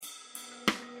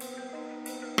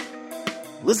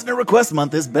Listener Request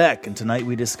Month is back, and tonight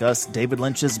we discuss David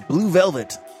Lynch's Blue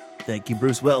Velvet. Thank you,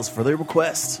 Bruce Wells, for the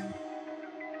request.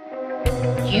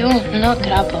 You no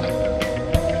trouble.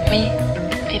 Me,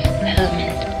 Fifth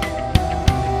Element.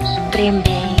 Supreme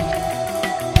Being.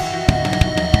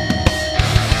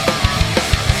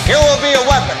 You will be a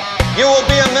weapon. You will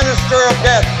be a minister of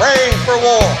death, praying for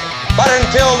war. But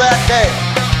until that day,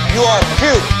 you are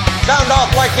cute. Sound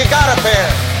off like you got a pair.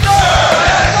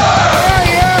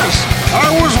 Yes! I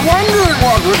was wondering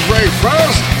what would break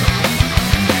first.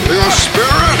 Your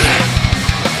spirit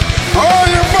or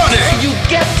your money? You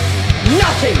get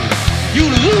nothing.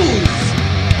 You lose.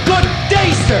 Good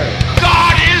day, sir.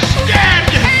 God is dead.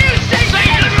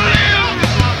 Satan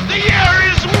lives. The year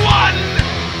is won.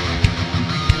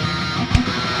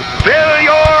 Fill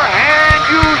your hand,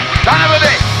 you son of a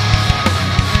bitch.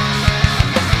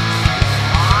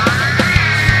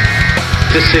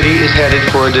 This city is headed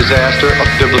for a disaster of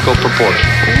biblical proportion.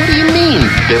 What do you mean,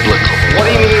 biblical? What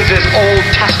he means is Old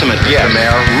Testament, Mr.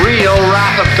 Mayor. Real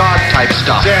wrath of God type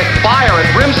stuff. Fire and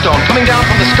brimstone coming down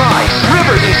from the skies.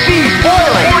 Rivers and seas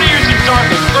boiling. 40 years in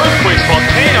darkness, earthquakes,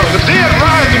 volcanoes, the dead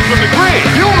rising from the grave.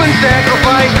 Human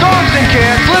sacrifice, dogs and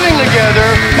cats living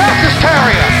together. Mass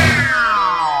hysteria.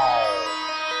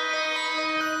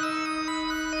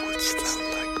 Wouldst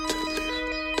thou like to live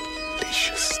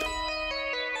deliciously?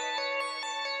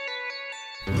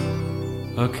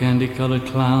 A candy-colored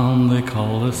clown they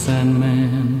call the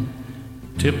Sandman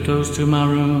tiptoes to my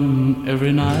room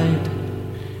every night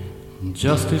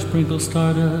just to sprinkle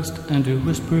stardust and to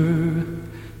whisper,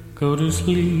 go to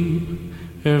sleep,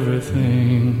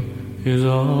 everything is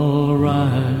all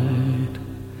right.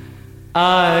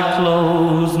 I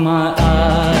close my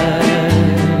eyes,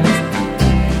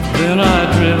 then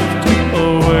I drift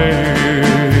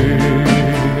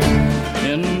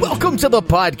away. Welcome to the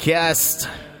podcast.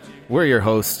 We're your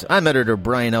host. I'm editor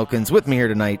Brian Elkins. With me here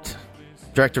tonight,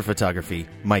 director of photography,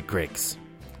 Mike Griggs.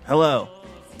 Hello.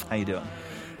 How you doing?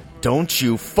 Don't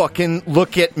you fucking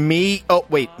look at me. Oh,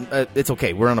 wait. It's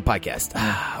okay. We're on a podcast.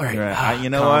 All right. Right. You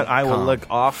know what? I will look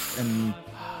off and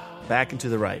back and to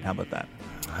the right. How about that?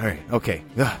 All right. Okay.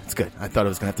 It's good. I thought I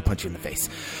was going to have to punch you in the face.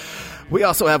 We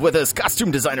also have with us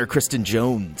costume designer Kristen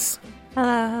Jones.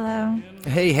 Hello.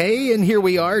 Hey. And here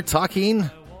we are talking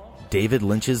David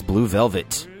Lynch's Blue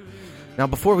Velvet. Now,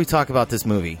 before we talk about this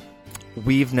movie,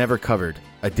 we've never covered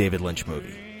a David Lynch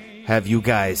movie. Have you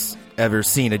guys ever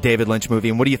seen a David Lynch movie?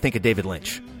 And what do you think of David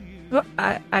Lynch? Well,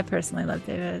 I personally love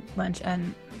David Lynch,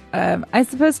 and I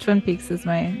suppose Twin Peaks is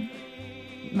my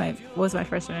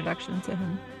first introduction to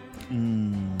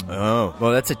him. Oh,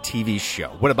 well, that's a TV show.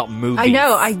 What about movies? I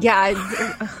know.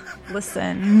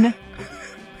 Listen.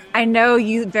 I know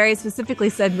you very specifically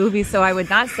said movies, so I would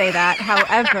not say that.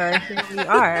 However, here we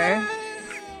are.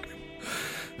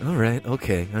 All right.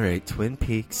 Okay. All right. Twin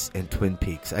Peaks and Twin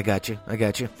Peaks. I got you.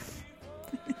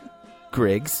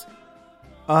 Griggs?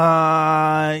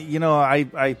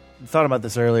 I thought about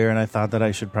this earlier, and I thought that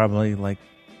I should probably,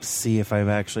 see if I've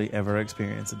actually ever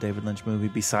experienced a David Lynch movie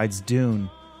besides Dune.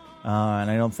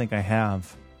 And I don't think I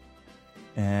have.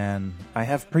 And I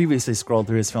have previously scrolled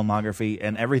through his filmography,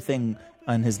 and everything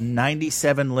on his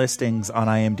 97 listings on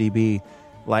IMDb,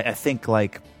 I think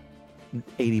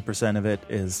 80% of it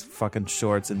is fucking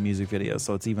shorts and music videos,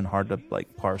 so it's even hard to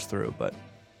parse through. But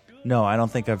no, I don't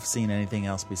think I've seen anything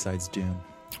else besides Dune.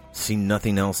 Seen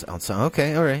nothing else outside?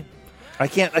 Okay, all right. I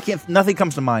can't. Nothing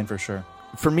comes to mind for sure.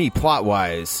 For me, plot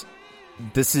wise,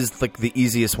 this is the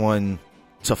easiest one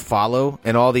to follow,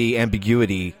 and all the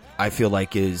ambiguity I feel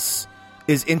like is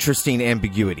interesting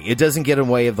ambiguity. It doesn't get in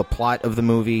the way of the plot of the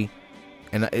movie,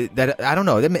 and that I don't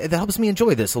know. That helps me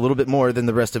enjoy this a little bit more than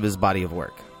the rest of his body of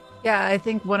work. Yeah, I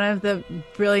think one of the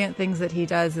brilliant things that he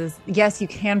does is, yes, you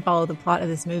can follow the plot of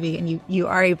this movie and you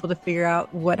are able to figure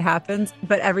out what happens,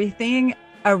 but everything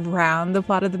around the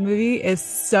plot of the movie is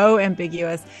so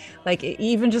ambiguous.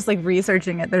 Even just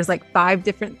researching it, there's 5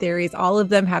 different theories. All of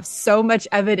them have so much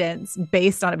evidence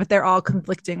based on it, but they're all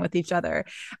conflicting with each other.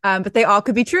 But they all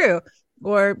could be true,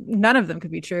 or none of them could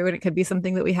be true, and it could be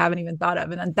something that we haven't even thought of.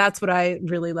 And that's what I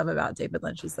really love about David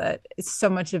Lynch, is that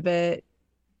so much of it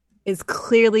is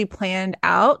clearly planned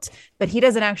out, but he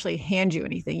doesn't actually hand you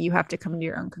anything. You have to come to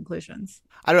your own conclusions.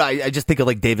 I don't know. I just think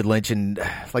of David Lynch, and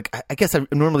I guess I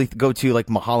normally go to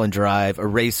Mulholland Drive,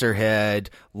 Eraserhead,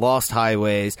 Lost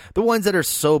Highways, the ones that are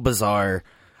so bizarre.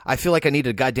 I feel like I need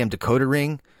a goddamn decoder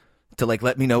ring to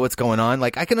let me know what's going on.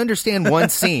 I can understand one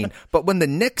scene, but when the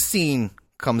next scene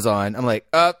comes on, I'm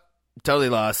totally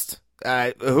lost.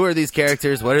 Who are these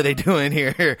characters? What are they doing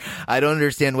here? I don't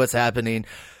understand what's happening.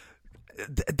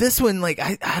 This one,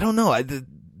 I don't know.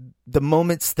 The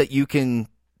moments that you can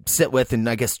sit with and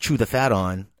I guess chew the fat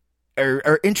on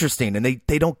are interesting, and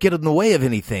they don't get in the way of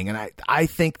anything. And I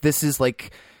think this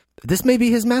may be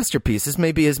his masterpiece. This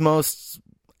may be his most,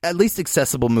 at least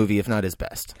accessible movie, if not his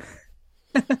best.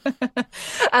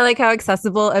 I like how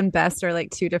accessible and best are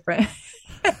like two different.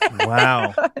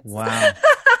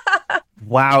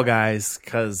 Wow, guys,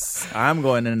 because I'm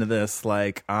going into this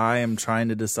like I am trying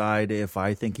to decide if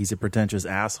I think he's a pretentious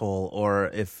asshole or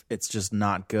if it's just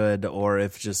not good or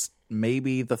if just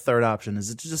maybe the third option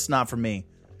is it's just not for me.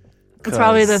 It's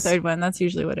probably the third one. That's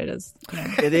usually what it is.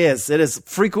 Yeah. It is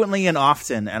frequently and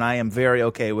often, and I am very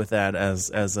okay with that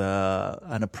as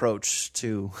an approach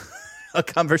to a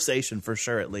conversation for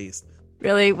sure, at least.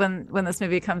 Really, when this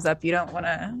movie comes up, you don't want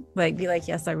to like be like,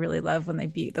 yes, I really love when they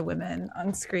beat the women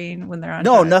on screen when they're on.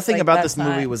 No, drugs. nothing like, about this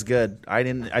movie was good. I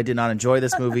did not enjoy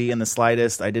this movie in the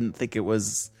slightest. I didn't think it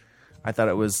was. I thought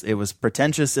it was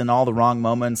pretentious in all the wrong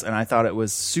moments, and I thought it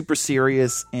was super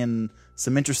serious in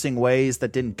some interesting ways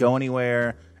that didn't go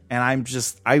anywhere. And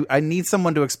I need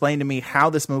someone to explain to me how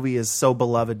this movie is so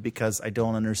beloved because I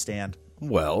don't understand.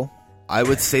 Well, I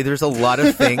would say there's a lot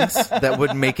of things that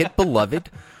would make it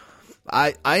beloved.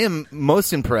 I am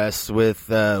most impressed with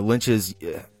Lynch's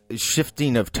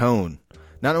shifting of tone,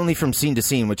 not only from scene to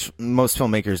scene, which most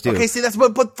filmmakers do. Okay, see, that's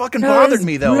what fucking bothered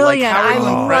me, though. Brilliant. Like, how are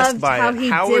you impressed loved by how it? he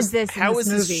How did is this in this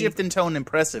his movie. shift in tone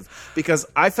impressive? Because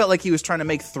I felt like he was trying to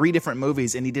make 3 different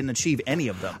movies, and he didn't achieve any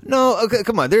of them. No, okay,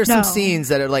 come on. There are some scenes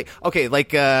that are like, okay,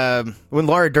 like when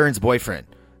Laura Dern's boyfriend,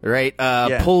 right,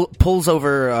 pulls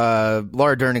over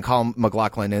Laura Dern and Colin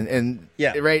McLaughlin, and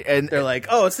yeah, right, and they're like,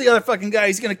 "Oh, it's the other fucking guy.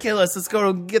 He's gonna kill us. Let's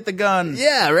go get the gun."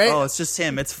 Yeah, right. Oh, it's just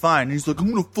him. It's fine. And he's like, "I'm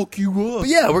gonna fuck you up." But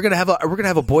yeah, we're gonna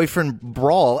have a boyfriend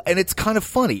brawl, and it's kind of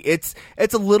funny. It's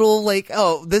a little like,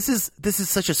 oh, this is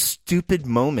such a stupid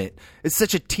moment. It's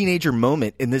such a teenager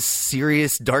moment in this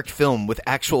serious dark film with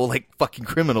actual like fucking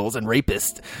criminals and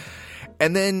rapists,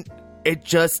 and then it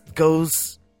just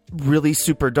goes really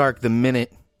super dark the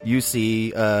minute you see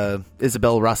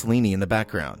Isabel Rossellini in the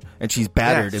background, and she's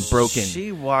battered and broken.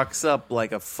 She walks up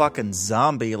like a fucking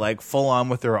zombie, like full on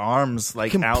with her arms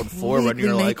like out forward, and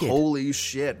you're naked. like, holy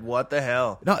shit, what the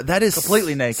hell? No, that is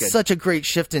completely naked. Such a great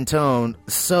shift in tone,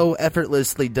 so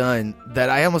effortlessly done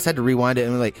that I almost had to rewind it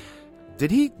and be like,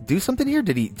 did he do something here?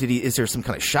 Did he? Is there some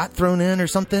kind of shot thrown in or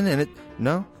something? And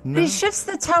no. He shifts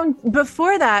the tone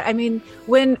before that. I mean,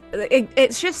 when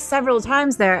it shifts several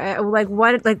times there,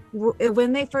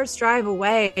 when they first drive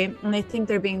away and they think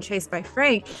they're being chased by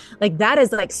Frank, like that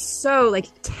is like so like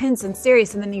tense and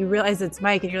serious, and then you realize it's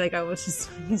Mike, and you're like, oh, it's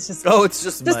just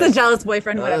Mike. a jealous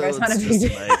boyfriend, whatever. It's not a big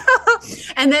deal.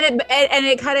 And then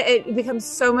it becomes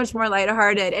so much more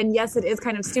lighthearted, and yes, it is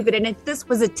kind of stupid. And if this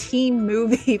was a teen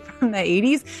movie from the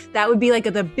 80s, that would be like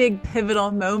the big pivotal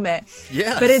moment.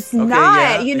 Yeah, but it's not.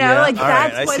 You know, like all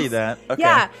that's right, I see that. Okay.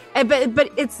 Yeah,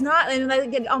 but it's not, and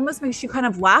like it almost makes you kind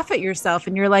of laugh at yourself,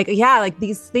 and you're like, yeah, like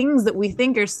these things that we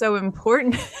think are so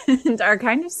important are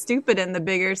kind of stupid in the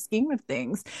bigger scheme of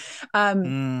things.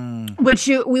 Which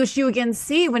you again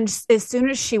see when as soon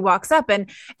as she walks up,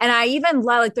 and I even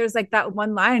like there's like that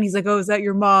one line, and he's like, oh, is that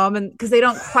your mom? And because they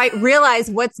don't quite realize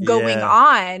what's going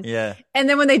on. Yeah. And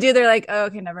then when they do, they're like, oh,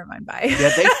 okay, never mind, bye.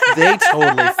 Yeah, they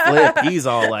totally flip. He's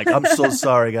all like, I'm so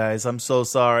sorry, guys. I'm so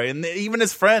sorry. And even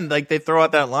his friend, like, they throw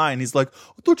out that line. He's like,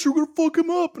 I thought you were going to fuck him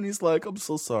up. And he's like, I'm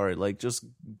so sorry. Like, just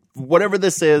whatever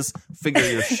this is, figure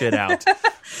your shit out.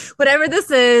 Whatever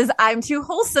this is, I'm too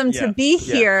wholesome to be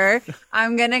here.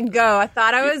 I'm going to go. I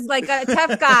thought I was like a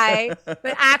tough guy,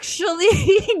 but actually,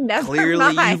 never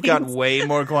Clearly, mind. you've got way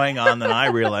more going on than I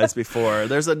realized before.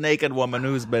 There's a naked woman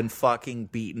who's been fucking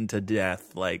beaten to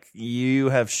death. Like, you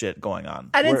have shit going on.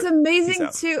 And it's amazing,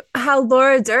 too, how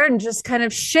Laura Dern just kind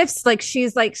of shifts. Like,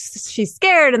 she's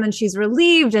scared, and then she's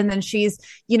relieved, and then she's,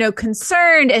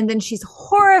 concerned, and then she's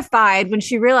horrified when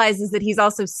she realizes that he's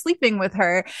also sleeping with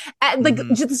her. And, like,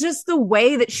 just the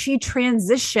way that she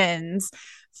transitions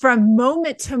from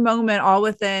moment to moment, all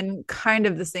within kind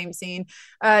of the same scene.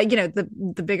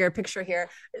 The bigger picture here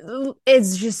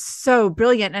is just so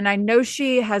brilliant. And I know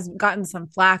she has gotten some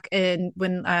flack when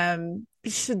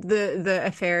the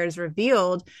affair is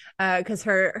revealed, because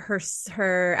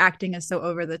her acting is so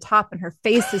over the top and her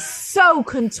face is so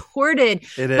contorted.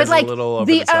 It is, but like a little over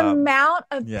the the top. amount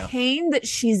of pain that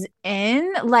she's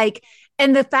in, like,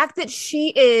 and the fact that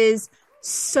she is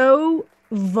so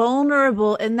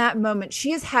vulnerable in that moment.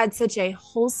 She has had such a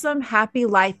wholesome, happy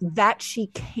life that she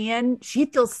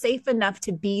feels safe enough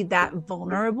to be that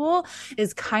vulnerable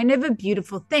is kind of a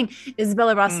beautiful thing.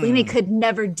 Isabella Rossellini could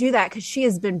never do that because she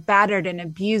has been battered and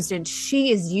abused, and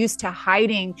she is used to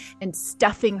hiding and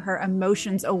stuffing her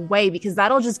emotions away because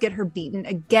that'll just get her beaten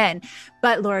again.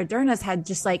 But Laura Dern has had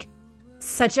just like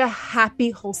such a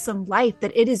happy, wholesome life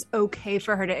that it is okay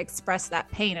for her to express that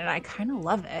pain. And I kind of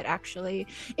love it, actually.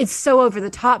 It's so over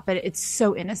the top, but it's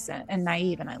so innocent and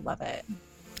naive, and I love it.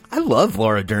 I love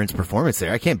Laura Dern's performance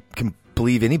there. I can't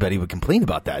believe anybody would complain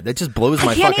about that. That just blows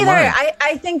my can't fucking either. mind.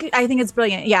 I think it's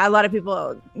brilliant. Yeah, a lot of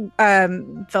people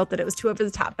felt that it was too over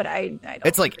the top, but I don't.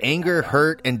 It's like anger,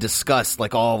 hurt, and disgust,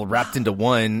 like all wrapped into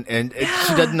one. And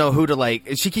she doesn't know who to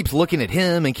like. She keeps looking at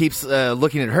him and keeps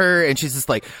looking at her, and she's just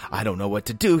like, I don't know what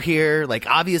to do here. Like,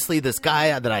 obviously, this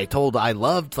guy that I told I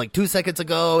loved like 2 seconds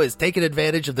ago is taking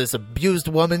advantage of this abused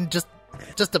woman just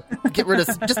to get rid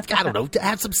of, just I don't know, to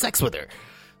have some sex with her.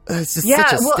 It's just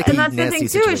such a sticky, and that's the nasty thing too.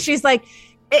 situation. Is she's like,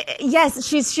 yes,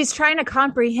 she's trying to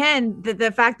comprehend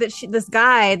the fact that this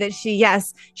guy that she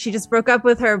just broke up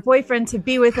with her boyfriend to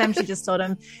be with him. She just told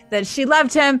him that she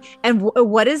loved him, and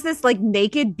what is this like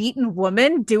naked, beaten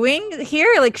woman doing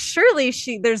here? Like, surely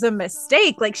there's a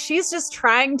mistake. Like, she's just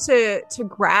trying to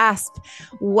grasp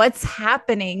what's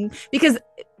happening because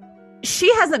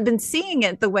she hasn't been seeing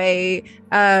it the way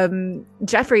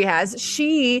Jeffrey has.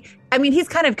 He's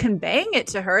kind of conveying it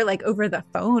to her like over the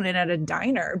phone and at a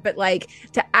diner, but like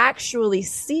to actually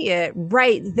see it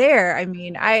right there.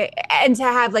 And to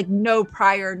have like no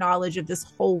prior knowledge of this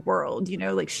whole world,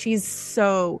 like she's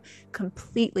so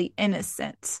completely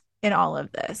innocent in all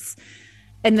of this.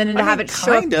 And then to have it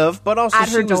show kind of, but also at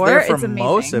she her was door, there it's for amazing.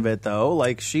 most of it though.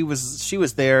 Like she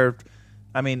was there.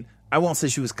 I won't say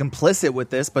she was complicit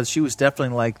with this, but she was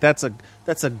definitely like, that's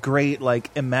a great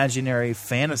like imaginary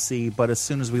fantasy. But as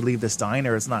soon as we leave this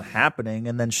diner, it's not happening.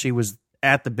 And then she was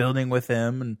at the building with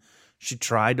him, and she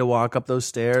tried to walk up those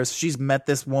stairs. She's met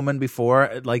this woman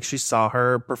before, like she saw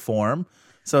her perform.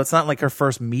 So it's not like her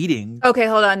first meeting. Okay,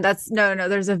 hold on. No.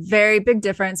 There's a very big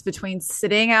difference between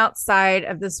sitting outside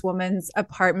of this woman's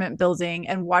apartment building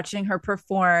and watching her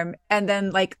perform, and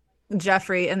then like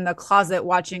Jeffrey in the closet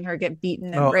watching her get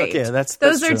beaten and raped. Okay,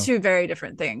 those are true. two very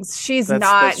different things. She's That's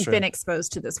not true. been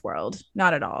exposed to this world,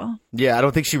 not at all. Yeah, I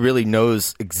don't think she really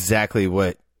knows exactly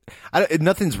what.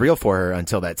 Nothing's real for her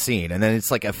until that scene, and then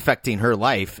it's like affecting her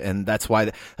life, and that's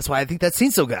why I think that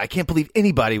scene's so good. I can't believe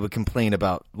anybody would complain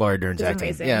about Laura Dern's acting.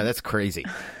 Amazing. Yeah, that's crazy.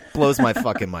 Blows my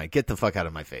fucking mind. Get the fuck out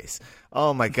of my face.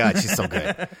 Oh my god, she's so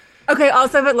good. Okay,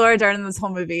 also, but Laura Dern in this whole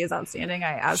movie is outstanding.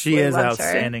 I absolutely She is loved her.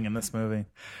 outstanding in this movie.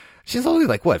 She's only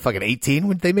like what, fucking 18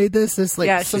 when they made this? It's like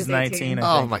Yeah, She's 19. I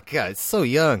oh think. my god, it's so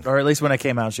young. Or at least when I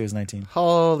came out, she was 19.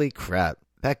 Holy crap,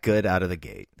 that good out of the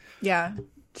gate. Yeah,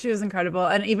 she was incredible.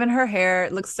 And even her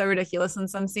hair looks so ridiculous in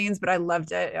some scenes, but I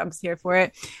loved it. I was here for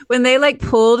it. When they like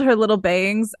pulled her little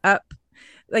bangs up,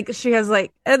 like she has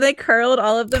like, and they curled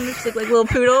all of them. She looked like a little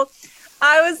poodle.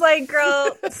 I was like, girl,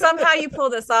 somehow you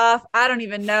pull this off. I don't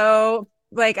even know.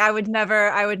 Like, I would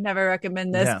never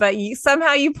recommend this, Yeah. but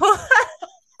somehow you pull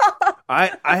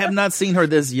I have not seen her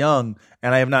this young,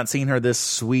 and I have not seen her this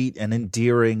sweet and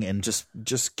endearing and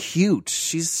just cute.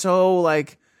 She's so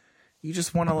like, you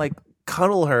just want to like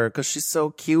cuddle her because she's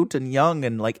so cute and young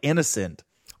and like innocent.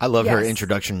 I love her Yes.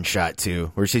 introduction shot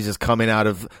too, where she's just coming out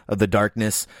of the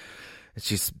darkness. And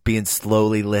she's being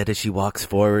slowly lit as she walks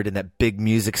forward, and that big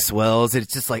music swells.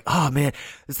 It's just like, oh man,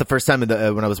 this is the first time when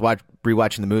I was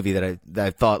rewatching the movie that I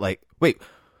thought like, wait,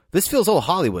 this feels old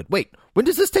Hollywood. Wait, when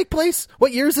does this take place?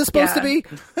 What year is this supposed to be?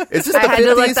 Is this the I had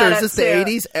to look 50s or that is up, this the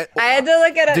too. 80s? I had to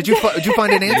look at it. Did you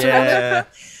find an answer on that?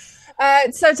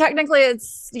 Yeah. So technically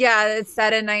it's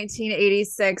set in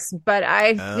 1986, but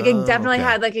I think it definitely okay.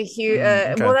 had like a huge,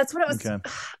 okay. well, that's what it was. Okay.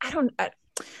 I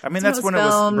I mean, that's when it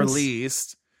was filmed.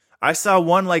 released. I saw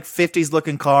one like 50s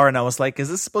looking car, and I was like, is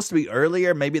this supposed to be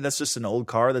earlier? Maybe that's just an old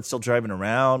car that's still driving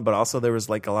around. But also there was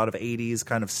like a lot of 80s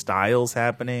kind of styles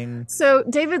happening. So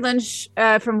David Lynch,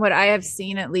 from what I have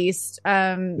seen at least,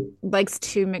 likes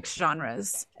to mix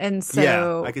genres. And so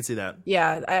Yeah, I could see that.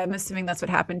 Yeah, I'm assuming that's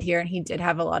what happened here. And he did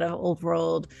have a lot of old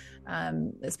world,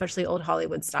 especially old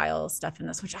Hollywood style stuff in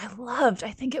this, which I loved.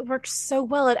 I think it worked so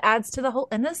well. It adds to the whole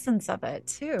innocence of it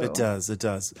too. It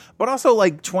does. But also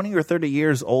like 20 or 30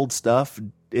 years old stuff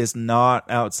is not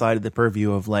outside of the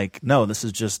purview of like, no, this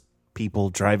is just people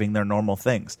driving their normal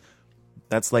things.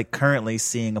 That's like currently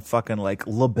seeing a fucking like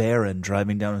LeBaron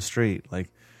driving down the street.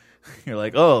 Like, you're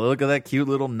like, oh, look at that cute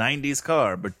little 90s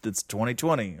car, but it's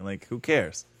 2020. Like, who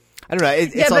cares? I don't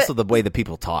know. It's also the way that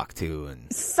people talk too,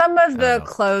 and some of the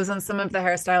clothes and some of the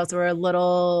hairstyles were a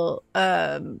little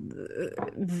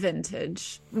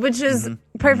vintage, which is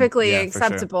perfectly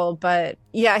acceptable. Sure. But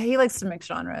yeah, he likes to mix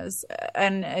genres,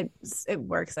 and it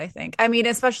works. I think. I mean,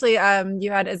 especially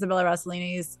you had Isabella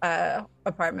Rossellini's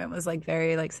apartment was like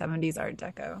very like 70s Art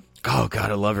Deco. Oh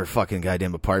God, I love her fucking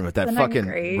goddamn apartment with that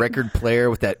fucking record player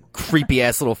with that creepy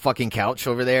ass little fucking couch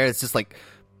over there. It's just like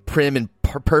prim and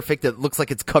perfect. It looks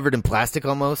like it's covered in plastic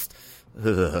almost.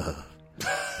 Ugh.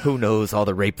 Who knows all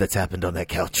the rape that's happened on that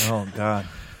couch? Oh God,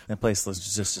 that place was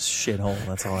just a shithole.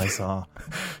 That's all I saw.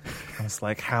 I was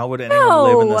like, how would anyone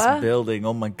live in this building?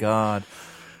 Oh my God.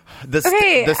 The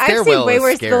stairwell way is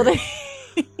worse scary. Building.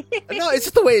 No, it's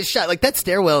just the way it's shot. Like that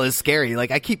stairwell is scary. Like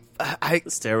the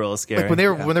stairwell is scary.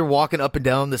 Like when they're walking up and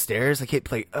down the stairs, I keep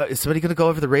like, is somebody going to go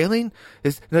over the railing?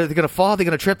 They're going to fall? They're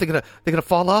going to trip? They're going to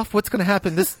fall off? What's going to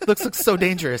happen? This looks so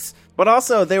dangerous. But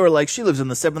also, they were like, she lives on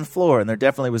the 7th floor, and there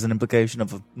definitely was an implication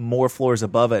of more floors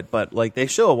above it. But like, they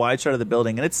show a wide shot of the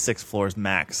building, and it's 6 floors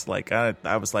max. Like,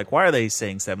 I was like, why are they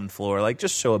saying 7th floor? Like,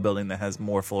 just show a building that has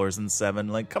more floors than 7.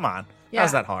 Like, come on. Yeah.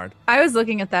 How's that hard? I was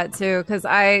looking at that too because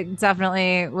I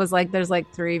definitely was like, "There's like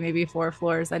 3, maybe 4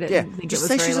 floors." I didn't think just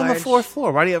it was say she's very on large. the 4th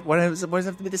floor. Why does it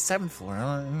have to be the 7th floor?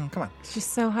 Come on. She's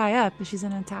so high up, but she's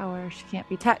in a tower. She can't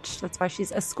be touched. That's why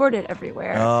she's escorted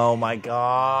everywhere. Oh my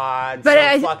God!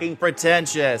 But fucking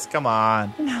pretentious. Come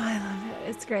on. No, I love it.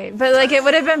 It's great, but like, it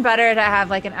would have been better to have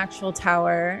like an actual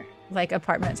tower, like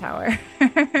apartment tower.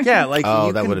 Yeah, like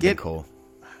that would have been cool.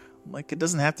 Like, it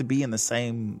doesn't have to be in the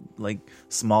same, like,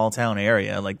 small town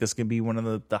area. Like, this could be one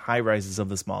of the high rises of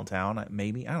the small town.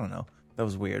 Maybe. I don't know. That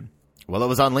was weird. Well, it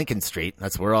was on Lincoln Street.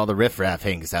 That's where all the riffraff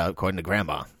hangs out, according to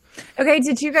Grandma. Okay,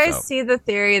 did you guys see the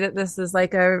theory that this is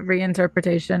like a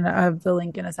reinterpretation of the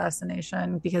Lincoln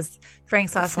assassination? Because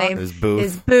Frank's last name is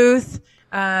Booth.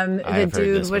 The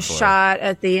dude was shot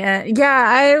at the end. Yeah,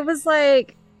 I was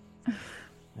like...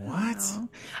 What? So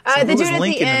the dude at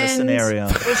Lincoln the end in this scenario?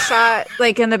 Was shot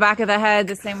like in the back of the head,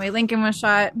 the same way Lincoln was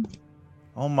shot.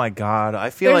 Oh my God! I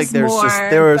feel like there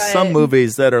are some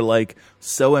movies that are like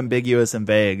so ambiguous and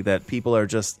vague that people are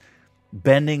just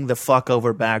bending the fuck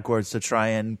over backwards to try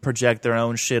and project their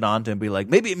own shit onto and be like,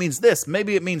 maybe it means this,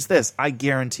 maybe it means this. I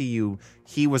guarantee you,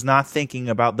 he was not thinking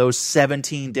about those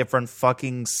 17 different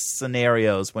fucking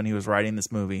scenarios when he was writing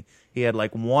this movie. He had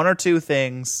like 1 or 2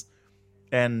 things.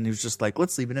 And he was just like,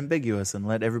 let's leave it ambiguous and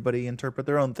let everybody interpret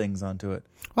their own things onto it.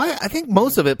 Well, I think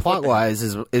most of it, plot-wise,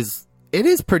 is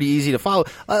pretty easy to follow.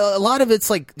 A lot of it's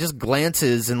like just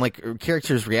glances and like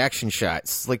characters' reaction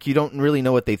shots. Like, you don't really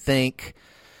know what they think.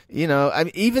 You know, I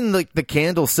mean, even like the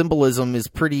candle symbolism is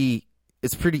pretty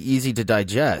easy to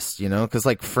digest, you know, because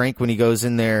like Frank, when he goes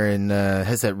in there and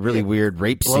has that really weird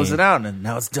rape scene. Blows it out and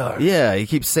now it's dark. Yeah, he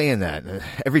keeps saying that.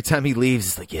 Every time he leaves,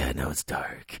 it's like, yeah, now it's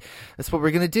dark. That's what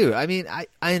we're going to do. I mean, I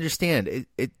understand.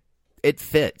 It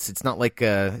fits. It's not like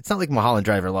Mulholland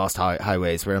Drive or Lost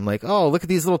Highways where I'm like, oh, look at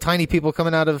these little tiny people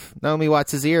coming out of Naomi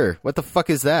Watts' ear. What the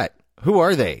fuck is that? Who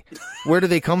are they? Where do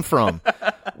they come from?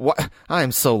 What?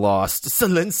 I'm so lost.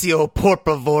 Silencio, por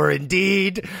favor,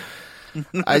 indeed.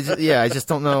 I just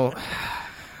don't know.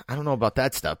 I don't know about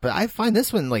that stuff, but I find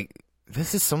this one, like,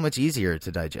 this is so much easier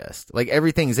to digest. Like,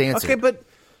 everything's answered. Okay, but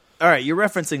all right, you're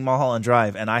referencing Mulholland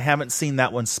Drive, and I haven't seen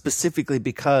that one specifically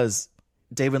because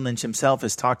David Lynch himself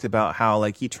has talked about how,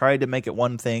 like, he tried to make it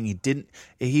one thing.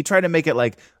 He tried to make it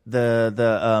like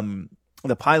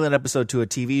the pilot episode to a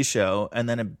TV show, and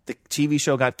then the TV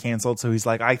show got canceled, so he's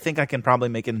like, I think I can probably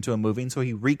make it into a movie, and so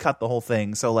he recut the whole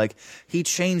thing. So, like, he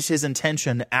changed his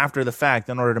intention after the fact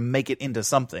in order to make it into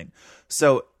something.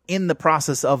 So in the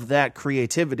process of that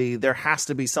creativity, there has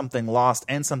to be something lost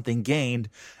and something gained.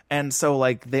 And so,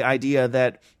 like, the idea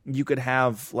that you could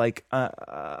have, like,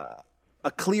 a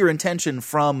clear intention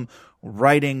from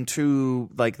writing to,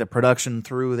 like, the production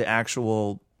through the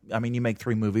actual, I mean, you make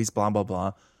 3 movies, blah, blah,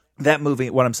 blah. That movie,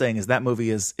 what I'm saying is that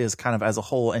movie is kind of as a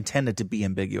whole intended to be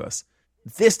ambiguous.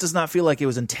 This does not feel like it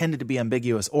was intended to be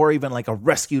ambiguous or even like a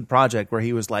rescued project where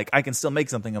he was like, I can still make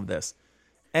something of this.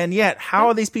 And yet, how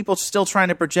are these people still trying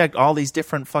to project all these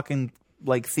different fucking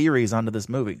like theories onto this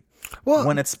movie? Well,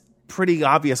 when it's pretty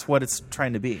obvious what it's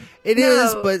trying to be. It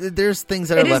is, but there's things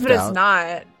that are left out. It is, but it's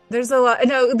not. There's a lot.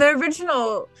 No, the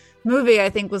original movie I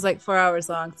think was like 4 hours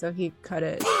long, so he cut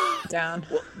it down.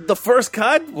 The first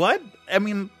cut? What? I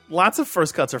mean, lots of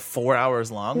first cuts are 4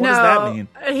 hours long. What does that mean?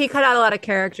 He cut out a lot of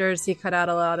characters. He cut out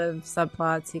a lot of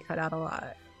subplots. He cut out a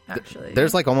lot, actually.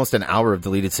 There's like almost an hour of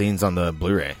deleted scenes on the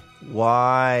Blu-ray.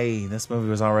 Why? This movie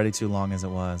was already too long as it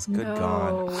was. Good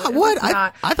God. What?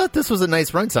 I thought this was a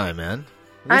nice runtime, man.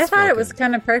 I thought it was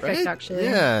kind of perfect, right? actually.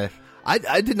 Yeah.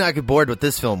 I did not get bored with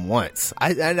this film once.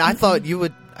 I thought you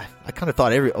would. I kind of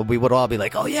thought we would all be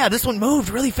like, oh yeah, this one moved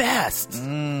really fast.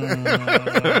 I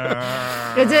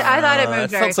thought it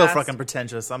moved very felt so fast. fucking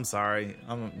pretentious. I'm sorry.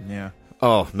 Yeah.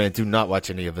 Oh man, do not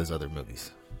watch any of his other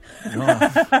movies.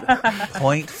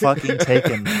 Point fucking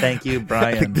taken. Thank you,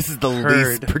 Brian. I think this is the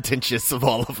least pretentious of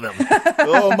all of them.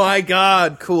 Oh my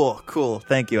god. Cool.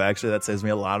 Thank you. Actually, that saves me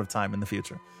a lot of time in the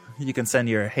future. You can send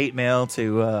your hate mail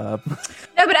to no,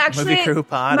 but actually,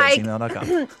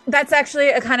 moviecrewpod@gmail.com. That's actually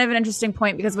a kind of an interesting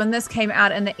point, because when this came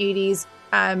out in the 80s,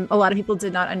 a lot of people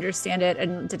did not understand it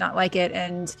and did not like it,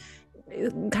 and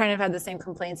kind of had the same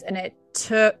complaints. And it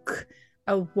took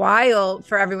a while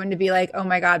for everyone to be like, oh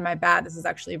my God, my bad. This is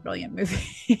actually a brilliant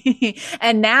movie.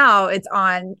 And now it's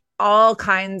on all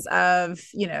kinds of,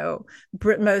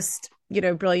 most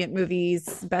brilliant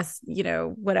movies, best,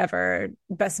 whatever,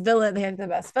 best villain. They have the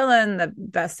best villain, the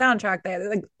best soundtrack. They have,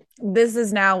 this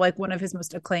is now like one of his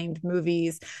most acclaimed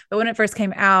movies. But when it first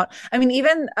came out, I mean,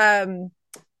 even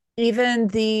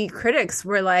the critics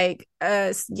were like,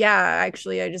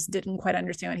 actually, I just didn't quite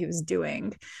understand what he was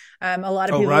doing. A lot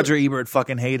of people. Roger Ebert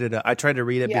fucking hated it. I tried to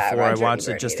read it before I watched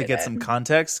it just to get some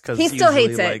context. He still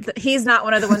hates it. He's not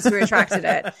one of the ones who retracted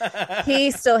it. He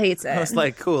still hates it. I was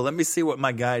like, cool, let me see what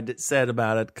my guy said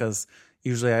about it, because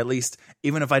usually, at least,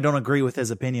 even if I don't agree with his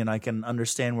opinion, I can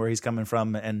understand where he's coming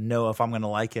from and know if I'm going to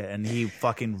like it. And he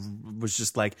fucking was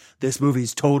just like, this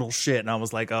movie's total shit. And I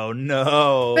was like, oh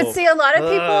no. But see, a lot of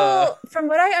people, from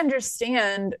what I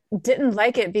understand, didn't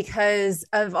like it because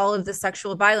of all of the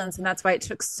sexual violence. And that's why it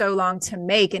took so long to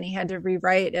make. And he had to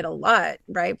rewrite it a lot.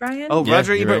 Right, Brian? Oh, yeah,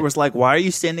 Roger Ebert was like, why are you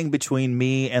standing between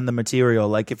me and the material?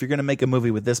 Like, if you're going to make a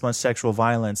movie with this much sexual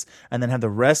violence and then have the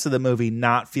rest of the movie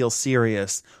not feel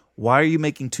serious, why are you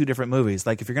making two different movies?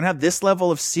 Like, if you're going to have this level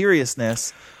of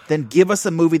seriousness, then give us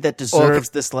a movie that deserves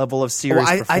this level of serious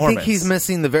performance. I think he's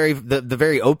missing the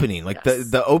very opening. Like,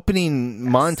 the opening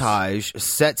montage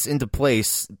sets into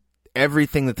place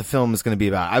everything that the film is going to be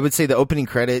about. I would say the opening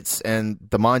credits and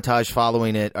the montage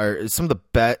following it are some of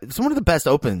the best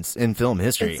opens in film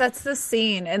history. It sets the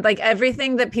scene, and like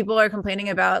everything that people are complaining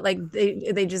about, like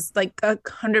they just like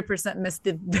 100% missed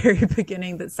the very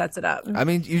beginning that sets it up. I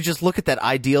mean, you just look at that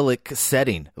idyllic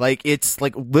setting. Like, it's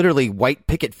like literally white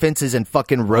picket fences and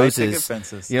fucking roses. White picket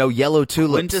fences. Yellow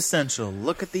tulips. Quintessential.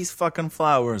 Look at these fucking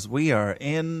flowers. We are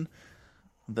in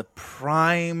the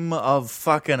prime of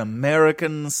fucking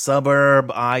American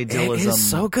suburb idealism. It is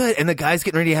so good. And the guy's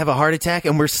getting ready to have a heart attack,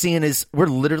 and we're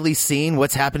literally seeing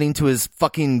what's happening to his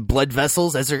fucking blood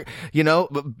vessels as they're,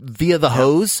 via the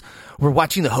hose. We're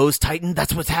watching the hose tighten.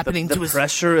 That's what's happening to his heart. The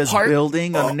pressure is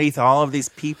building underneath all of these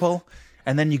people.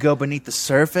 And then you go beneath the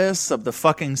surface of the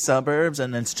fucking suburbs,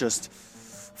 and it's just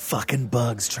fucking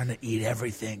bugs trying to eat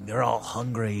everything. They're all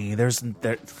hungry.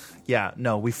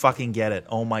 We fucking get it.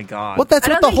 Oh my God. Well, that's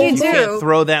what the whole movie. You can't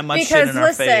throw that much shit in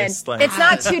our face. Like, it's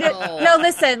not too. No,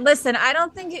 listen. I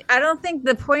don't think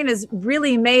the point is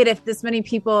really made if this many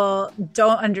people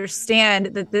don't understand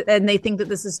that, and they think that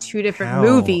this is two different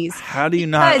movies. How do you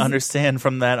not understand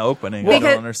from that opening? I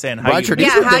don't understand how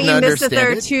you missed that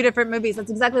there are two different movies.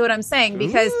 That's exactly what I'm saying.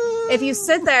 Because if you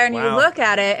sit there and you look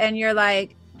at it and you're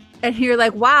like,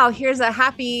 wow, here's a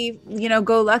happy,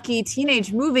 go lucky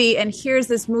teenage movie. And here's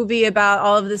this movie about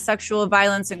all of the sexual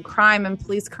violence and crime and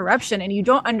police corruption. And you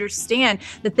don't understand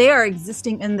that they are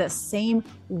existing in the same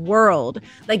world.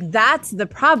 Like, that's the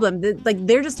problem. Like,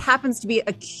 there just happens to be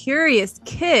a curious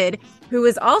kid who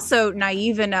is also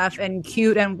naive enough and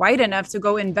cute and white enough to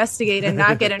go investigate and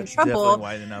not get in trouble.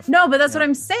 White enough. No, but that's what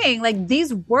I'm saying. Like,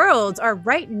 these worlds are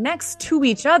right next to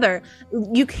each other.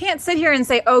 You can't sit here and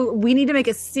say, oh, we need to make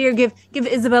give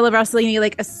Isabella Rossellini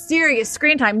like a serious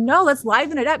screen time. No, let's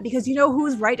liven it up, because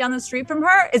who's right down the street from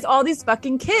her is all these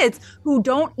fucking kids who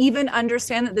don't even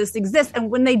understand that this exists. And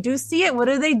when they do see it, what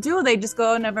do? They just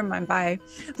go, oh, never mind, bye.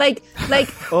 Like.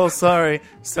 Oh, sorry.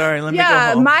 Let me go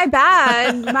yeah, home. my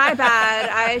bad.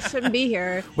 I shouldn't be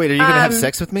here. Wait, are you going to have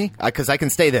sex with me? Because I can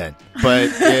stay then. But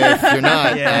if you're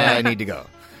not, I need to go.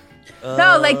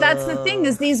 No, like, that's the thing,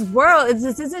 is these worlds,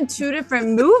 this isn't two different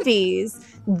movies.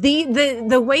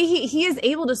 The way he is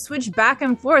able to switch back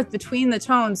and forth between the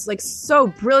tones, like, so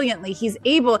brilliantly. He's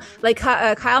able, like,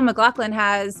 Kyle MacLachlan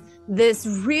has this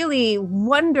really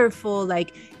wonderful,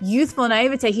 like, youthful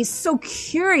naivete. He's so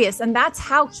curious, and that's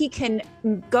how he can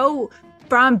go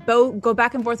Braun go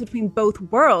back and forth between both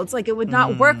worlds. Like, it would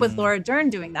not work with Laura Dern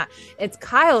doing that. It's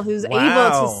Kyle who's able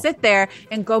to sit there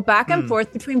and go back and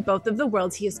forth between both of the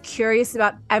worlds. He is curious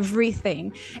about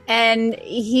everything, and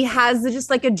he has just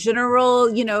like a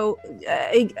general,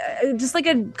 just like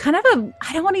a kind of a,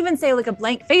 I don't want to even say like a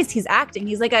blank face. He's acting.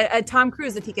 He's like a Tom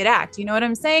Cruise if he could act. You know what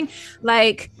I'm saying?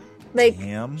 Like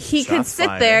Damn, he could sit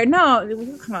there.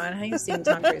 No, come on. Have you seen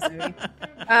Tom Cruise movie?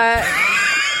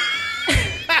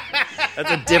 That's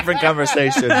a different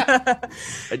conversation. I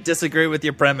disagree with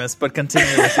your premise, but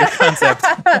continue with your concept.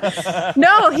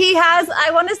 No, he has,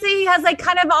 I want to say he has like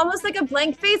kind of almost like a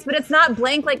blank face, but it's not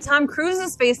blank like Tom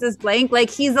Cruise's face is blank. Like,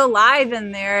 he's alive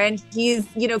in there, and he's,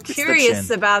 curious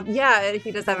about,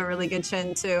 he does have a really good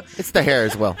chin too. It's the hair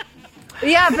as well.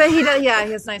 Yeah, but he does, he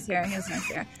has nice hair.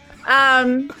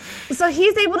 So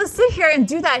he's able to sit here and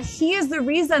do that. He is the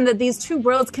reason that these two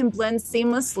worlds can blend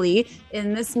seamlessly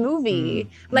in this movie.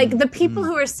 Like, the people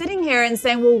who are sitting here and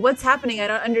saying, well, what's happening? I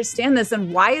don't understand this.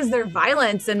 And why is there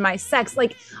violence in my sex?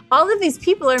 Like, all of these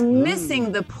people are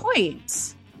missing the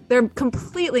point. They're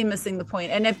completely missing the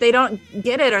point. And if they don't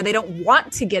get it, or they don't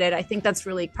want to get it, I think that's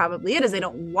really probably it, is they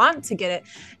don't want to get it.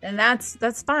 And that's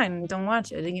fine. Don't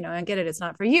watch it. I get it. It's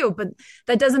not for you. But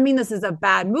that doesn't mean this is a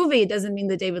bad movie. It doesn't mean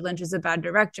that David Lynch is a bad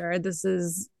director. This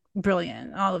is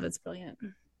brilliant. All of it's brilliant.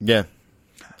 Yeah,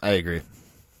 I agree.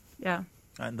 Yeah.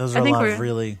 Those are a lot of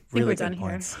really, really good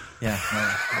points. Here.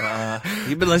 Yeah.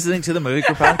 You've been listening to the Movie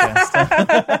Crew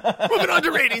podcast. Moving on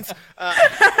to ratings.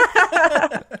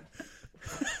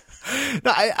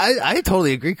 No, I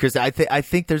totally agree, Chris. I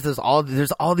think there's all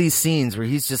these scenes where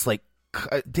he's just like,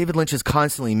 David Lynch is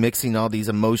constantly mixing all these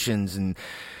emotions, and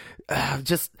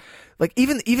just like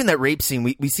even that rape scene.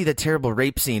 We see that terrible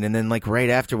rape scene, and then like right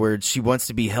afterwards, she wants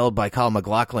to be held by Kyle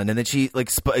MacLachlan, and then she like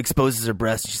exposes her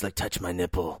breast, and she's like, touch my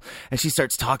nipple, and she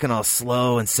starts talking all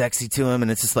slow and sexy to him, and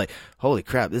it's just like, holy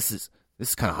crap, this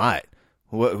is kind of hot.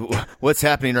 What's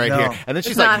happening right here? And then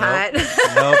she's like,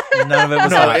 nope, none of it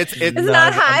was hot. It's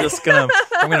not hot.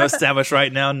 I'm gonna establish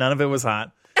right now, none of it was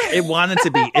hot. It wanted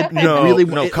to be. It No, really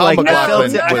Kyle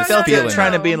MacLachlan I felt feeling it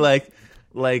trying to it. be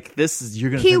like this is,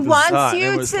 you're gonna. He think this is hot. wants And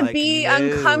it you was to like, be no.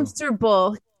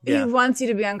 uncomfortable. Yeah. He wants you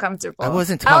to be uncomfortable. I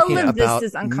wasn't talking All of about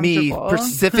this is me uncomfortable.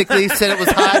 specifically said it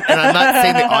was hot, and I'm not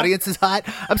saying the audience is hot.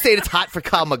 I'm saying it's hot for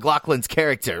Kyle MacLachlan's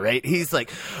character, right? He's like,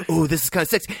 oh, this is kind of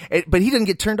sexy. But he doesn't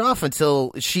get turned off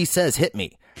until she says, hit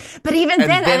me. But even then,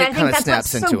 then and it I kinda think that's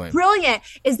snaps what's into so him. brilliant,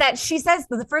 is that she says,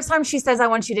 the first time she says, I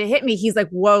want you to hit me, he's like,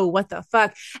 whoa, what the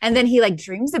fuck? And then he like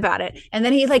dreams about it. And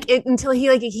then he like, until he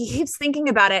keeps thinking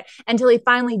about it until he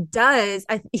finally does,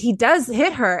 he does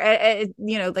hit her,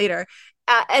 later.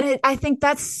 I think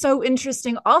that's so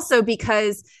interesting also,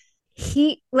 because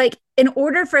he, like, in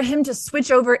order for him to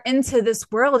switch over into this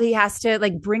world, he has to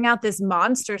like bring out this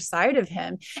monster side of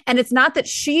him. And it's not that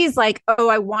she's like, oh,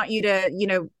 I want you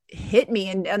to, hit me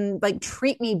and like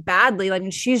treat me badly. Like,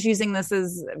 she's using this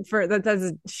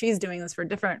she's doing this for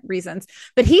different reasons,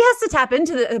 but he has to tap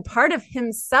into the part of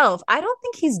himself. I don't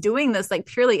think he's doing this like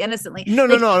purely innocently. No.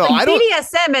 Like, I don't.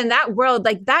 BDSM in that world,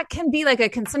 like, that can be like a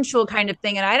consensual kind of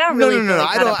thing. And I don't really feel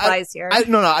like that applies here. I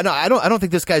don't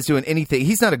think this guy's doing anything.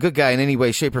 He's not a good guy in any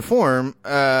way, shape, or form,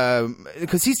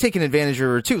 because he's taking advantage of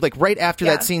her too. Like, right after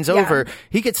that scene's over,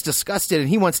 he gets disgusted and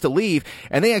he wants to leave,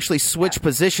 and they actually switch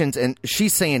positions, and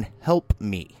she's saying, help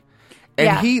me.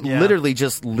 And he literally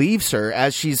just leaves her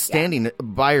as she's standing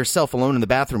by herself alone in the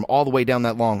bathroom all the way down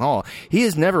that long hall. He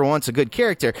is never once a good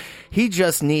character. He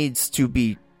just needs to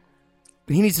be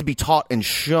taught and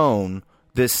shown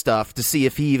this stuff to see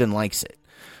if he even likes it.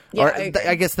 Yeah, Or,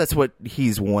 I guess that's what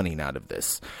he's wanting out of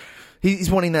this.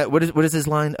 He's wanting that. What is his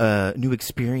line? New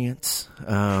experience.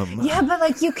 Yeah, but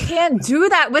like, you can't do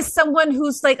that with someone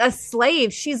who's like a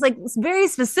slave. She's like very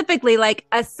specifically like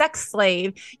a sex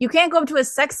slave. You can't go up to a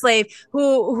sex slave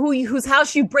whose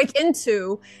house you break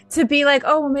into to be like,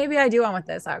 oh, well, maybe I do want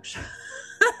this actually.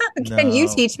 Can you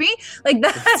teach me? Like,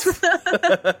 that's.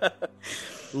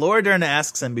 Laura Dern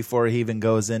asks him before he even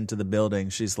goes into the building.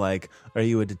 She's like, are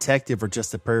you a detective or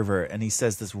just a pervert? And he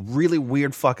says this really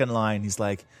weird fucking line. He's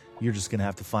like, you're just going to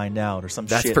have to find out, or some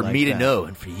That's shit for like me that. to know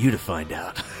and for you to find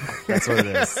out. That's what it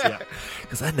is. Yeah.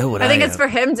 Because I know what I think am. it's for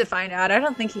him to find out. I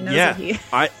don't think he knows Yeah, what he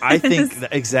I think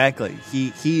exactly.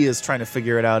 He is trying to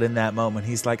figure it out in that moment.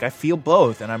 He's like, I feel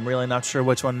both, and I'm really not sure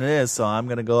which one it is, so I'm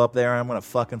going to go up there and I'm going to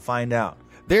fucking find out.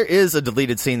 There is a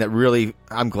deleted scene that really,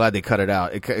 I'm glad they cut it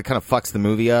out. It kind of fucks the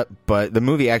movie up, but the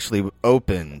movie actually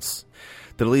opens.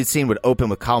 The deleted scene would open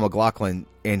with Kyle MacLachlan,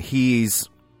 and he's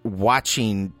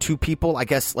watching two people, I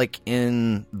guess, like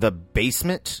in the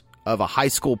basement of a high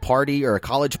school party or a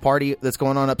college party that's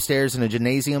going on upstairs in a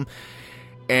gymnasium.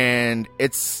 and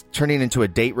it's turning into a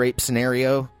date rape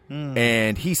scenario.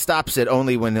 And he stops it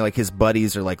only when like his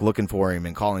buddies are like looking for him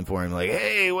and calling for him, like,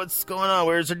 "Hey, what's going on?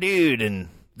 Where's our dude?" And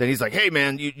then he's like, "Hey,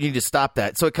 man, you need to stop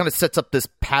that." So it kind of sets up this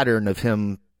pattern of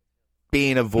him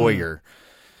being a voyeur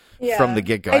from the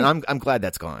get go, and I'm glad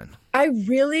that's gone. I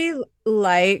really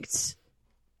liked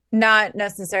not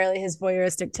necessarily his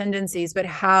voyeuristic tendencies, but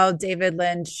how David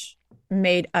Lynch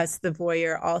made us the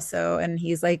voyeur also. And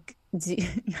he's like,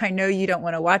 "I know you don't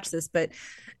want to watch this, but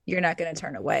you're not going to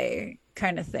turn away,"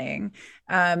 kind of thing.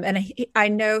 And I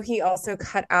know he also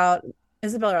cut out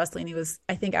Isabella Rossellini was,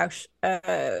 I think, actually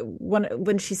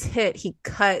when she's hit, he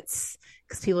cuts,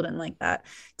 because people didn't like that,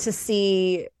 to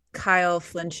see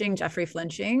Jeffrey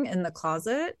flinching in the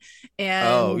closet.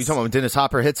 And you're talking about when Dennis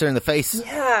Hopper hits her in the face?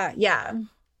 Yeah.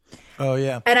 Oh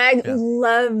yeah. And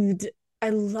I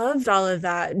loved all of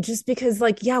that, just because,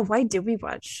 like, why did we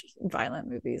watch violent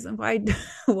movies, and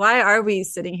why are we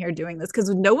sitting here doing this? Because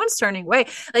no one's turning away.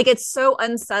 Like, it's so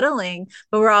unsettling,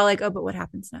 but we're all like, oh, but what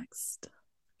happens next?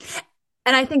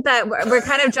 And I think that we're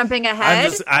kind of jumping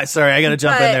ahead. Sorry, I got to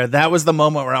jump in there. That was the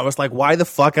moment where I was like, why the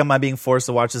fuck am I being forced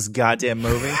to watch this goddamn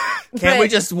movie? Can't we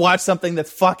just watch something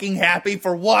that's fucking happy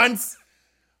for once?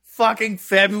 Fucking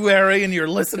February and your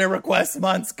listener request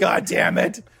months, god damn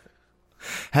it.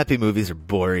 Happy movies are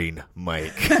boring,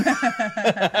 Mike.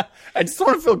 I just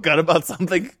want to feel good about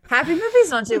something. Happy movies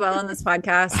don't do well on this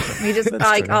podcast. We just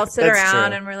all sit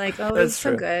around and we're like, oh, it's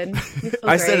so good.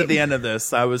 I said at the end of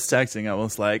this, I was texting, I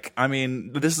was like, I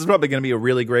mean, this is probably going to be a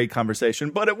really great conversation,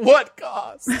 but at what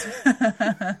cost?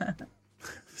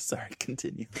 Sorry,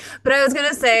 continue. But I was going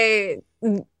to say,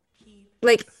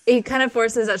 like, it kind of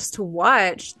forces us to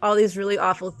watch all these really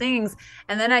awful things.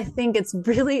 And then I think it's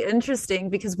really interesting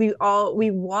because we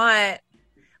want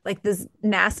like this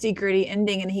nasty, gritty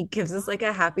ending. And he gives us like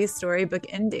a happy storybook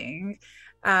ending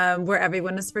where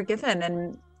everyone is forgiven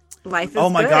and life is good. Oh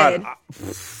my God.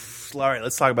 All right,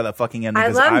 let's talk about that fucking ending. I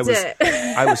loved it.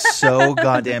 I was so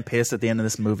goddamn pissed at the end of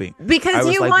this movie.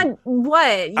 Because you want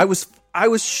what? I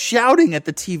was shouting at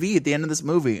the TV at the end of this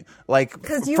movie, like,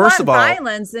 because you first want of all,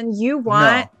 violence and you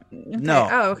want no.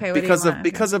 Oh, okay. What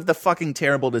because of the fucking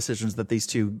terrible decisions that these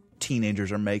two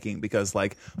teenagers are making. Because,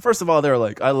 like, first of all, they're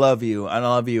like, "I love you, and I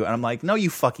love you," and I'm like, "No, you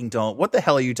fucking don't. What the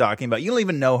hell are you talking about? You don't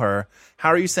even know her. How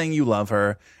are you saying you love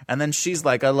her?" And then she's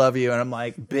like, "I love you," and I'm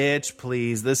like, "Bitch,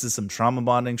 please. This is some trauma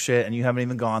bonding shit, and you haven't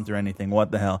even gone through anything.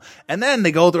 What the hell?" And then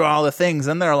they go through all the things,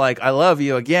 and they're like, "I love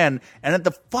you" again. And at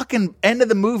the fucking end of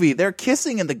the movie, they're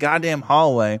kissing in the goddamn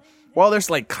hallway, while there's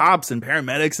like cops and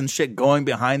paramedics and shit going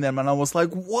behind them. And I was like,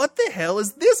 what the hell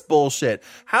is this bullshit?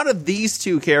 How did these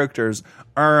two characters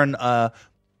earn a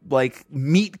like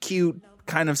meet cute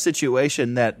kind of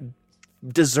situation that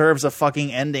deserves a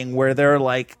fucking ending where they're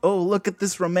like, oh, look at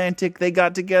this romantic, they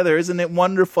got together, isn't it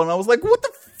wonderful? And I was like, what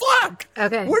the fuck?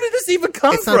 Okay. Where did this even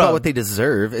come from? It's not about what they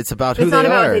deserve. It's about who they are. It's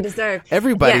not about what they deserve.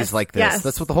 Everybody's like this. Yes.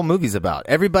 That's what the whole movie's about.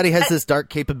 Everybody has this dark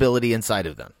capability inside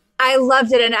of them. I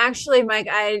loved it. And actually, Mike,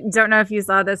 I don't know if you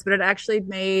saw this, but it actually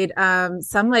made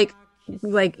some like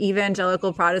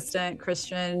evangelical Protestant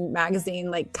Christian magazine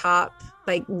like top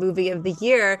like movie of the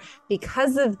year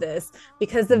because of this,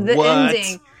 because of the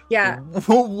ending. Yeah.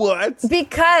 What?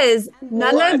 Because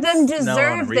none of them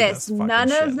deserve this. None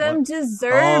of them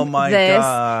deserve this.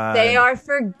 God. They are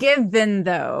forgiven,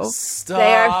 though. Stop.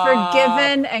 They are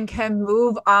forgiven and can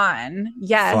move on.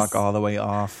 Yes. Fuck all the way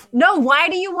off. No, why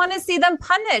do you want to see them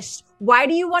punished? Why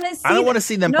do you want to see I don't want to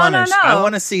see them punished. No. I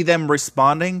want to see them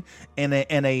responding in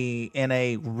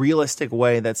a realistic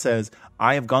way that says,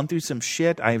 I have gone through some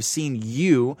shit. I have seen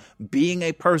you being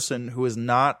a person who is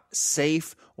not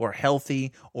safe or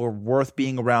healthy or worth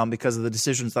being around because of the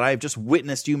decisions that I have just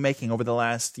witnessed you making over the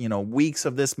last, weeks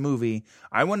of this movie.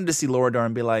 I wanted to see Laura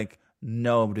Dern be like,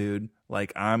 no, dude,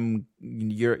 like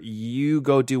you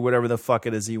go do whatever the fuck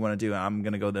it is you want to do. I'm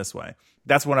going to go this way.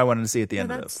 That's what I wanted to see at the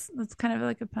end of this. That's kind of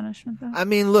like a punishment, though. I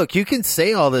mean, look, you can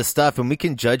say all this stuff and we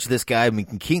can judge this guy and we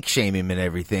can kink shame him and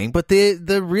everything, but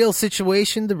the real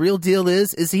situation, the real deal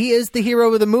is he is the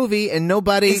hero of the movie and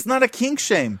nobody... It's not a kink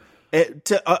shame.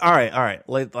 All right.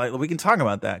 Like, we can talk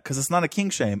about that because it's not a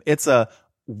kink shame. It's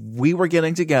we were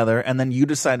getting together and then you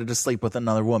decided to sleep with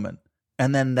another woman.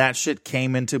 And then that shit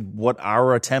came into what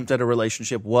our attempt at a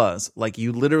relationship was. Like,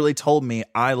 you literally told me,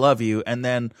 I love you. And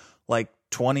then, like,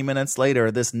 20 minutes later,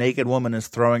 this naked woman is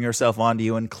throwing herself onto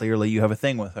you, and clearly you have a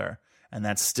thing with her. And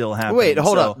that's still happening. Wait,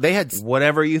 hold up. They had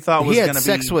whatever you thought was going to be. He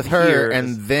had sex with her,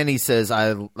 and then he says,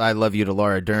 I love you to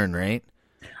Laura Dern, right?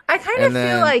 I kind of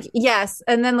feel like, yes,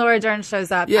 and then Laura Dern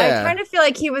shows up. Yeah. I kind of feel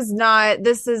like he was not,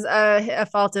 this is a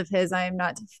fault of his. I am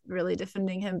not really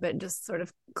defending him, but just sort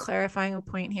of clarifying a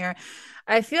point here.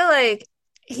 I feel like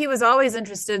he was always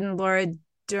interested in Laura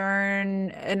Dern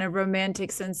in a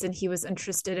romantic sense, and he was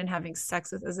interested in having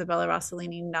sex with Isabella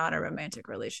Rossellini, not a romantic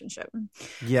relationship.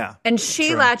 Yeah. And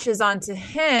she latches onto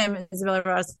him, Isabella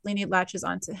Rossellini latches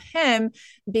onto him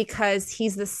because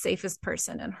he's the safest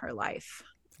person in her life.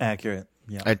 Accurate.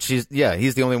 Yeah. And he's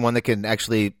the only one that can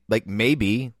actually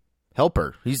maybe help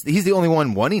her. He's the only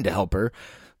one wanting to help her,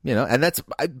 and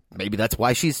maybe that's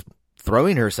why she's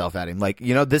throwing herself at him.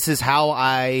 This is how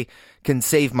I can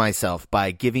save myself, by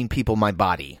giving people my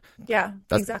body. Yeah,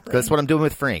 exactly. That's what I'm doing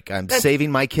with Frank. I'm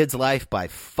saving my kid's life by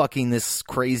fucking this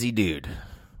crazy dude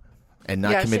and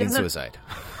not committing suicide.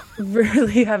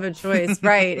 Really have a choice.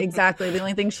 Right, exactly. The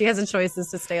only thing she has a choice is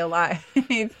to stay alive.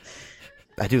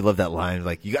 I do love that line,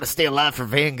 you got to stay alive for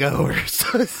Van Gogh, or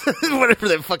whatever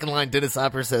that fucking line Dennis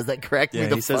Hopper says. That cracked me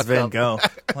the he says fuck Van up. Gogh.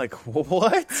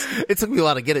 What? It took me a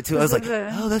while to get it, too. I was like,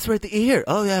 oh, that's right, the ear.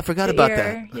 Oh, yeah, I forgot about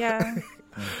that. Yeah.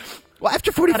 Well,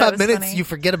 after 45 minutes, funny. you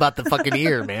forget about the fucking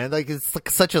ear, man. It's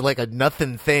such a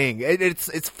nothing thing.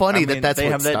 It's funny that's they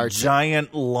what have starts that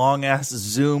giant long ass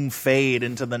zoom fade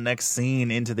into the next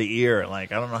scene into the ear. I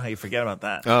don't know how you forget about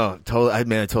that. Oh, totally! I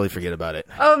totally forget about it.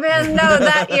 Oh man, no,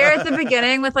 that ear at the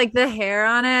beginning with the hair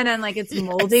on it and it's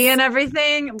moldy and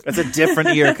everything. It's a different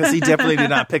ear because he definitely did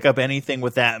not pick up anything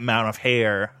with that amount of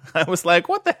hair. I was like,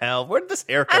 what the hell? Where did this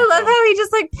hair come I love from? how he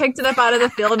just picked it up out of the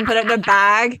field and put it in a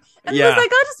bag. And Yeah. was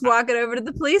like, I'll just walk it over to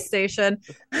the police station.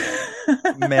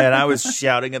 Man, I was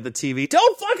shouting at the TV,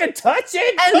 don't fucking touch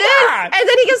it! And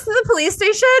then he gets to the police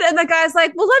station and the guy's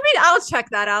like, well, I'll check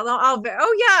that out. Oh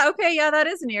yeah, okay, yeah, that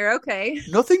is an ear, okay.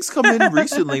 Nothing's come in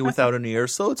recently without an ear,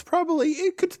 so it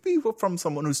could be from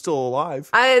someone who's still alive.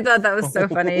 I thought that was so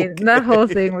funny. Okay. That whole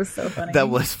thing was so funny. That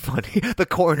was funny. The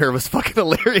coroner was fucking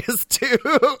hilarious, too.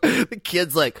 The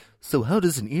kid's like, so how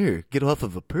does an ear get off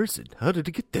of a person? How did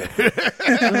it get there?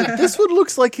 This one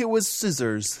looks like it was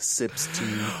scissors, sips tea.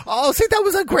 Oh, see, that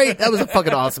was a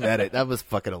fucking awesome edit. That was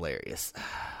fucking hilarious.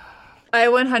 I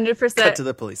 100% Cut to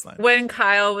the police line. When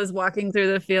Kyle was walking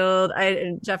through the field,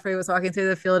 Jeffrey was walking through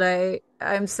the field.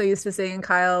 I'm so used to seeing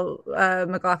Kyle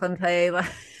MacLachlan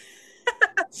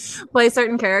play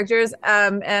certain characters,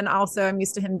 and also I'm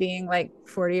used to him being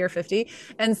 40 or 50.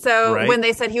 And so when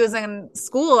they said he was in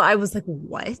school, I was like,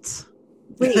 what?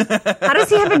 Wait, how does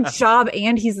he have a job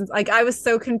and he's I was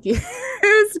so confused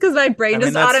because my brain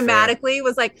just automatically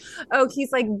was like, oh,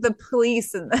 he's the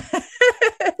police in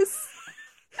this.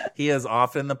 He is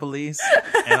often the police,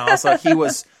 and also he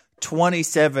was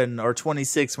 27 or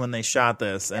 26 when they shot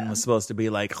this, and was supposed to be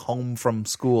home from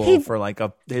school for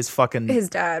his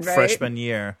dad, right? freshman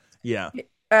year. Yeah.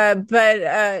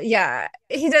 But yeah,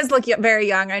 he does look very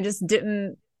young. I just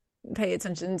didn't pay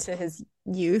attention to his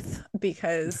youth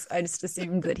because I just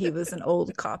assumed that he was an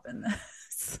old cop in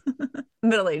this.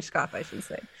 Middle-aged cop, I should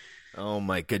say. Oh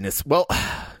my goodness. Well,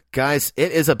 guys,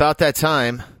 it is about that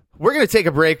time. We're going to take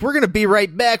a break. We're going to be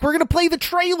right back. We're going to play the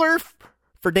trailer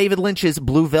for David Lynch's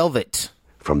Blue Velvet.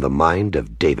 From the mind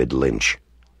of David Lynch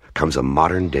comes a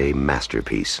modern-day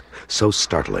masterpiece, so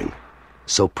startling,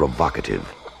 so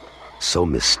provocative, so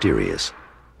mysterious,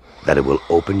 that it will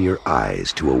open your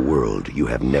eyes to a world you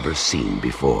have never seen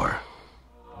before.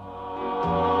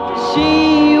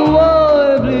 She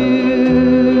wore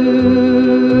blue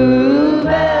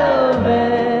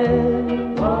velvet,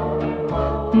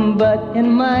 but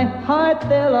in my heart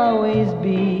there'll always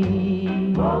be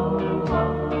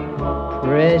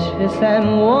precious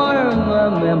and warm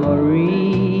a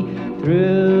memory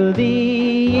through the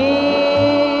years,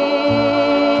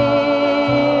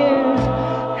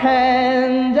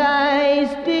 and I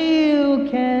still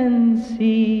can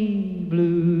see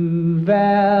blue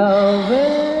velvet.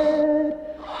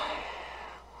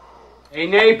 Hey,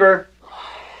 neighbor.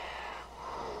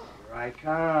 Here I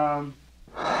come.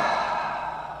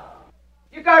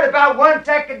 You got about 1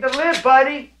 second to live,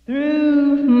 buddy.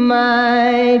 Through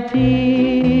my tears,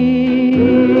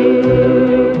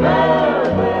 blue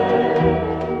velvet.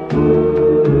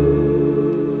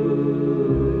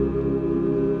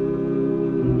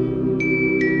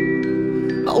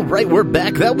 All right, we're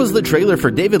back. That was the trailer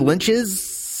for David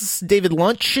Lynch's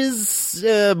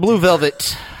Blue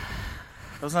Velvet.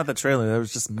 That was not the trailer. That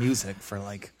was just music for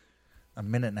a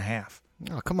minute and a half.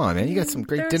 Oh, come on, man. You got some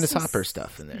great Dennis Hopper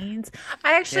stuff in there.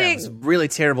 I actually... it was a really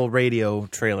terrible radio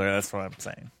trailer. That's what I'm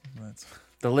saying.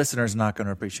 The listener's not going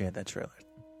to appreciate that trailer.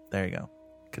 There you go.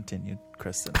 Continued,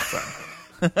 Kristen.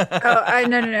 Sorry.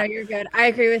 No, you're good. I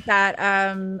agree with that.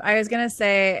 I was gonna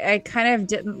say I kind of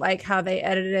didn't like how they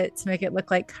edited it to make it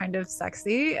look like kind of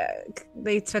sexy.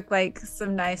 They took like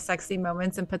some nice sexy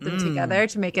moments and put them together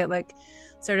to make it like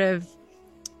sort of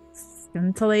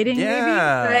scintillating.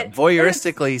 Yeah, maybe,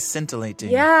 voyeuristically scintillating.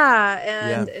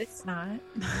 Yeah, and it's not.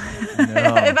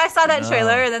 No, if I saw that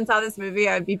trailer and then saw this movie,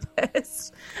 I'd be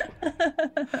pissed.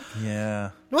 Yeah.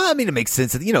 Well, I mean, it makes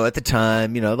sense. At the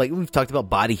time, like we've talked about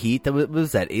Body Heat. That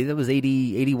was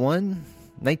 80, 81,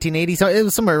 1980. So it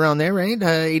was somewhere around there, right?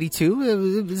 82.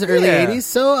 It was early 80s.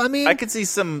 So, I mean, I could see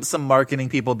some marketing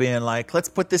people being like, let's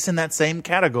put this in that same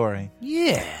category.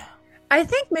 Yeah. I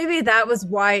think maybe that was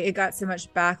why it got so much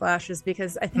backlash, is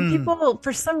because I think people,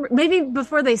 maybe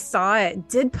before they saw it,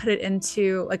 did put it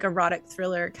into like erotic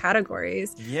thriller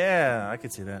categories. Yeah, I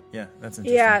could see that. Yeah, that's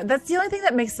interesting. Yeah, that's the only thing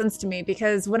that makes sense to me,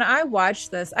 because when I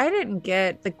watched this, I didn't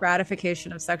get the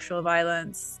gratification of sexual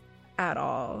violence at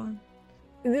all.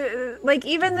 Like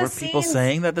even the Were people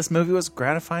saying that this movie was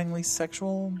gratifyingly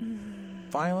sexual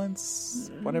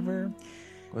violence? Whatever.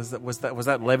 Was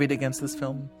that levied against this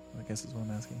film? I guess is what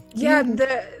I'm asking. Yeah,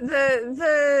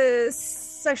 the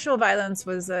sexual violence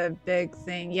was a big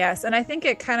thing, yes, and I think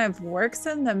it kind of works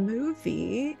in the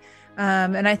movie.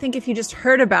 And I think if you just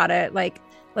heard about it, like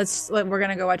we're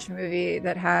gonna go watch a movie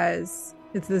that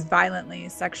it's this violently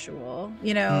sexual,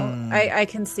 I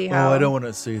can see how. Oh, I don't want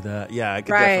to see that. Yeah, I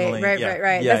could right, definitely.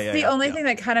 Right. Yeah, That's the only thing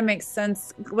that kind of makes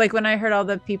sense. Like when I heard all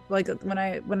the people, like when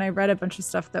I read a bunch of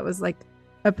stuff that was like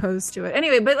opposed to it.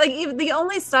 Anyway, but like even the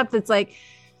only stuff that's like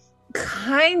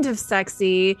kind of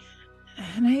sexy,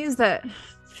 and I use that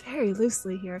very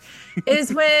loosely here,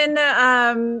 is when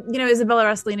Isabella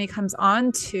Rossellini comes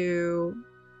on to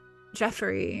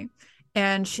Jeffrey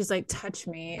and she's like, touch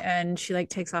me, and she like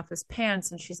takes off his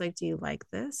pants and she's like, do you like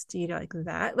this, do you like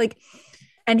that, like,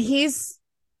 and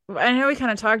I know we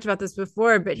kind of talked about this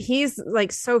before, but he's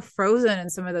like so frozen in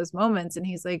some of those moments, and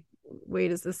he's like,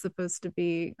 wait, is this supposed to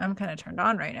be, I'm kind of turned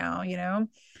on right now,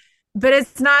 but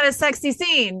it's not a sexy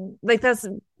scene. Like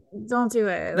don't do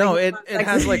it. No, like, it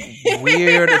has like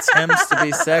weird attempts to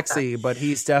be sexy, but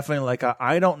he's definitely like,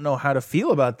 I don't know how to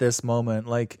feel about this moment.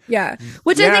 Like, yeah,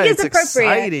 which I think is appropriate.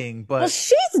 Exciting, but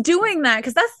she's doing that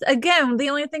because that's again the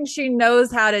only thing she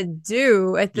knows how to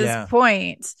do at this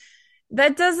point.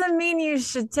 That doesn't mean you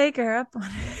should take her up on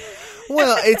it.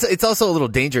 Well, it's also a little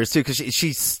dangerous too, because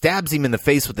she stabs him in the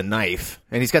face with a knife,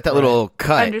 and he's got that little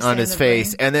cut on his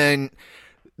face, and then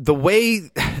the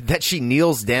way that she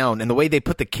kneels down and the way they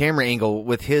put the camera angle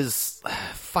with his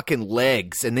fucking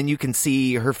legs, and then you can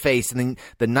see her face, and then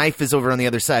the knife is over on the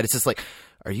other side. It's just like,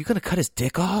 are you going to cut his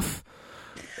dick off?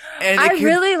 And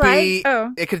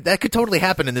that could totally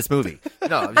happen in this movie.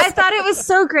 No, I thought it was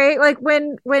so great. Like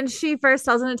when she first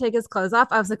tells him to take his clothes off,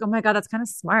 I was like, oh my God, that's kind of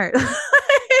smart.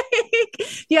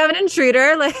 You have an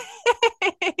intruder, like,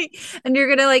 and you're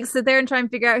gonna like sit there and try and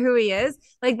figure out who he is,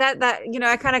 like that.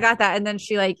 I kind of got that, and then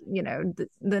she like,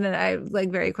 then I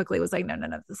like very quickly was like, no,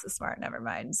 this is smart. Never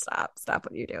mind. Stop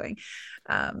what you're doing.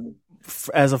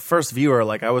 As a first viewer,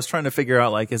 like I was trying to figure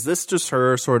out, like, is this just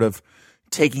her sort of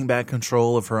taking back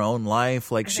control of her own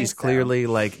life? Like she's clearly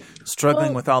like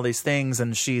struggling with all these things,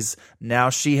 and she has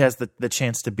the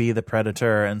chance to be the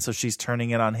predator, and so she's turning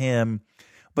it on him.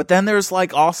 But then there's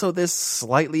like also this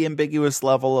slightly ambiguous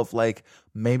level of like,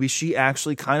 maybe she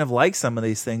actually kind of likes some of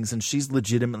these things and she's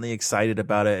legitimately excited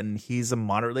about it, and he's a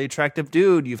moderately attractive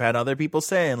dude. You've had other people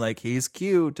saying like he's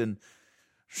cute, and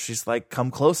she's like, come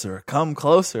closer.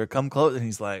 And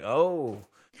he's like, oh.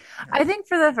 I think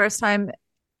for the first time,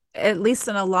 at least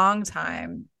in a long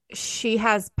time, she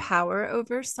has power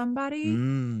over somebody.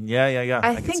 Yeah.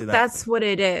 I think that's what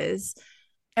it is.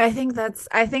 I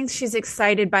think she's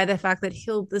excited by the fact that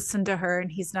he'll listen to her, and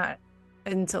he's not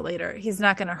until later. He's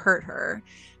not going to hurt her.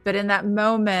 But in that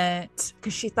moment,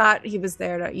 because she thought he was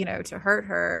there to hurt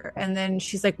her. And then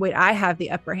she's like, wait, I have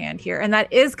the upper hand here. And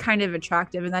that is kind of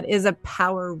attractive. And that is a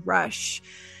power rush,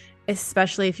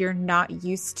 especially if you're not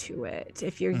used to it.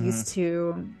 If you're used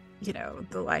to,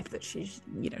 the life that she's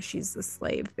the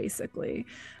slave, basically.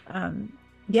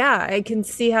 Yeah, I can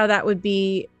see how that would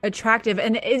be attractive.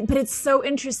 But it's so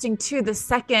interesting too. The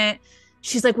second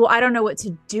she's like, well, I don't know what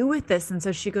to do with this. And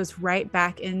so she goes right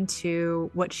back into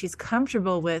what she's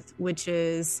comfortable with, which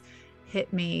is,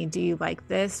 hit me. Do you like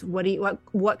this?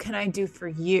 What can I do for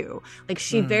you? Like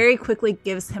she very quickly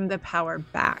gives him the power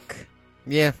back.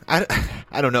 Yeah.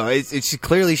 I don't know.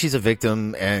 Clearly she's a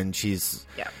victim, and she's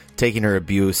taking her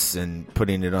abuse and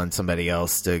putting it on somebody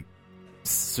else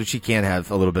so she can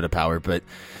have a little bit of power. But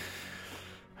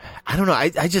I don't know.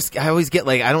 I always get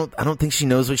like I don't think she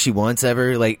knows what she wants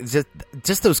ever. Like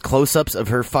just those close-ups of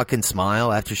her fucking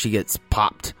smile after she gets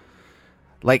popped.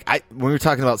 Like when we were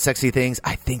talking about sexy things,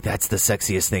 I think that's the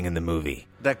sexiest thing in the movie.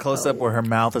 That close up where her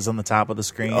mouth is on the top of the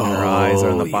screen and her eyes are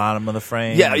on the bottom of the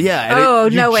frame. Yeah.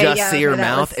 And you just see her that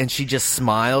mouth was... and she just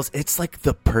smiles. It's like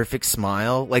the perfect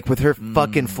smile, like with her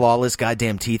fucking flawless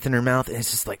goddamn teeth in her mouth. And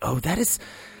it's just like, oh,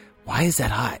 why is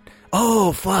that hot?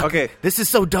 Oh, fuck. Okay. This is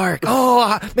so dark.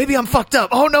 Oh, maybe I'm fucked up.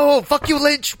 Oh, no. Fuck you,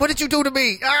 Lynch. What did you do to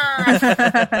me?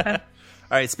 All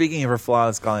right. Speaking of her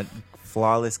flawless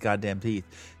goddamn teeth,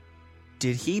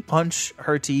 did he punch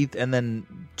her teeth and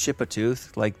then chip a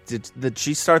tooth? Like, did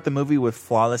she start the movie with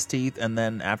flawless teeth and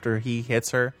then after he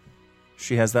hits her,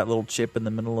 she has that little chip in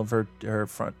the middle of her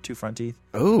two front teeth?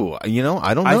 Oh, I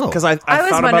don't know. Because I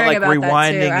thought about like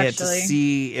rewinding it to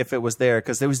see if it was there.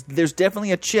 Because there's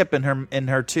definitely a chip in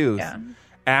her tooth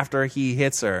after he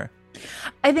hits her.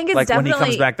 I think it's like definitely when he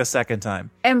comes back the second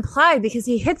time. Implied because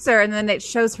he hits her and then it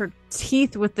shows her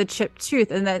teeth with the chipped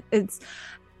tooth, and that it's.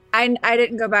 I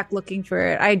didn't go back looking for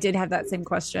it. I did have that same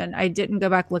question. I didn't go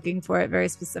back looking for it very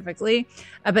specifically,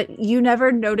 but you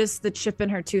never noticed the chip in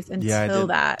her tooth until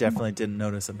that. Definitely didn't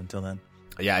notice it until then.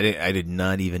 Yeah, I did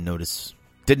not even notice.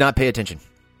 Did not pay attention.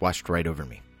 Watched right over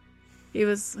me. He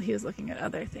was looking at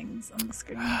other things on the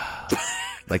screen.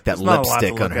 Like that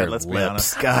lipstick on her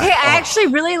lips. God, hey, I actually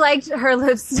really liked her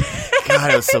lipstick.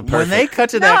 God, it was so perfect. When they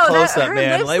cut to that close-up,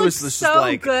 man, it was just so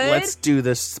like, good. Let's do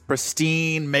this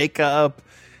pristine makeup.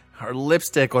 Her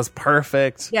lipstick was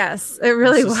perfect. Yes, it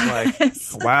really was.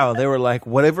 Like, wow, they were like,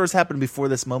 whatever's happened before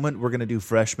this moment, we're going to do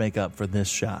fresh makeup for this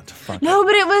shot. No,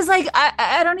 but it was like,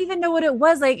 I don't even know what it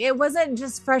was. Like, it wasn't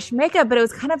just fresh makeup, but it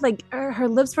was kind of like, her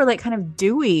lips were like kind of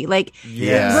dewy. Like,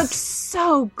 It looked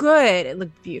so good. It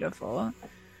looked beautiful.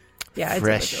 Yeah,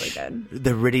 fresh, it was really good.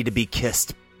 The ready to be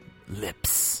kissed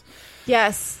lips.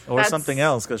 Yes. Or something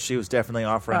else, because she was definitely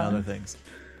offering other things.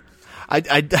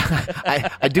 I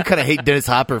do kind of hate Dennis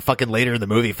Hopper fucking later in the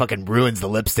movie fucking ruins the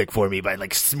lipstick for me by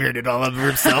like smearing it all over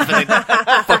himself and then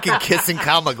fucking kissing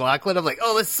Kyle MacLachlan. I'm like,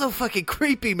 oh, that's so fucking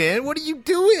creepy, man. What are you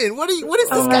doing? What is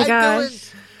this guy doing?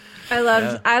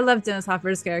 I loved Dennis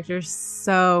Hopper's character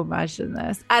so much in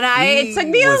this. And it took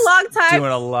me a long time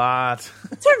doing a lot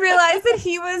to realize that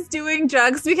he was doing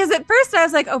drugs, because at first I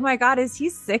was like, oh my God, is he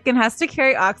sick and has to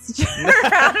carry oxygen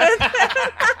around with him?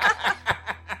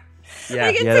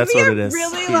 Yeah, that's what it is.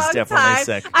 Really He's long definitely time.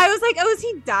 sick. I was like, oh, is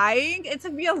he dying? It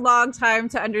took me a long time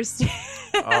to understand.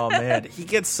 Oh man, he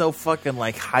gets so fucking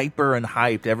like hyper and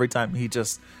hyped every time he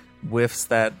just whiffs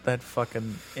that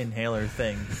fucking inhaler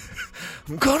thing.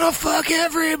 I'm gonna fuck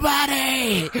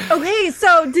everybody. Okay,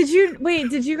 so did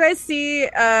you guys see in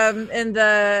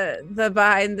the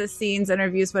behind the scenes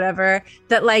interviews, whatever,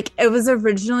 that like it was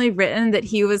originally written that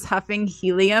he was huffing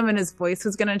helium and his voice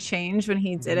was gonna change when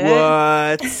he did it?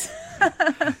 What?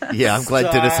 Yeah, I'm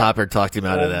glad Dennis Hopper talked him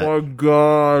out of that. Oh my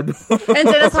God. And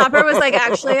Dennis Hopper was like,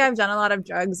 actually, I've done a lot of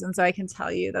drugs, and so I can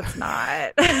tell you that's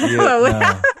not.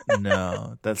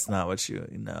 No, that's not what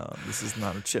this is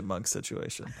not a chipmunk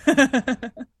situation.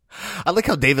 I like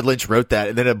how David Lynch wrote that,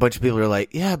 and then a bunch of people are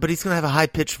like, yeah, but he's going to have a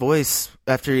high-pitched voice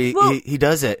after he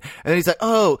does it. And then he's like,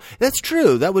 oh, that's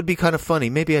true. That would be kind of funny.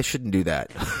 Maybe I shouldn't do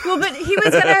that. Well, but he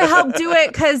was going to help do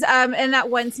it because in that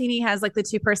one scene, he has like the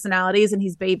two personalities, and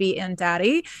he's baby and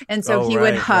daddy. And so he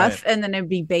would huff, and then it'd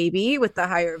be baby with the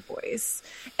higher voice.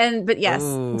 But yes,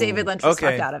 David Lynch was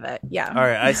fucked out of it. Yeah. All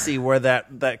right, I see where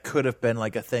that could have been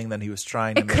like a thing that he was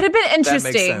trying to make. It could have been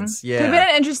interesting. That makes sense. Yeah. Could have been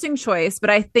an interesting choice, but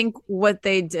I think what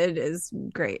they did is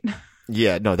great.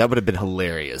 Yeah, no, that would have been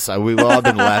hilarious. We've all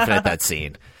been laughing at that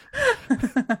scene.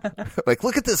 Like,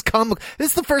 look at this this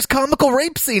is the first comical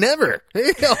rape scene ever.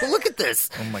 Look at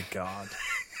this. Oh my God.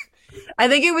 I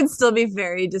think it would still be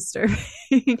very disturbing.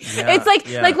 It's like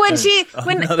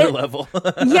when another level.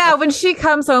 Yeah, when she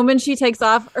comes home and she takes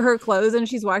off her clothes and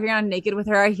she's walking around naked with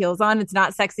her high heels on, it's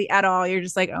not sexy at all. You're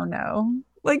just like, oh no,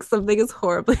 like something is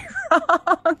horribly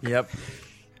wrong. Yep.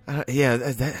 Yeah,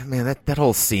 that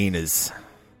whole scene is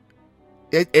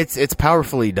it's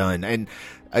powerfully done. And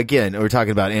again, we're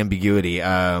talking about ambiguity.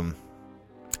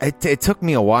 It took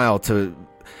me a while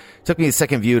took me a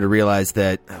second view to realize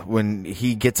that when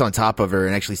he gets on top of her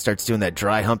and actually starts doing that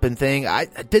dry humping thing, I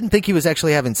didn't think he was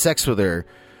actually having sex with her.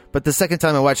 But the second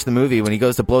time I watched the movie, when he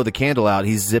goes to blow the candle out,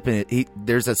 he's zipping it.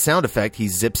 There's a sound effect. He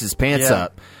zips his pants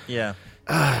up. Yeah.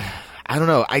 I don't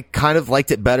know. I kind of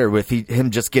liked it better with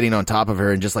him just getting on top of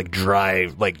her and just like dry,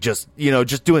 like just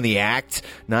doing the act,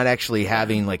 not actually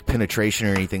having like penetration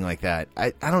or anything like that.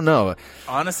 I don't know.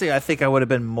 Honestly, I think I would have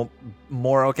been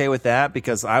more okay with that,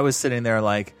 because I was sitting there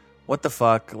like, what the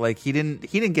fuck? Like he didn't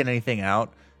get anything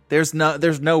out. There's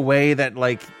no way that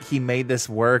like he made this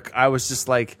work. I was just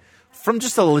like, from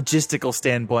just a logistical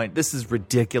standpoint, this is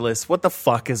ridiculous. What the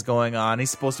fuck is going on? He's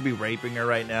supposed to be raping her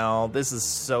right now. This is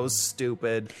so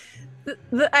stupid.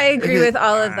 I agree with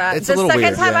all of that. It's the a little second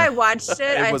weird, time yeah. I watched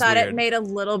it, I thought weird. it made a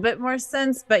little bit more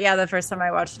sense. But yeah, the first time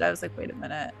I watched it, I was like, wait a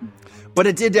minute. But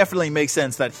it did definitely make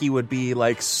sense that he would be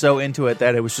like so into it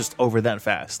that it was just over that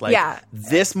fast. Like, Yeah.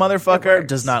 this motherfucker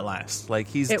does not last. Like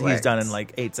he's works. done in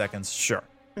like 8 seconds. Sure.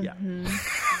 Yeah.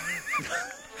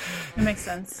 It makes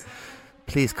sense.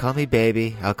 Please call me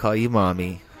baby. I'll call you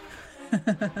mommy.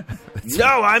 No,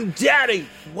 I'm daddy.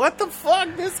 What the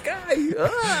fuck, this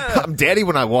guy? I'm daddy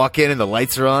when I walk in and the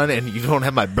lights are on and you don't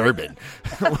have my bourbon.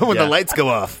 When Yeah. the lights go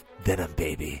off, then I'm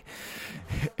baby.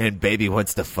 And baby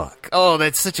wants to fuck. Oh,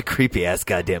 that's such a creepy ass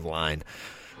goddamn line.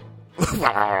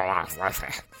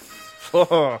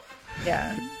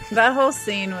 Yeah, that whole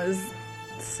scene was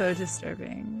so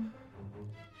disturbing.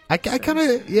 I kind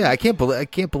of, yeah, I can't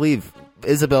believe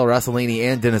Isabel Rossellini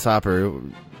and Dennis Hopper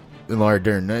and Laura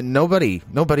Dern. Nobody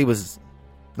was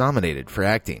nominated for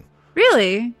acting.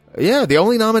 Really? Yeah, the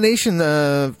only nomination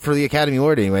for the Academy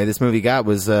Award anyway this movie got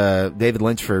was David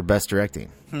Lynch for Best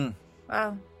Directing.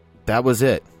 Wow. That was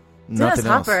it. Nothing Dennis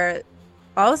else. Hopper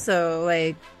also,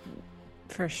 like,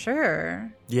 for sure.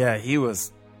 Yeah, he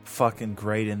was fucking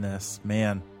great in this,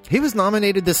 man. He was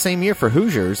nominated the same year for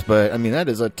Hoosiers, but I mean that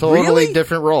is a totally Really?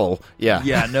 different role. Yeah.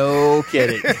 Yeah, no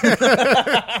kidding.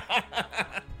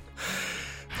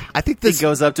 I think this He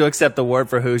goes up to accept the award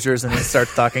for Hoosiers and then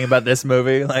starts talking about this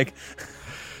movie. Like,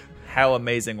 how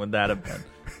amazing would that have been?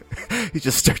 he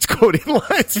just starts quoting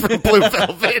lines from Blue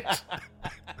Velvet.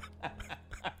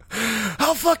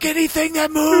 I'll fuck anything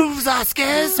that moves,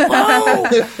 Oscars. Whoa!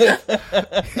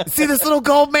 See this little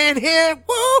gold man here?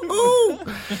 Woo!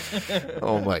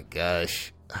 Oh my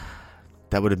gosh.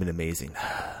 That would have been amazing.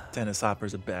 Dennis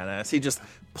Hopper's a badass. He just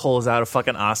pulls out a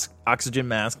fucking oxygen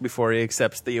mask before he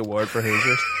accepts the award for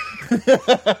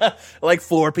Hoosiers. Like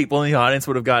 4 people in the audience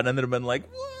would have gotten it and have been like,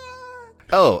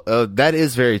 Oh, that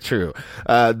is very true.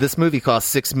 This movie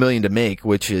cost $6 million to make,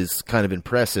 which is kind of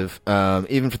impressive,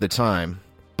 even for the time.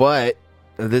 But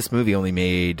this movie only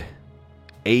made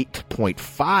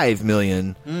 $8.5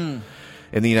 million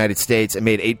in the United States and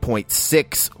made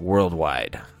 $8.6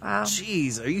 worldwide. Wow.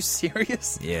 jeez, are you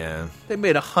serious? Yeah. They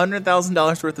made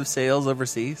 $100,000 worth of sales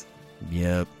overseas?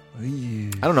 Yep. I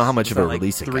don't know how much Is of a that like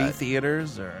release it 3 got.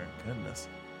 theaters or goodness.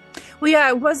 Well, yeah,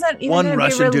 it wasn't even One gonna be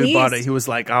Russian dude bought it. released. He was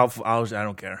like, I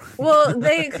don't care. Well,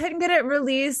 they couldn't get it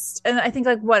released, and I think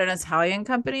like an Italian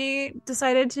company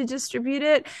decided to distribute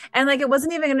it, and like it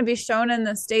wasn't even going to be shown in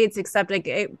the States, except like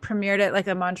it premiered at like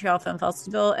a Montreal Film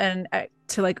Festival and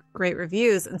to like great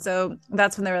reviews, and so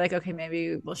that's when they were like, okay,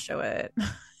 maybe we'll show it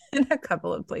in a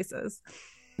couple of places.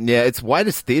 Yeah, its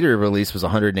widest theater release was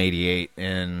 188,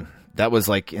 and that was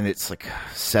like in its like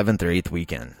 7th or 8th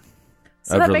weekend.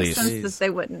 So that makes sense that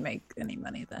they wouldn't make any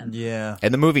money then. Yeah.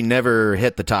 And the movie never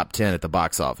hit the top 10 at the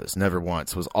box office. Never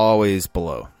once. Was always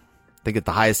below. I think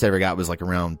the highest I ever got was like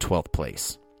around 12th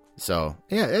place. So,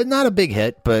 yeah, not a big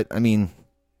hit, but I mean,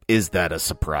 is that a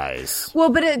surprise?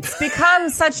 Well, but it's become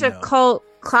such a cult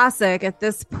classic at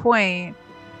this point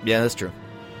Yeah, that's true.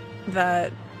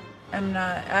 that I'm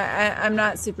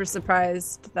not super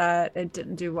surprised that it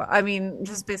didn't do well. I mean,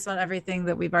 just based on everything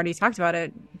that we've already talked about,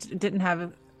 it didn't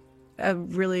have a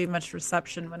really much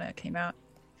reception when it came out.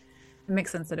 It makes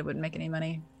sense that it wouldn't make any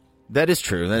money. That is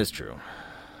true. That is true.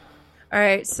 All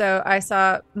right, so I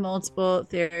saw multiple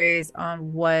theories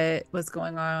on what was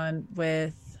going on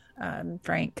with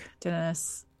Frank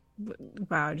Dennis.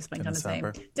 Wow, I just blanked on his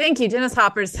name. Thank you, Dennis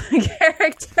Hopper's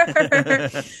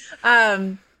character.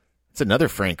 It's another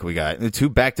Frank we got. The 2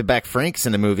 back-to-back Franks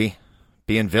in the movie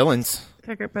being villains.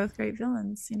 They're both great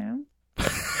villains, you know?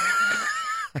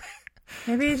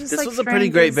 Maybe just This like was a Frank pretty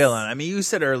great is- villain. I mean, you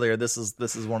said earlier this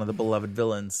is one of the beloved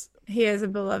villains. He is a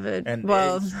beloved. And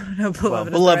well, no,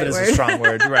 beloved. beloved is, is a strong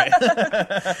word, right?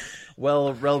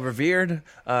 well revered.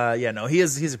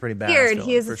 He's a pretty badass Feared. villain,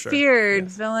 He is for a sure. feared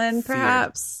villain,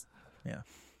 perhaps. Yeah.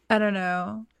 I don't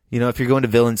know. You know, if you're going to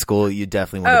villain school, you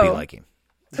definitely want to be like him.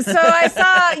 So I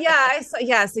saw,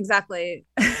 yes, exactly.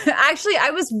 Actually, I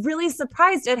was really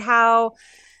surprised at how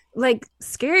like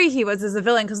scary he was as a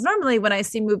villain, because normally when I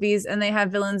see movies and they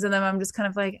have villains in them, I'm just kind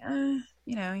of like,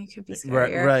 you know, you could be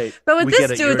scarier. Right. But with We this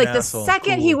get it. You're dude, an like the asshole.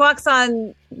 second Cool. he walks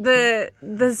on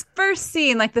this first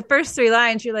scene, like the first 3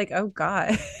 lines, you're like, oh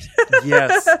God.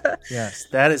 Yes.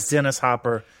 That is Dennis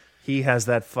Hopper. He has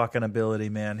that fucking ability,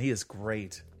 man. He is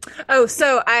great. Oh,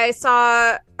 so I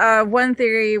saw one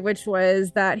theory, which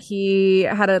was that he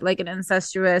had an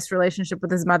incestuous relationship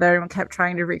with his mother and kept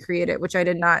trying to recreate it, which I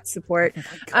did not support.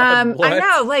 I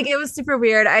know, like, it was super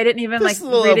weird. I didn't even like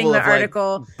reading the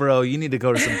article. Bro, you need to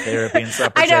go to some therapy and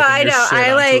stop. I know.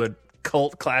 I like a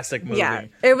cult classic movie. Yeah,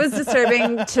 it was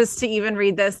disturbing just to even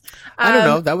read this. I don't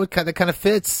know. That would kind of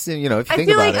fits. If you think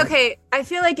about it. Okay, I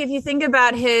feel like if you think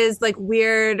about his like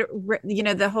weird,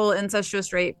 the whole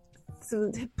incestuous rape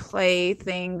play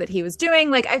thing that he was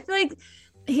doing, like I feel like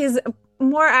he's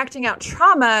more acting out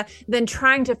trauma than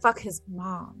trying to fuck his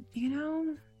mom,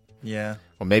 Yeah.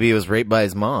 Well, maybe he was raped by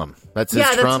his mom. That's his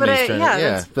trauma. That's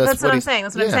what I'm saying.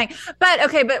 That's what I'm saying. But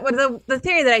okay, but what the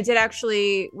theory that I did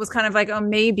actually was kind of like, oh,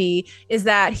 maybe is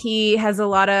that he has a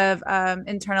lot of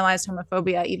internalized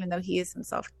homophobia, even though he is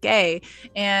himself gay,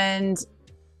 and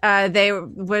there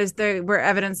were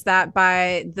evidence that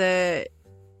by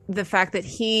the fact that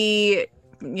he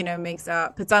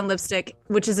puts on lipstick,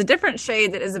 which is a different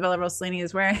shade that Isabella Rossellini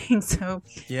is wearing, so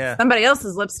somebody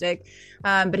else's lipstick,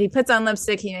 but he puts on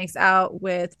lipstick, he makes out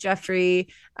with Jeffrey,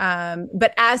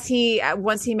 but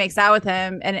once he makes out with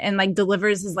him and like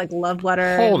delivers his like love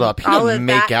letter, hold up, he didn't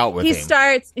make out with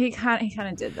him. He kind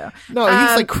of did though. No,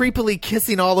 he's like creepily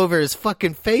kissing all over his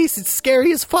fucking face. It's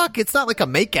scary as fuck. It's not like a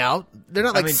make out. They're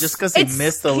not like, just because he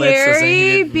missed the lips doesn't mean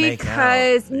he didn't make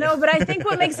out. No, but I think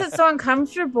what makes it so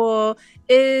uncomfortable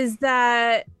is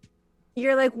that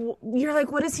you're like,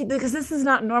 what is he? Because this is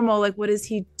not normal. Like, what is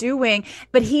he doing?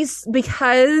 But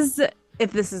because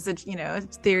if this is a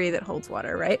theory that holds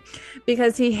water, right?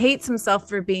 Because he hates himself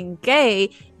for being gay.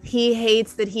 He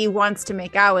hates that he wants to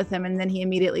make out with him, and then he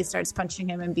immediately starts punching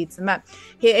him and beats him up.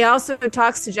 He also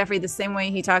talks to Jeffrey the same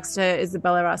way he talks to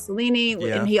Isabella Rossellini,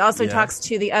 and he also talks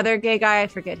to the other gay guy, I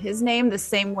forget his name, the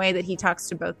same way that he talks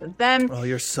to both of them. Oh,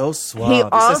 you're so suave.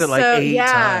 He says it like 8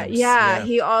 times. Yeah.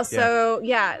 He also,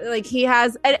 like he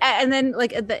has, and then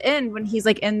like at the end when he's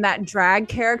like in that drag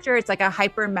character, it's like a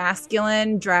hyper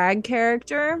masculine drag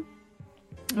character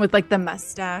with like the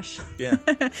mustache. Yeah.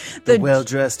 the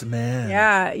well-dressed man.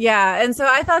 Yeah. And so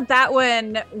I thought that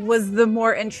one was the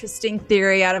more interesting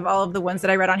theory out of all of the ones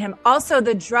that I read on him. Also,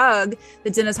 the drug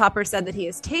that Dennis Hopper said that he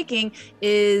is taking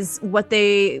is what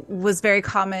was very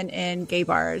common in gay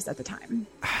bars at the time.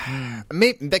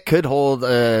 Maybe that could hold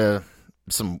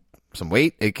some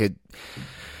weight. It could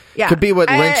be what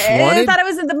Lynch wanted. I thought it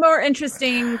was the more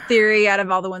interesting theory out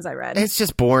of all the ones I read. It's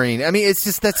just boring. I mean, it's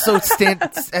just that's so standard.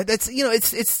 That's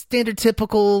it's standard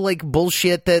typical like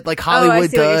bullshit that like Hollywood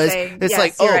does. It's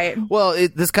like, right. Well,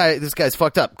 this guy's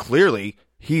fucked up. Clearly,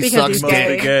 he sucks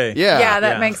dick. Gay. Yeah,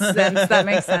 that makes sense. That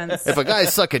makes sense. If a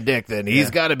guy's sucking dick, then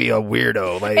he's got to be a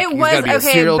weirdo. Like he's got to be a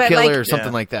serial killer or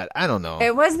something like that. I don't know.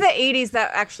 It was the 80s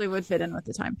that actually would fit in with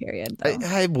the time period.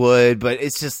 I would, but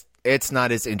it's just. It's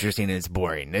not as interesting and it's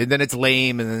boring. And then it's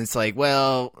lame and then it's like,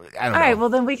 well, I don't know. All right, well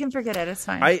then we can forget it. It's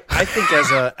fine. I think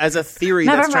as a theory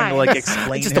that's trying to like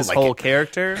explain his whole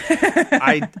character,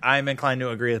 I'm inclined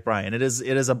to agree with Brian. It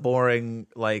is a boring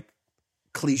like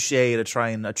cliche to try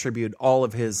and attribute all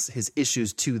of his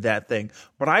issues to that thing.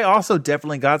 But I also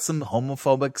definitely got some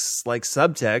homophobic like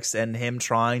subtext and him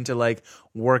trying to like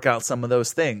work out some of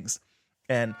those things.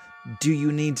 And do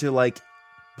you need to like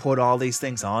put all these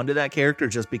things onto that character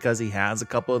just because he has a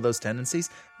couple of those tendencies?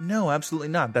 No, absolutely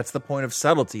not. That's the point of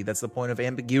subtlety. That's the point of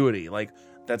ambiguity. Like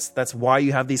that's why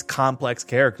you have these complex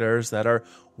characters that are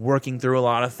working through a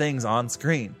lot of things on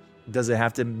screen. Does it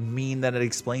have to mean that it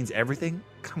explains everything?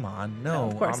 Come on.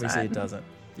 No, obviously it doesn't.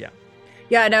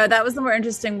 Yeah, no, that was the more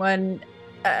interesting one.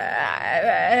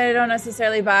 I don't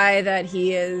necessarily buy that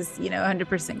he is,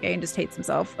 100% gay and just hates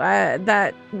himself.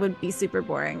 That would be super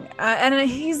boring. And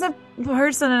he's a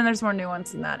person, and there's more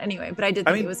nuance in that. Anyway, but I did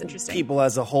think it was interesting. People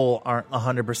as a whole aren't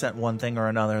 100% one thing or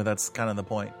another. That's kind of the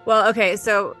point. Well, okay,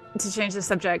 so to change the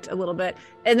subject a little bit,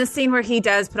 in the scene where he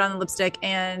does put on the lipstick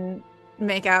and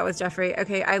make out with Jeffrey.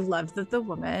 Okay, I love that the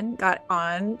woman got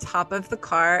on top of the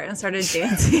car and started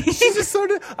dancing. She just sort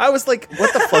of. I was like,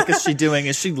 "What the fuck is she doing?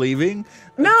 Is she leaving?"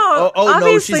 No, oh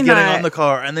no, she's getting on the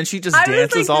car, and then she just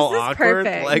dances like, all awkward.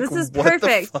 Perfect. Like, this is what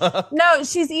perfect. The fuck? No,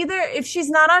 she's if she's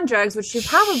not on drugs, which she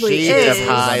probably is. She's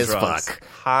high as fuck.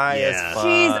 High as fuck.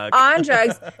 She's on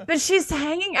drugs, but she's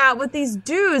hanging out with these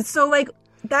dudes. So like,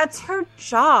 that's her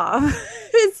job.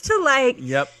 Is to like,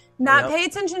 not pay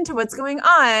attention to what's going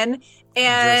on.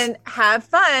 And just have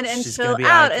fun and chill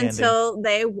out until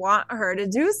they want her to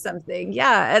do something.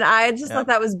 Yeah. And I just thought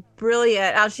that was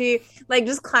brilliant. How she like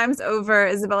just climbs over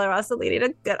Isabella Rossellini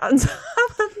to get on top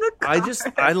of the car.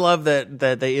 I love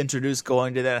that they introduced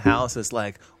going to that house as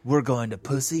like, we're going to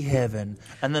pussy heaven.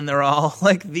 And then they're all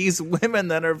like these women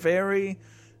that are very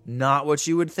not what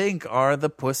you would think are the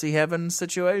pussy heaven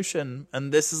situation.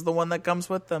 And this is the one that comes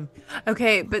with them.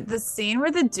 Okay, but the scene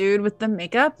where the dude with the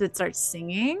makeup that starts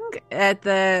singing at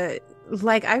the,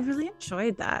 like, I really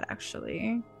enjoyed that,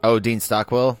 actually. Oh, Dean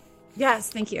Stockwell? Yes,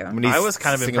 thank you. I was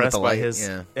kind of impressed by his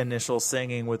yeah. initial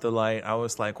singing with the light. I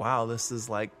was like, wow, this is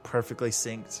like perfectly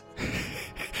synced.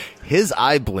 His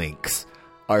eye blinks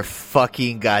are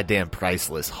fucking goddamn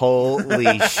priceless.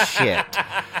 Holy shit.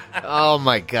 Oh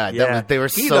my God. Yeah. They were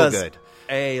He so does good.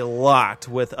 A lot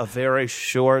with a very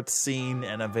short scene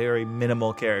and a very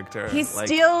minimal character. He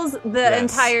steals the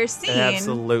entire scene.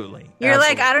 Absolutely. You're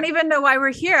like, I don't even know why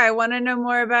we're here. I want to know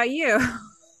more about you.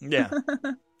 Yeah.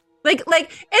 Like it's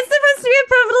supposed to be a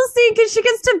pivotal scene because she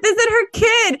gets to visit her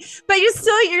kid, but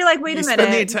you're like, wait a minute.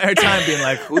 Spend the entire time being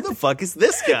like, who the fuck is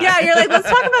this guy? Yeah, you're like, let's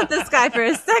talk about this guy for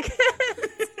a second.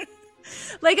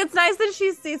 Like, it's nice that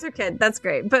she sees her kid. That's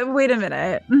great. But wait a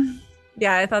minute.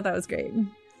 Yeah, I thought that was great.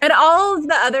 And all of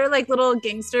the other like little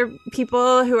gangster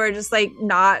people who are just like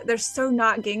they're so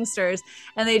not gangsters,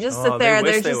 and they just sit there and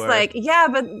they're just like, yeah,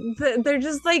 but they're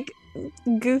just like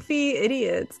goofy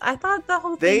idiots. I thought the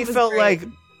whole thing was great.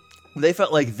 They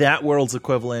felt like that world's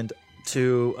equivalent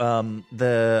to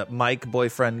the Mike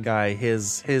boyfriend guy,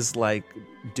 his like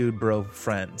dude bro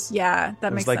friends. Yeah,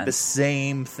 that it was makes like sense. the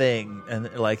same thing.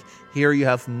 And like here you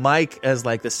have Mike as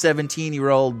like the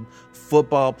 17-year-old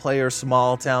football player,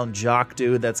 small town jock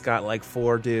dude that's got like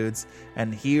 4 dudes.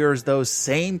 And here's those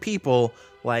same people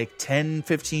like 10,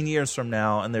 15 years from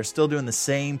now, and they're still doing the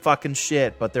same fucking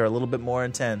shit, but they're a little bit more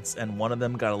intense. And one of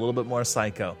them got a little bit more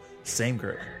psycho. Same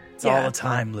group. It's all a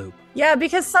time loop. Yeah,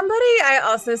 because I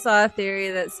also saw a theory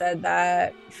that said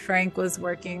that Frank was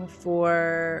working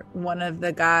for one of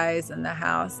the guys in the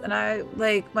house. And I,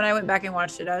 like, when I went back and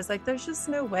watched it, I was like, there's just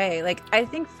no way. Like, I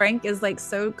think Frank is, like,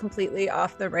 so completely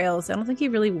off the rails. I don't think he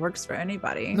really works for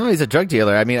anybody. No, he's a drug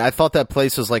dealer. I mean, I thought that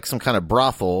place was like some kind of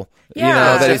brothel. Yeah. You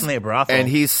know, it's definitely a brothel. And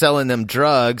he's selling them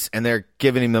drugs, and they're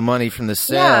giving him the money from the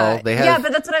sale. Yeah,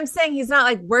 but that's what I'm saying. He's not,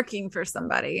 like, working for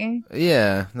somebody.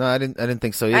 Yeah. No, I didn't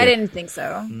think so either. I didn't think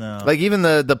so. No. Like, even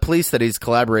the police that he's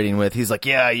collaborating with, he's like,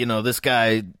 yeah, you know, this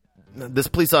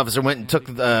police officer went and took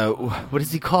what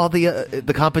does he call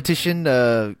the competition?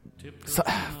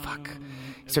 Fuck.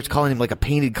 He starts calling him like a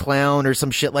painted clown or some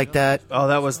shit like that. Oh,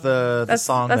 that was the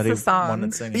song that he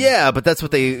wanted singing. Yeah, but that's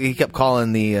what he kept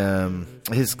calling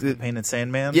his Painted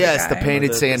Sandman. Yes, the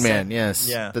Painted Sandman. Yes,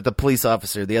 yeah. The police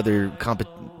officer, the other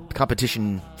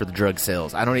competition for the drug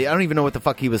sales. I don't even know what the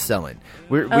fuck he was selling.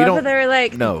 We don't. But they were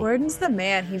like, no. Gordon's the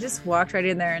man. He just walked right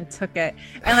in there and took it.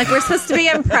 And like, we're supposed to be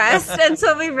impressed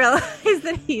until we realize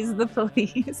that he's the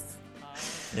police.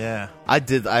 Yeah,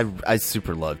 I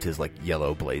super loved his like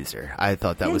yellow blazer. I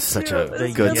thought that was such a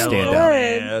The good yellow standout.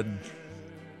 man.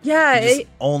 Yeah, He just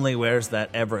only wears that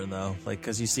ever though, like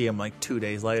because you see him like 2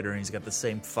 days later and he's got the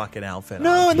same fucking outfit.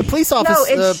 No, on. in the police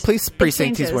office, police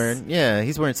precinct, he's changes. wearing. Yeah,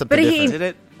 he's wearing something But different. Did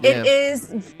it? It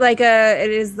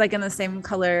is like in the same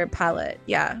color palette.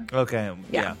 Yeah. Okay.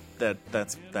 Yeah.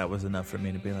 That was enough for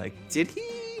me to be like, did he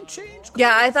change?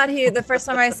 Yeah, I thought the first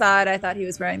time I saw it, I thought he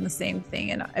was wearing the same thing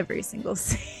in every single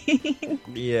scene.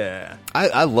 Yeah.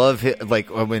 I love it, like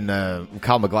when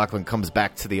Kyle MacLachlan comes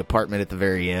back to the apartment at the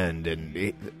very end,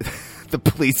 and the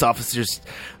police officers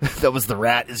that was the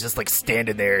rat is just like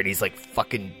standing there, and he's like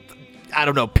fucking, I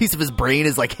don't know, piece of his brain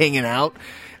is like hanging out,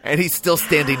 and he's still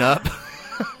standing up.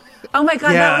 Oh my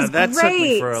god, Yeah, that was great. took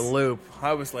me for a loop.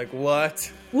 I was like,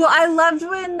 what? Well, I loved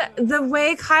when the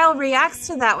way Kyle reacts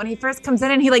to that when he first comes in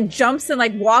and he like jumps and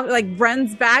like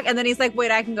runs back, and then he's like,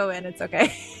 "Wait, I can go in. It's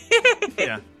okay."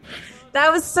 Yeah.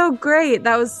 That was so great.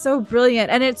 That was so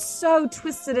brilliant, and it's so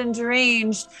twisted and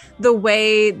deranged the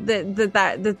way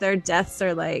that their deaths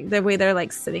are like, the way they're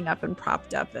like sitting up and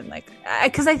propped up, and like,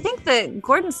 because I think that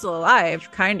Gordon's still alive,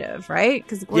 kind of, right?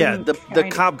 Because the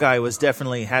cop guy was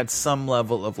definitely had some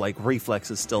level of like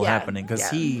reflexes still happening because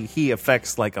he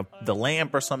affects like the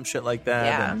lamp or some shit like that.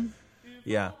 Yeah. And,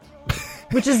 yeah.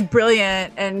 Which is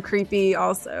brilliant and creepy,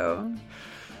 also.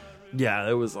 Yeah,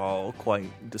 it was all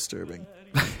quite disturbing.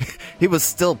 He was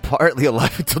still partly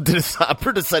alive until Dennis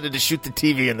Hopper decided to shoot the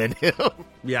TV and then hit him.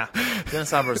 Yeah. Dennis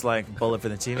Hopper's like, bullet for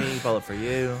the TV, bullet for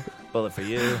you, bullet for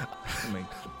you. Let me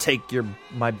take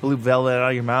my blue velvet out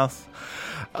of your mouth.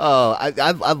 Oh,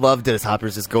 I love Dennis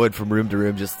Hopper's just going from room to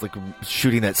room, just like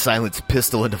shooting that silenced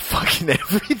pistol into fucking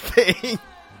everything.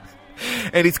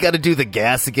 And he's got to do the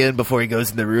gas again before he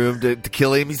goes in the room to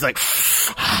kill him. He's like,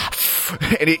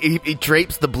 and he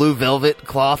drapes the blue velvet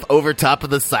cloth over top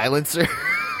of the silencer.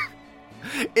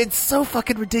 It's so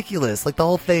fucking ridiculous. Like the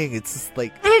whole thing, it's just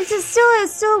like, It it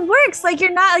still works. Like,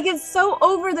 you're not, like, it's so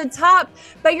over the top,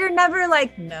 but you're never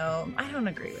like, no, I don't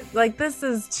agree with, like, this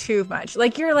is too much.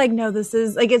 Like, you're like, no, this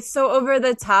is, like, it's so over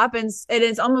the top, and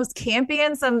it's almost campy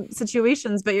in some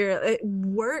situations, but it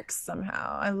works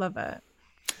somehow. I love it.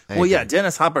 Well, yeah,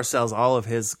 Dennis Hopper sells all of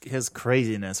his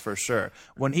craziness for sure.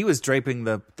 When he was draping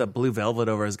the blue velvet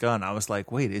over his gun, I was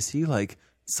like, wait, is he like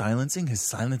silencing his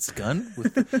silenced gun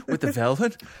with the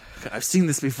velvet? I've seen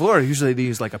this before. Usually they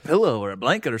use like a pillow or a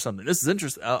blanket or something. This is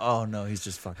interesting. Oh no, he's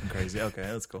just fucking crazy. Okay,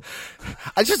 that's cool.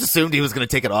 I just assumed he was going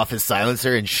to take it off his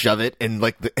silencer and shove it in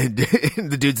like in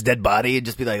the dude's dead body and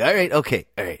just be like, all right, okay,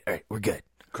 all right, we're good.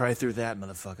 Cry through that,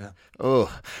 motherfucker. Oh,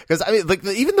 because I mean, like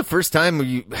even the first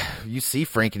time you see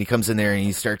Frank and he comes in there and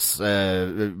he starts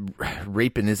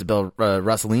raping Isabel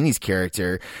Rossellini's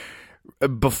character,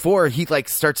 before he like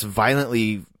starts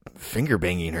violently finger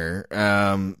banging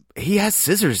her, he has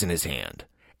scissors in his hand.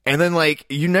 And then, like,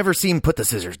 you never see him put the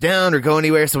scissors down or go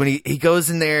anywhere. So when he goes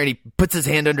in there and he puts his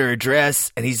hand under her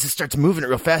dress and he just starts moving it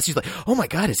real fast, he's like, oh my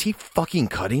God, is he fucking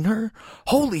cutting her?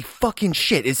 Holy fucking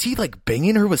shit. Is he, like,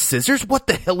 banging her with scissors? What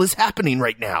the hell is happening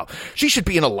right now? She should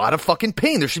be in a lot of fucking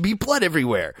pain. There should be blood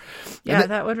everywhere. Yeah,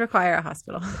 that would require a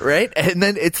hospital. Right? And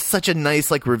then it's such a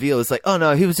nice, like, reveal. It's like, oh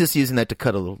no, he was just using that to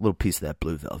cut a little piece of that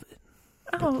blue velvet.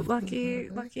 Oh, lucky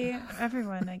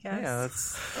everyone, I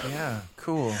guess. Yeah,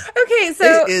 cool. Okay,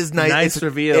 so it is nice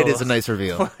reveal. It is a nice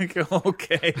reveal.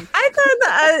 Okay. I thought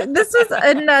that this was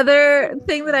another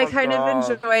thing that I kind of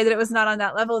enjoyed, that it was not on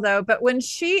that level though. But when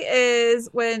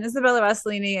Isabella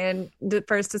Rossellini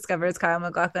first discovers Kyle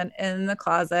MacLachlan in the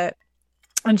closet,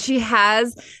 and she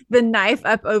has the knife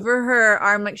up over her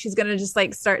arm, like she's gonna just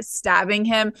like start stabbing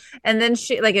him, and then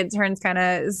she like it turns kind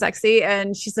of sexy,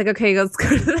 and she's like, okay, let's go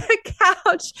to the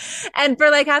couch. And for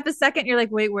like half a second, you're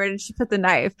like, wait, where did she put the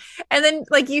knife? And then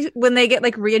like when they get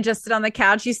like readjusted on the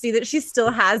couch, you see that she still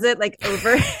has it like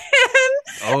over him.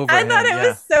 I thought it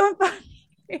was so funny.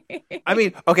 I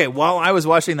mean, okay, while I was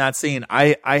watching that scene,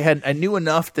 I knew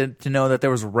enough to know that there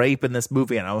was rape in this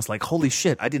movie, and I was like, holy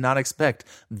shit, I did not expect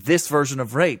this version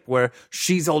of rape where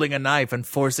she's holding a knife and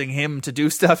forcing him to do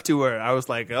stuff to her. I was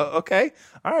like, oh, okay,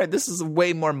 all right, this is a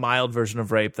way more mild version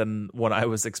of rape than what I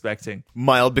was expecting.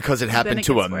 Mild because it happened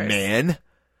to a man?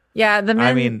 Yeah, the men,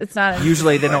 I mean, it's not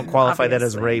usually they don't qualify that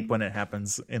as rape when it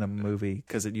happens in a movie,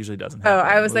 because it usually doesn't happen. Oh,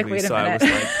 I was like, wait a minute. I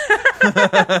was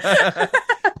like,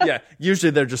 yeah,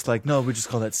 usually they're just like, no, we just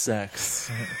call that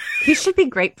sex. He should be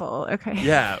grateful. Okay.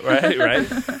 Yeah, right.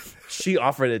 She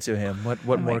offered it to him. What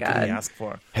more could he ask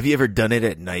for? Have you ever done it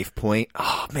at knife point?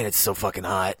 Oh man, it's so fucking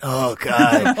hot. Oh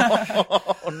God.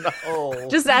 Oh no.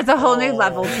 Just adds a whole new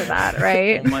level to that,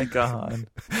 right? Oh my God.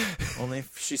 Only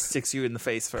if she sticks you in the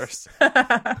face first.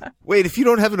 Wait, if you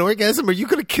don't have an orgasm, are you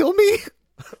gonna kill me?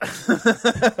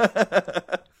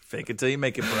 Fake it till you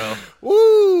make it, bro.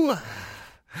 Woo.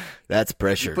 That's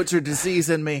pressure. You put your disease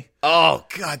in me. Oh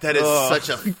God, that is such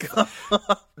a.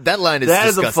 That line is that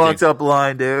disgusting. Is a fucked up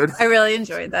line, dude. I really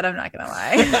enjoyed that. I'm not gonna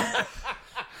lie.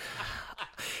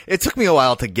 It took me a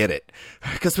while to get it,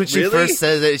 because when she first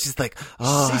said it, she's like,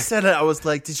 "Oh." She said it. I was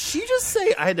like, "Did she just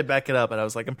say?" I had to back it up, and I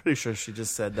was like, "I'm pretty sure she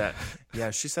just said that."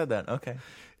 Yeah, she said that. Okay.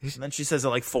 And then she says it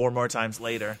like 4 more times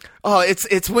later. Oh,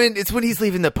 it's when he's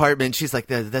leaving the apartment. She's like,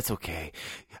 "That's okay.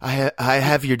 I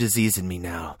have your disease in me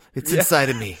now. It's inside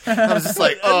of me." I was just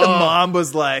like, "Oh." And the mom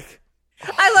was like,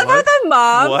 "I love how the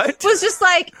mom was just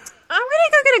like, I'm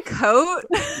gonna go get a coat."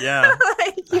 Yeah,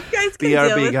 like, you guys can BRB,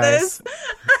 deal with guys. this.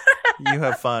 You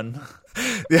have fun.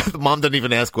 Yeah, the mom doesn't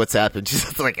even ask what's happened. She's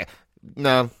just like,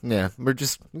 "No, yeah, we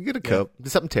get a coat.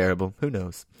 There's something terrible. Who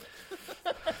knows?"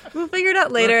 We'll figure it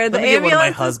out later. The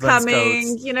ambulance is coming.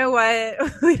 Coats. You know what?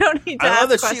 We don't need to I love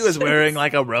that questions. She was wearing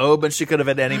like a robe, and she could have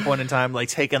at any point in time like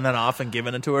taken that off and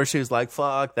given it to her. She was like,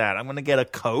 fuck that. I'm going to get a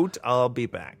coat. I'll be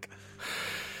back.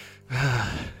 I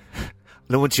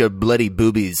don't want your bloody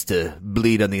boobies to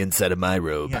bleed on the inside of my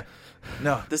robe. Yeah.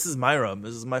 No, this is my robe.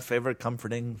 This is my favorite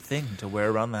comforting thing to wear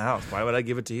around the house. Why would I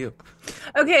give it to you?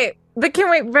 Okay, but can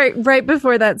we right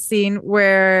before that scene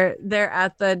where they're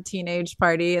at the teenage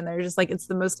party and they're just like, it's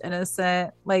the most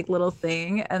innocent like little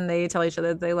thing, and they tell each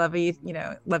other they love each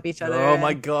other. Oh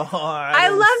my God, I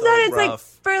love that it's like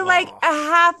for like a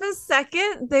half a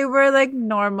second they were like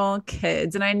normal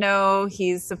kids, and I know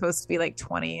he's supposed to be like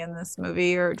 20 in this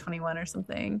movie or 21 or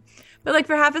something. But like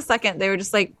for half a second, they were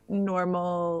just like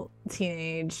normal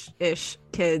teenage-ish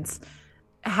kids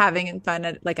having fun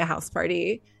at like a house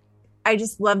party. I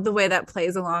just love the way that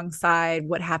plays alongside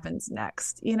what happens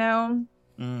next, you know?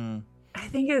 I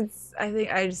just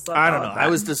love I don't know. that. I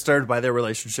was disturbed by their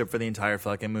relationship for the entire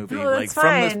fucking movie. No, like that's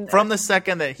fine. from the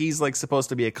second that he's like supposed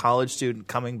to be a college student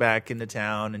coming back into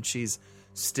town, and she's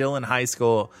still in high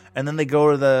school, and then they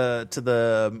go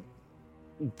to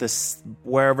this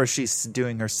wherever she's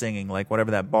doing her singing, like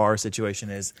whatever that bar situation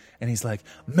is, and he's like,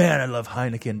 man, I love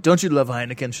Heineken. Don't you love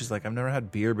Heineken? She's like, I've never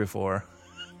had beer before.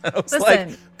 I was like,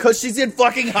 because she's in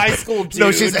fucking high school, dude.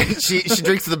 No, she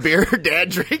drinks the beer her dad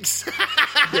drinks.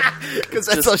 Because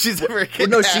that's all she's ever well,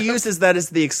 no, she uses that as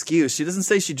the excuse. She doesn't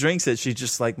say she drinks it. She's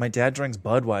just like, my dad drinks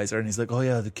Budweiser. And he's like, oh,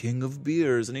 yeah, the king of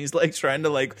beers. And he's like trying to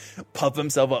like puff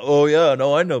himself up. Oh, yeah,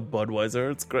 no, I know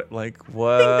Budweiser. It's great. Like,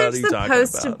 what are you talking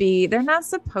about? They're not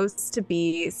supposed to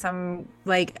be some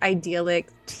like idyllic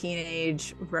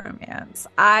teenage romance.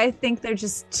 I think they're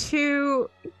just two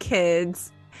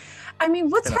kids. I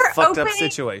mean, what's her fucked opening up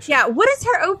situation? Yeah, what is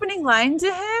her opening line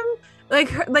to him?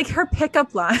 Like her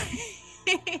pickup line.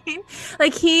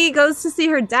 Like he goes to see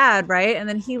her dad, right? And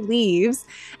then he leaves,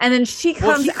 and then she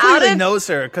comes he out. Clearly knows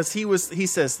her because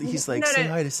he's like, say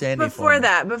hi to Sandy. Before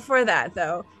that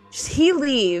though, he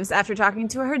leaves after talking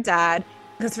to her dad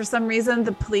because for some reason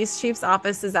the police chief's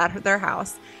office is at their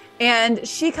house. And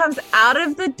she comes out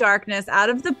of the darkness, out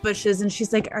of the bushes, and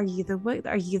she's like, Are you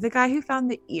the guy who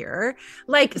found the ear?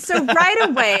 Like, so right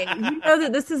away, you know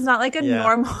that this is not like a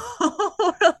normal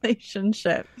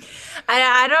relationship.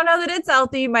 I don't know that it's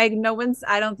healthy, Mike.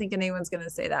 I don't think anyone's going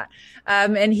to say that.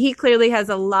 And he clearly has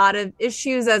a lot of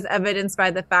issues as evidenced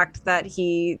by the fact that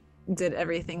he did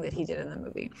everything that he did in the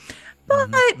movie. But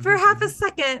for half a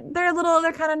second, they're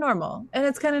kind of normal, and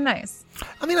it's kind of nice.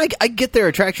 I mean, I get their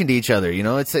attraction to each other. You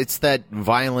know, it's that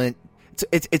violent.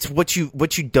 It's what you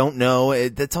don't know.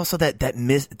 It's also that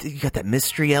you got that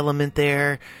mystery element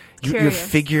there. You're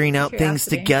figuring out things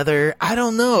together. I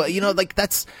don't know. You know, like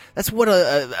that's what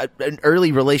an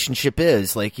early relationship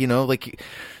is. Like, you know, like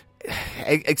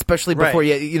especially before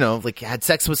you know, like had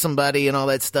sex with somebody and all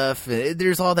that stuff.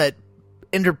 There's all that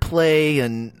interplay,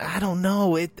 and I don't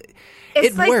know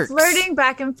It's like works. Flirting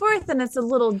back and forth, and it's a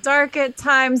little dark at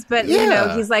times, but you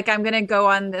know, he's like, I'm going to go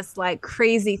on this like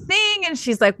crazy thing. And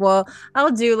she's like, well,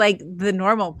 I'll do like the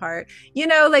normal part, you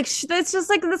know, like it's just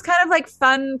like this kind of like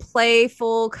fun,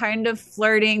 playful kind of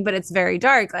flirting, but it's very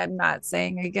dark. I'm not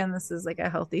saying again, this is like a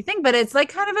healthy thing, but it's like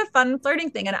kind of a fun flirting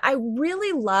thing. And I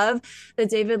really love that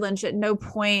David Lynch at no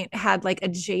point had like a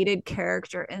jaded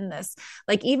character in this.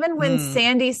 Like even when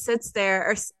Sandy sits there,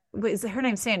 or wait, is her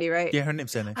name Sandy, right? Yeah, her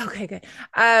name's Sandy. Okay, good.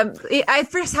 I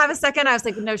first have a second, I was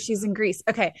like, no, she's in Greece.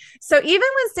 Okay. So even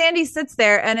when Sandy sits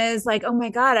there and is like, oh my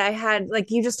God, I had,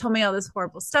 like, you just told me all this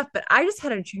horrible stuff, but I just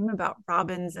had a dream about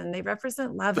robins and they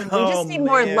represent love and we just need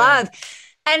more love.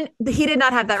 And he did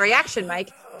not have that reaction,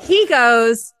 Mike. He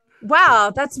goes,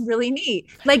 wow, that's really neat.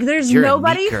 Like there's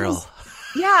nobody who's,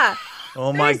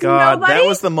 oh my God, that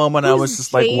was the moment I was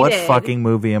just like, what fucking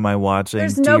movie am I watching?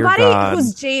 There's nobody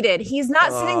who's jaded. He's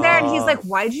not sitting there and he's like,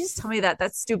 why did you just tell me that?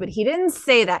 That's stupid. He didn't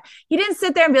say that. He didn't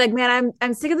sit there and be like, man,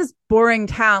 I'm sick of this boring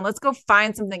town. Let's go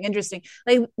find something interesting.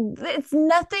 Like it's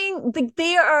nothing. Like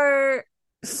they are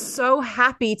so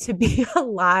happy to be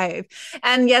alive.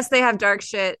 And yes, they have dark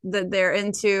shit that they're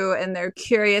into and they're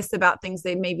curious about things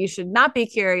they maybe should not be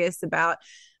curious about.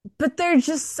 But they're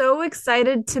just so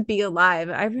excited to be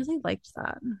alive. I really liked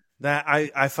that. That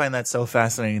I find that so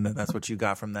fascinating that that's what you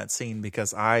got from that scene,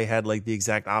 because I had like the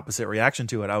exact opposite reaction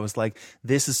to it. I was like,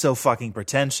 this is so fucking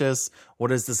pretentious.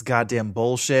 What is this goddamn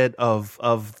bullshit of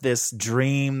this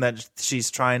dream that she's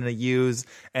trying to use?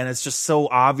 And it's just so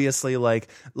obviously like,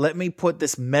 let me put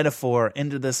this metaphor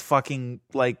into this fucking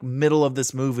like middle of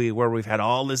this movie where we've had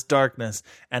all this darkness.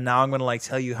 And now I'm going to like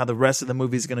tell you how the rest of the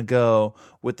movie is going to go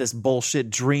with this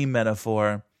bullshit dream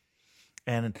metaphor.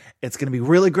 And it's going to be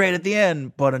really great at the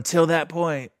end, but until that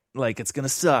point, like, it's going to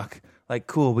suck. Like,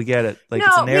 cool, we get it. Like,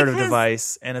 it's a narrative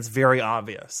device, and it's very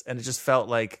obvious. And it just felt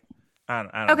like, I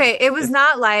don't know. Okay, it was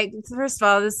not like, first of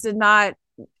all, this did not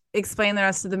explain the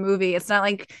rest of the movie. It's not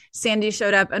like Sandy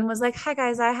showed up and was like, hi,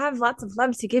 guys, I have lots of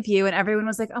love to give you. And everyone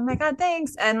was like, oh, my God,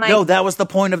 thanks. And like, no, that was the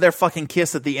point of their fucking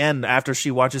kiss at the end after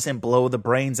she watches him blow the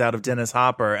brains out of Dennis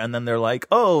Hopper. And then they're like,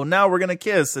 oh, now we're going to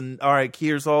kiss. And all right,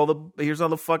 here's all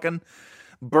the fucking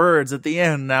birds at the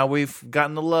end. Now we've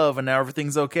gotten the love and now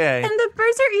everything's okay. And the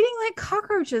birds are eating like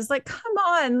cockroaches. Like, come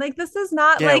on. Like, this is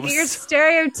not like your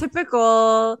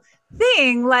stereotypical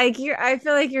thing. Like, I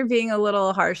feel like you're being a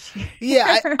little harsh here.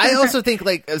 Yeah, I also think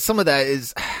like some of that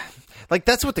is like,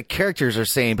 that's what the characters are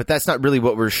saying, but that's not really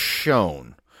what we're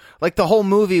shown. Like the whole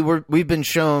movie, we've been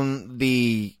shown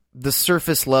the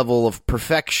surface level of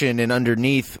perfection and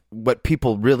underneath what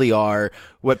people really are,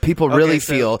 what people really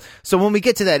feel. So when we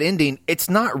get to that ending, it's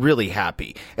not really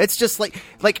happy. It's just like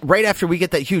right after we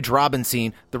get that huge robin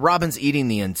scene, the robin's eating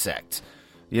the insect.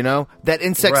 You know, that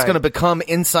insect's Right. going to become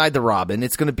inside the robin.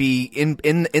 It's going to be in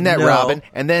that No. robin.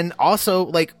 And then also,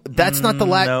 like, that's not the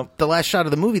nope. the last shot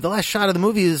of the movie. The last shot of the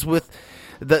movie is with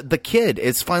the kid.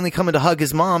 It's finally coming to hug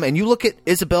his mom. And you look at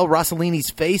Isabel Rossellini's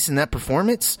face in that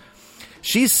performance.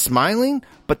 She's smiling,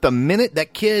 but the minute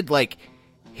that kid, like,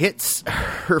 hits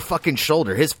her fucking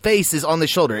shoulder, his face is on the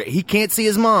shoulder. He can't see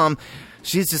his mom.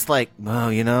 She's just like,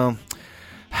 well, you know,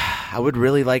 I would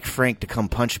really like Frank to come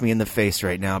punch me in the face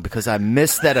right now because I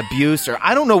missed that abuse, or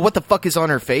I don't know what the fuck is on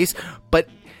her face, but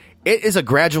it is a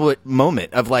gradual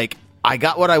moment of like, I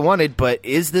got what I wanted, but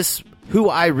is this who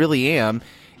I really am?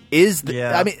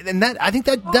 I mean, and that I think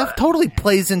that totally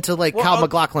plays into like Kyle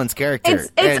MacLachlan's character.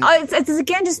 It's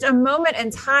again just a moment in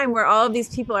time where all of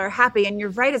these people are happy, and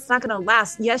you're right, it's not going to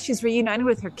last. Yes, she's reunited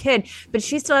with her kid, but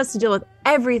she still has to deal with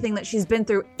everything that she's been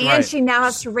through, and Right. she now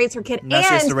has to raise her kid. Now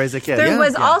she has to raise a kid. There Yeah.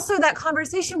 was Yeah. also that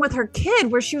conversation with her kid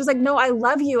where she was like, "No, I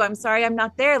love you. I'm sorry, I'm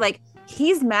not there." Like,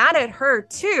 he's mad at her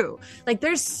too. Like,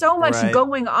 there's so much Right.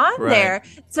 going on Right. there.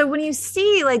 So when you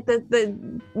see like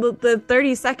the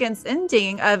 30 seconds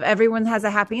ending of everyone has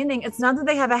a happy ending, it's not that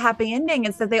they have a happy ending,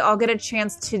 it's that they all get a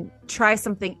chance to try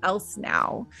something else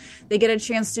now. They get a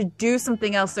chance to do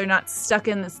something else. They're not stuck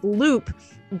in this loop.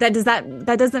 That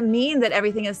doesn't mean that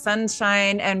everything is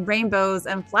sunshine and rainbows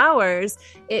and flowers.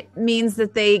 It means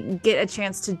that they get a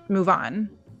chance to move on.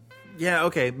 Yeah,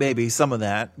 okay, maybe some of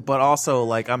that, but also,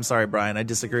 like, I'm sorry, Brian, I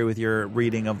disagree with your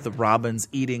reading of the robins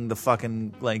eating the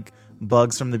fucking, like,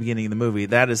 bugs from the beginning of the movie.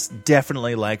 That is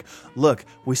definitely like, look,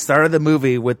 we started the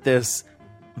movie with this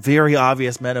very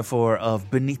obvious metaphor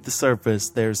of beneath the surface,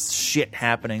 there's shit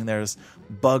happening, there's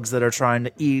bugs that are trying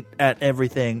to eat at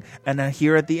everything, and then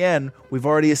here at the end, we've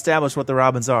already established what the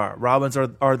robins are. Robins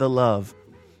are the love.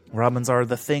 Robins are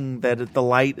the thing the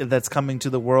light that's coming to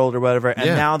the world or whatever, and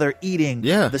now they're eating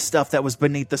the stuff that was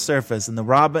beneath the surface. And the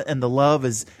robin and the love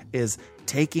is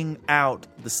taking out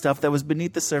the stuff that was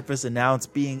beneath the surface, and now it's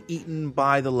being eaten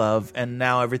by the love, and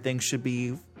now everything should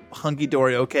be hunky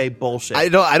dory. Okay, bullshit. I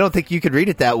don't think you could read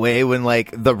it that way when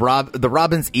like the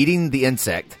robin's eating the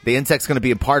insect. The insect's going to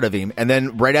be a part of him, and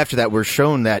then right after that, we're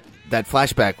shown that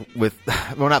flashback with,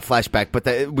 well, not flashback,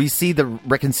 but we see the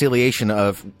reconciliation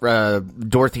of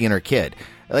Dorothy and her kid.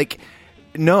 Like,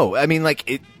 no, I mean,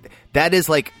 like, that is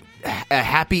like a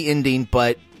happy ending,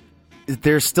 but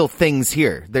there's still things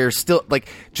here. There's still, like,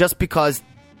 just because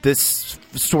this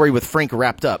story with Frank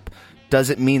wrapped up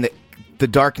doesn't mean that the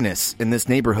darkness in this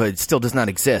neighborhood still does not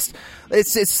exist.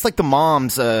 It's just like the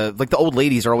moms, like the old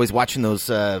ladies are always watching those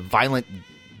violent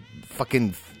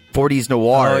fucking 40s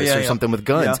noirs or something with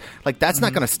guns. Yeah. Like, that's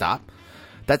not going to stop.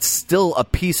 That's still a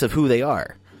piece of who they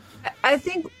are. I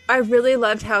think I really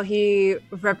loved how he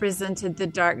represented the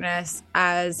darkness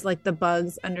as like the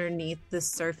bugs underneath the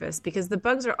surface, because the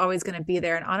bugs are always going to be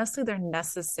there. And honestly, they're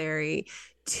necessary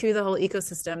to the whole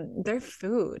ecosystem. They're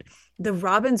food. The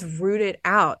robins root it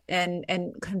out and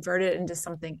convert it into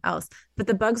something else. But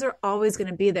the bugs are always going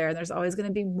to be there, and there's always going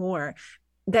to be more.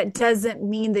 That doesn't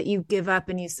mean that you give up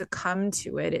and you succumb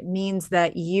to it. It means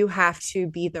that you have to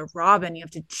be the robin. You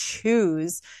have to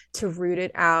choose to root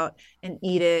it out and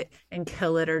eat it and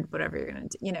kill it, or whatever you're going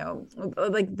to do. You know,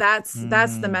 like that's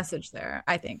the message there,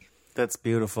 I think. That's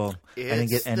beautiful. I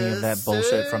didn't get any of that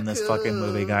bullshit from this fucking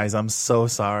movie, guys. I'm so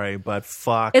sorry, but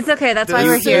fuck. It's okay. That's why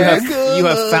we're here. You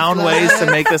have found ways to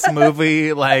make this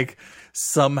movie like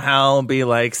somehow be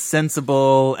like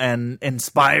sensible and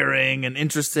inspiring and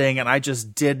interesting, and I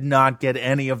just did not get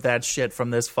any of that shit from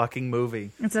this fucking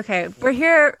movie. It's okay. We're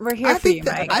here for you,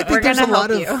 Mike. I think we're there's gonna a lot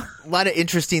help of you. lot of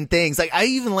interesting things. Like, I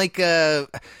even like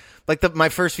my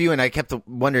first view, and I kept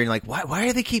wondering, like, why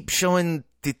do they keep showing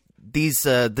these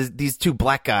two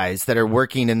black guys that are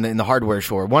working in the hardware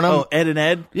store? One of them, Ed and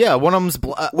Ed. Yeah, one of them's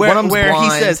where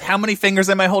blind. he says, "How many fingers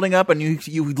am I holding up?" And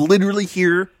you literally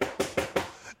hear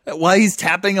while he's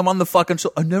tapping him on the fucking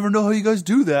shoulder. I never know how you guys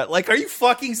do that. Like, are you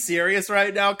fucking serious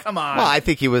right now? Come on. Well, I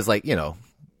think he was like,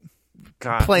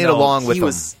 God, playing along with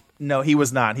them. No, he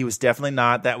was not. He was definitely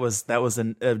not. That was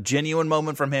a genuine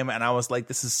moment from him, and I was like,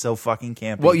 "This is so fucking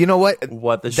campy." Well, you know what?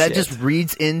 What the that shit? just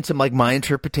reads into like my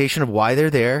interpretation of why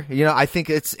they're there. You know, I think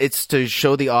it's to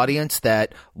show the audience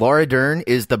that Laura Dern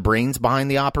is the brains behind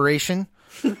the operation.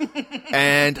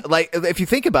 And like, if you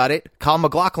think about it, Kyle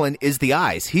MacLachlan is the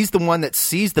eyes. He's the one that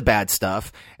sees the bad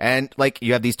stuff. And like,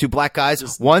 you have these two black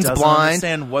guys. One's doesn't blind.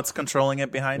 Understand what's controlling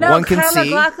it behind. No, One can Kyle see.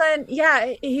 MacLachlan,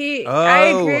 I agree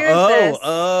with this.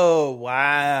 Oh,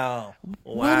 wow.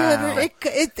 Whatever.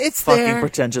 It's fucking there.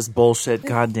 pretentious bullshit.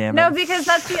 God damn it. No, because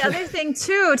that's the other thing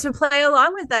too, to play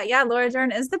along with that. Yeah, Laura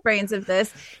Dern is the brains of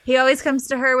this. He always comes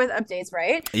to her with updates,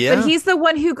 right? Yeah. But he's the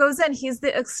one who goes in. He's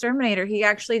the exterminator. He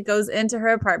actually goes into her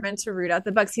apartment to root out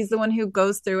the bugs. He's the one who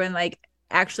goes through and like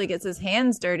actually gets his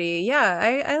hands dirty.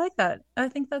 Yeah, I like that. I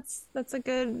think that's a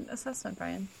good assessment,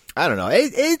 Brian. I don't know.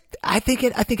 I think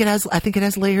it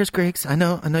has layers, Griggs. I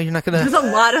know you're not gonna. There's a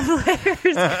lot of layers,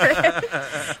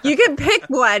 Griggs. You can pick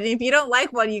one. If you don't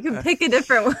like one, you can pick a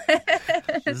different one.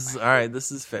 All right.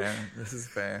 This is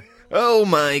fair. Oh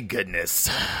my goodness.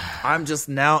 I'm just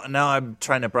now I'm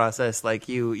trying to process, like,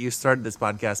 you started this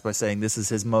podcast by saying this is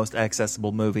his most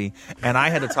accessible movie, and I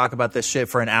had to talk about this shit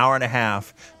for an hour and a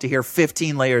half to hear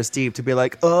 15 layers deep to be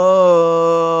like,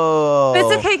 oh. But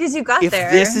it's okay because you got there.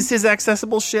 If this is his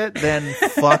accessible shit, then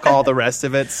fuck all the rest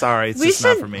of it. Sorry, it's just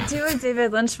not for me. We should do a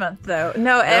David Lynch month, though.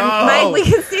 No, and Mike, we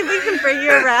can see if we can bring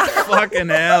you around. Fucking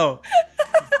hell.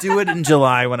 Do it in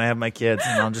July when I have my kids,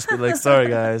 and I'll just be like, sorry,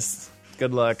 guys.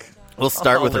 Good luck. We'll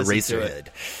start with Eraserhead.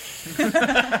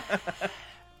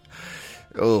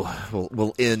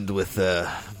 We'll end with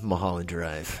Mulholland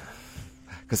Drive,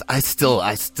 because I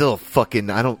still fucking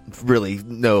I don't really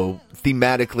know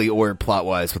thematically or plot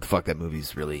wise what the fuck that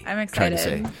movie's really I'm excited.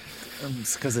 trying to say.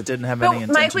 It's because it didn't have any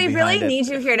intention. Mike, we really behind it. need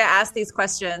you here to ask these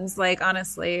questions. Like,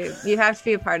 honestly, you have to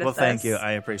be a part of Well, this. thank you.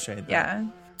 I appreciate that. Yeah.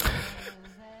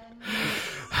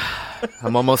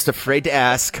 I'm almost afraid to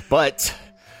ask, but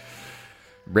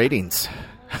ratings.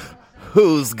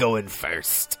 Who's going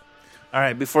first? All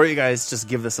right, before you guys just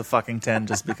give this a fucking 10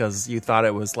 just because you thought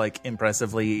it was like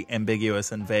impressively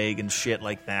ambiguous and vague and shit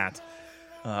like that,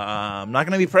 I'm not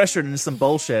going to be pressured into some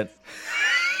bullshit.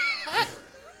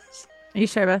 Are you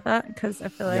sure about that? Because I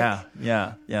feel like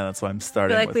yeah, that's why I'm I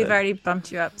starting. feel like with we've it. already bumped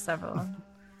you up several.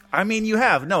 I mean, you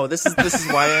have. No, this is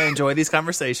why I enjoy these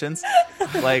conversations.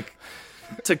 Like,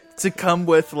 to come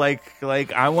with like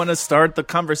I want to start the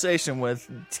conversation with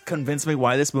convince me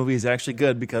why this movie is actually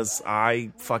good because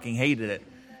I fucking hated it.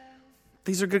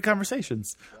 These are good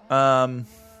conversations.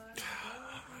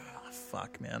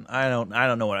 Fuck, man. I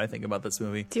don't know what I think about this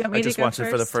movie. Do you want me I just to go watched it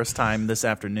for the first? first time this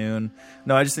afternoon.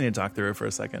 No, I just need to talk through it for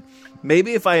a second.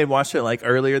 Maybe if I had watched it like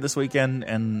earlier this weekend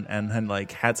and had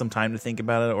like had some time to think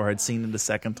about it, or had seen it a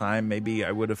second time, maybe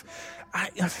I would have.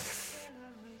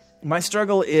 My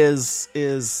struggle is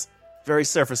very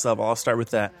surface level. I'll start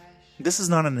with that. This is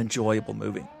not an enjoyable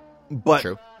movie, but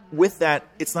with that,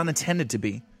 it's not intended to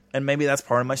be, and maybe that's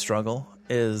part of my struggle.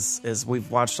 Is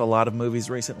we've watched a lot of movies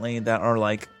recently that are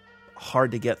like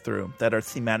hard to get through, that are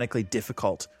thematically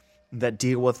difficult, that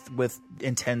deal with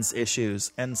intense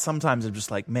issues, and sometimes I'm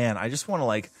just like, man, I just want to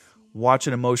like watch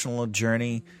an emotional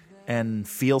journey and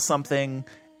feel something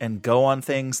and go on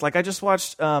things. Like I just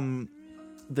watched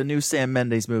the new Sam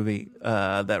Mendes movie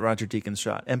that Roger Deakins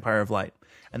shot, Empire of Light,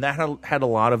 and that had a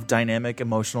lot of dynamic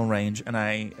emotional range,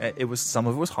 and some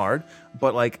of it was hard,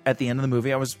 but like at the end of the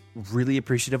movie I was really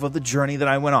appreciative of the journey that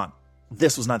I went on.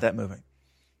 This was not that movie.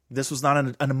 This was not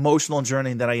an emotional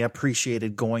journey that I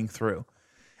appreciated going through.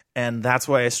 And that's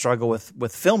why I struggle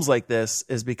with films like this,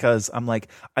 is because I'm like,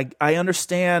 I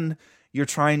understand you're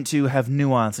trying to have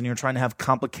nuance and you're trying to have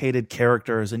complicated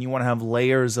characters and you want to have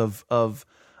layers of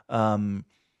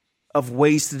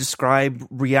ways to describe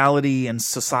reality and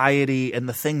society and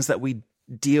the things that we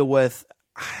deal with.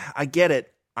 I get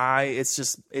it. It's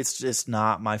just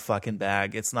not my fucking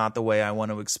bag. It's not the way I want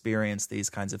to experience these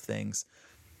kinds of things.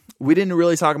 We didn't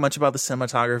really talk much about the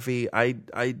cinematography.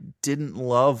 I didn't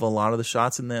love a lot of the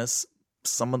shots in this.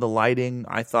 Some of the lighting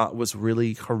I thought was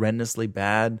really horrendously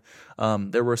bad.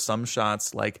 There were some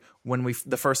shots like when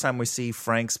the first time we see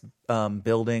Frank's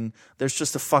building, there's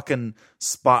just a fucking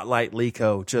spotlight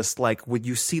Lico, just like when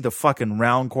you see the fucking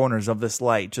round corners of this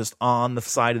light just on the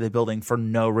side of the building for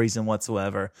no reason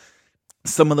whatsoever.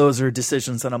 Some of those are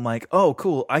decisions that I'm like, oh,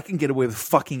 cool, I can get away with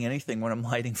fucking anything when I'm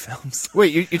lighting films.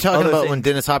 Wait, you're talking about when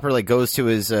Dennis Hopper like goes to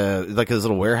his like his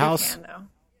little warehouse?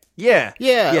 Yeah.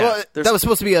 Well, that was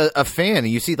supposed to be a fan. And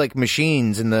you see like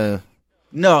machines in the.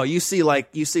 No, you see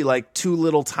like two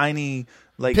little tiny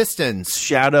like pistons,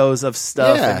 shadows of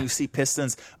stuff, Yeah. and you see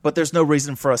pistons, but there's no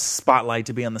reason for a spotlight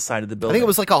to be on the side of the I building. think it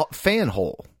was like a fan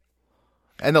hole,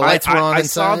 and the lights were on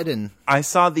inside. And I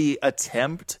saw the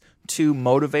attempt to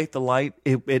motivate the light.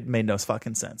 It made no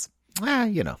fucking sense.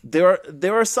 You know, there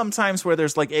are some times where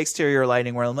there's like exterior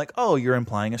lighting where I'm like, oh, you're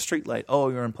implying a street light. Oh,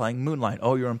 you're implying moonlight.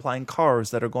 Oh, you're implying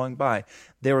cars that are going by.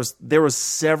 There was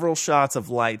several shots of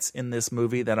lights in this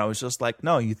movie that I was just like,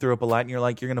 no, you threw up a light and you're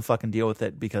like, you're gonna fucking deal with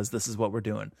it because this is what we're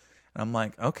doing. And I'm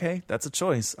like, okay, that's a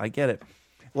choice. I get it.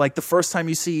 Like the first time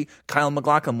you see Kyle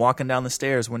MacLachlan walking down the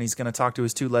stairs when he's gonna talk to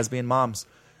his two lesbian moms,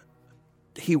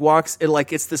 he walks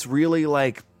it's this really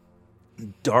like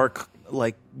dark,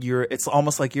 like it's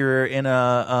almost like you're in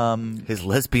a his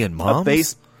lesbian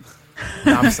moms.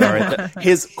 I'm sorry.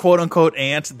 His quote-unquote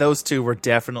aunt, those two were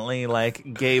definitely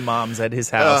like gay moms at his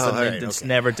house, and they just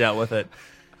never dealt with it.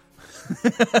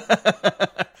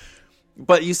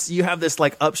 But you have this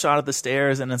like upshot of the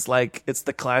stairs, and it's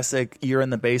the classic you're in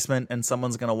the basement and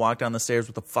someone's gonna walk down the stairs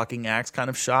with a fucking axe kind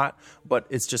of shot, but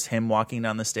it's just him walking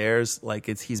down the stairs, like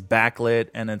he's backlit,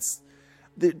 and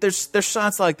there's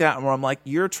shots like that where I'm like,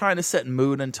 you're trying to set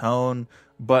mood and tone,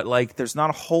 but like there's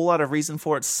not a whole lot of reason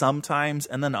for it sometimes,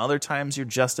 and then other times you're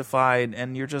justified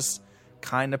and you're just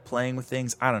kind of playing with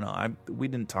things. I don't know. We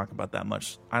didn't talk about that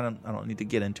much. I don't need to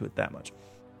get into it that much.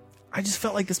 I just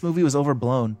felt like this movie was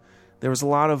overblown. There was a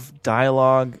lot of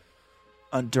dialogue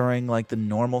during like the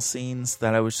normal scenes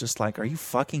that I was just like, are you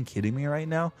fucking kidding me right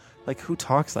now? Like, who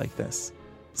talks like this?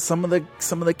 Some of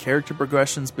the character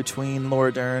progressions between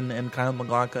Laura Dern and Kyle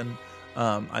MacLachlan,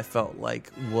 I felt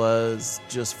like was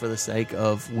just for the sake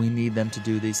of, we need them to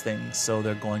do these things, so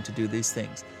they're going to do these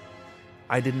things.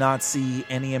 I did not see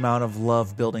any amount of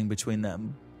love building between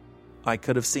them. I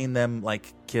could have seen them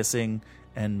like kissing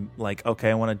and like, okay,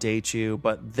 I want to date you,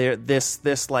 but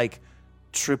this like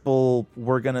triple,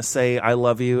 we're gonna say I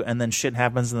love you, and then shit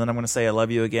happens, and then I'm gonna say I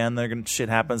love you again. Shit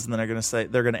happens, and then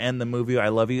they're gonna end the movie I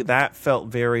love you. That felt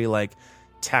very like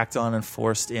tacked on and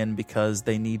forced in because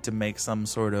they need to make some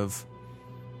sort of,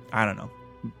 I don't know.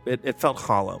 It felt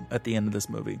hollow at the end of this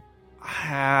movie.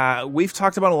 We've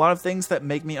talked about a lot of things that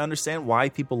make me understand why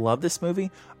people love this movie.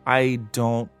 I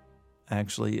don't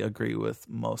actually agree with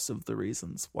most of the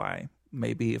reasons why.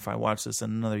 Maybe if I watch this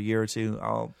in another year or two,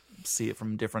 I'll see it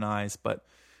from different eyes. But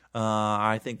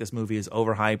I think this movie is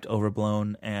overhyped,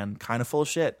 overblown, and kind of full of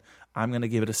shit. I'm going to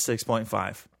give it a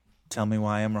 6.5. Tell me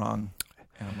why I'm wrong,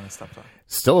 and I'm going to stop talking.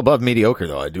 Still above mediocre,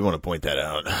 though. I do want to point that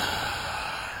out.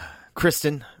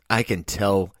 Kristen, I can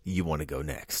tell you want to go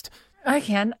next. I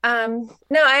can. No,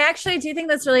 I actually do think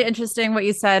that's really interesting what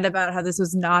you said about how this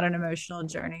was not an emotional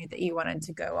journey that you wanted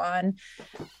to go on.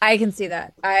 I can see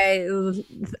that.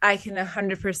 I can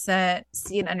 100%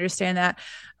 see and understand that.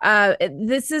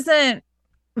 This isn't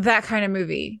that kind of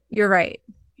movie. You're right.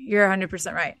 You're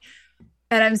 100% right.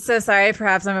 And I'm so sorry.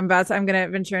 Perhaps I'm going to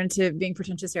venture into being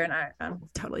pretentious here, and I'm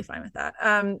totally fine with that.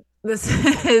 This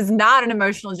is not an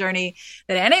emotional journey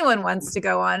that anyone wants to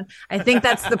go on. I think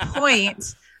that's the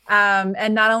point.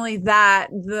 And not only that,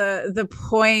 the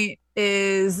point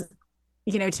is,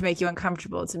 to make you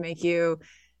uncomfortable, to make you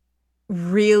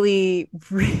really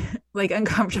like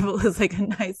uncomfortable is like a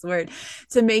nice word,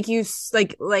 to make you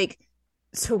like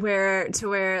to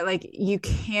where like you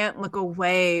can't look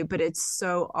away, but it's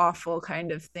so awful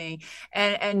kind of thing.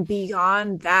 And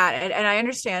beyond that, and I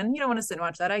understand you don't want to sit and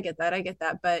watch that. I get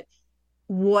that. But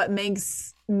what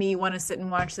makes me want to sit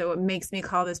and watch that, what makes me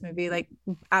call this movie like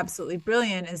absolutely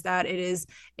brilliant, is that it is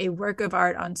a work of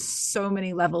art on so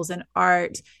many levels, and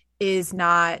art is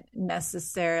not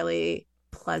necessarily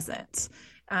pleasant.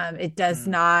 It does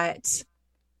not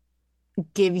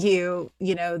give you,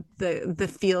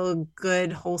 the feel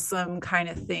good, wholesome kind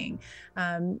of thing.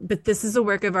 But this is a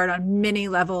work of art on many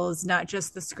levels, not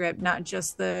just the script, not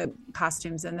just the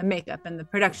costumes and the makeup and the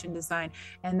production design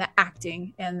and the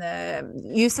acting and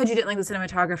you said you didn't like the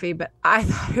cinematography, but I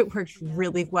thought it worked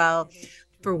really well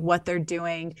for what they're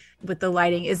doing with the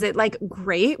lighting. Is it like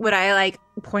great? Would I like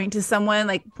point this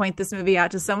movie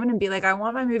out to someone and be like, I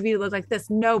want my movie to look like this?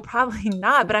 No, probably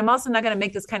not. But I'm also not going to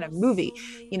make this kind of movie.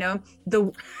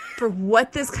 For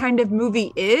what this kind of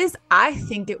movie is, I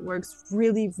think it works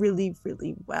really, really,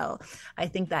 really well. I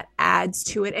think that adds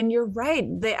to it. And you're right.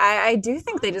 I do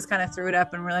think they just kind of threw it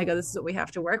up and were like, oh, this is what we have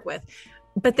to work with.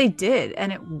 But they did,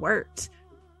 and it worked.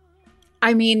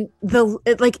 I mean,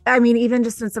 even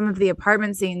just in some of the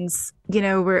apartment scenes,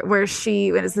 where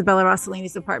she, when it's the Bella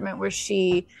Rossellini's apartment, where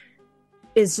she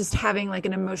is just having like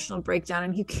an emotional breakdown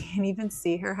and you can't even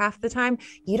see her half the time.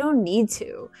 You don't need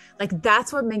to. Like,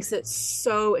 that's what makes it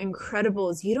so incredible,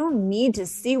 is you don't need to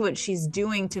see what she's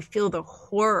doing to feel the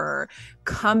horror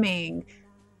coming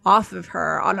off of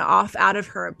her, out of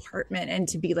her apartment, and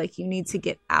to be like, you need to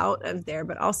get out of there.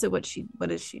 But also, what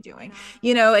is she doing?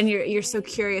 And you're so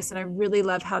curious. And I really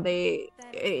love how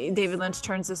David Lynch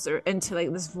turns this into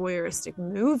like this voyeuristic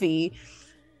movie,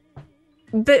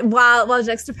 but while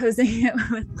juxtaposing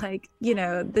it with like,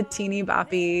 the teeny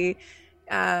boppy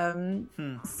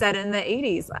set in the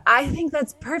 80s. I think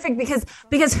that's perfect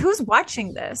because who's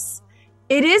watching this?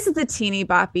 It is the teeny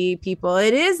boppy people.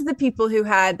 It is the people who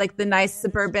had like the nice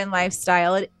suburban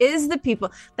lifestyle. It is the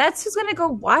people. That's who's going to go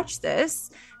watch this.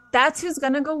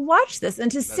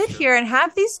 And to sit here and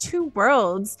have these two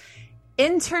worlds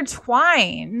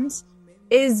intertwined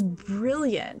is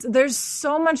brilliant. There's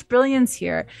so much brilliance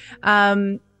here.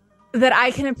 that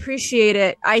I can appreciate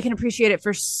it. I can appreciate it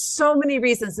for so many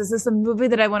reasons. Is this a movie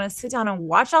that I want to sit down and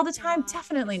watch all the time?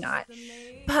 Definitely not.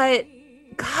 But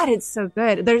God, it's so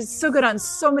good. They're so good on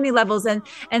so many levels. And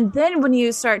then when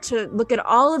you start to look at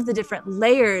all of the different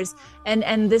layers,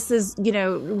 and this is, you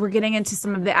know, we're getting into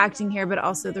some of the acting here, but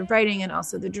also the writing and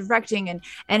also the directing,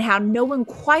 and how no one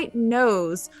quite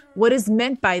knows what is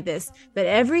meant by this, that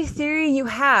every theory you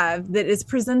have that is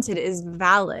presented is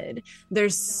valid.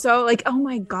 There's so like, oh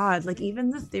my God, like even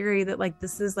the theory that like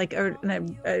this is like a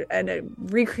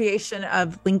recreation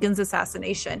of Lincoln's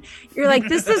assassination. You're like,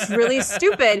 this is really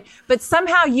stupid, but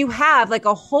somehow you have like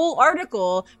a whole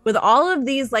article with all of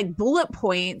these like bullet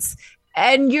points,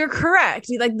 and you're correct.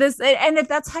 You like this, and if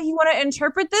that's how you want to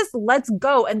interpret this, let's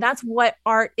go. And that's what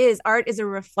art is. Art is a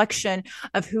reflection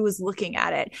of who is looking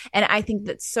at it. And I think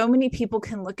that so many people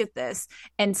can look at this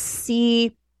and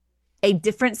see a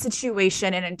different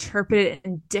situation and interpret it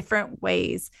in different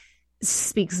ways.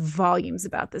 Speaks volumes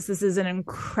about this. This is an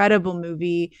incredible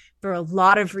movie for a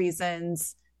lot of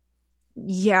reasons.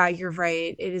 Yeah, you're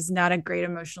right. It is not a great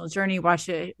emotional journey. Watch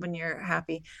it when you're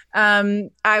happy.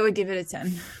 I would give it a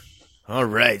 10. All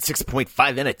right,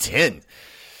 6.5 out of 10.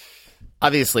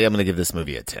 Obviously, I'm going to give this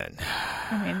movie a 10.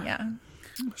 I mean, yeah.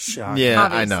 Shocking. Yeah,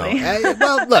 Obviously. I know.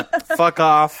 Well, look. Fuck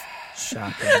off.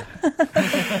 Shocking.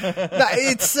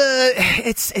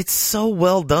 It's so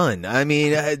well done. I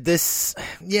mean,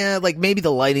 like maybe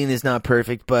the lighting is not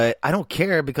perfect, but I don't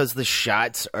care because the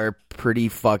shots are pretty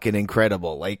fucking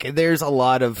incredible. Like there's a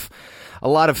lot of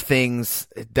things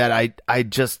that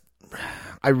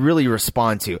I really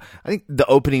respond to. I think the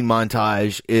opening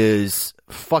montage is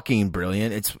fucking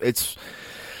brilliant.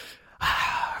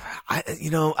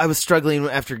 I was struggling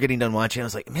after getting done watching. I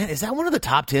was like, man, is that one of the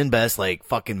top 10 best like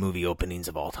fucking movie openings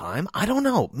of all time? I don't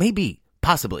know. Maybe.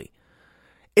 Possibly.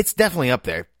 It's definitely up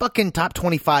there. Fucking top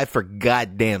 25 for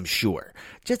goddamn sure.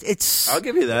 I'll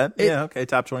give you that. Yeah, okay,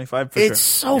 top 25 for sure. It's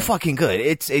so fucking good.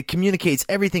 It communicates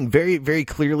everything very, very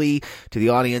clearly to the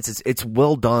audience. It's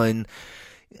well done.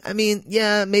 I mean,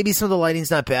 yeah, maybe some of the lighting's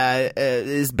not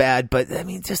bad, but I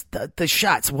mean, just the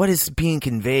shots, what is being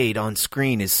conveyed on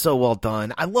screen is so well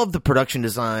done. I love the production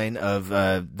design of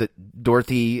the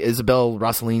Dorothy Isabel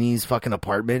Rossellini's fucking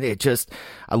apartment.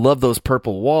 I love those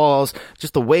purple walls,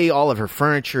 just the way all of her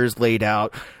furniture is laid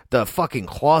out, the fucking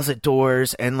closet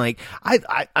doors, and like,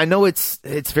 I know it's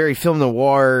very film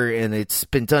noir and it's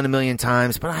been done a million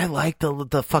times, but I like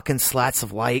the fucking slats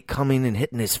of light coming and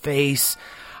hitting his face.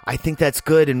 I think that's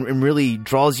good and really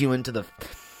draws you into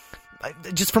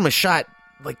just from a shot,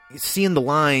 like seeing the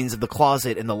lines of the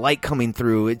closet and the light coming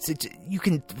through. You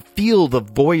can feel the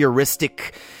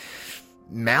voyeuristic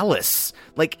malice.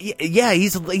 Like, yeah,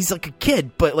 he's like a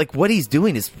kid, but like what he's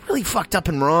doing is really fucked up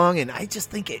and wrong. And I just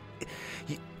think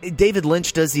David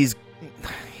Lynch does these.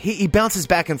 He bounces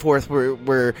back and forth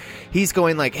where he's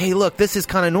going like, hey, look, this is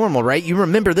kind of normal, right? You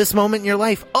remember this moment in your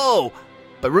life? Oh.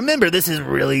 But remember, this is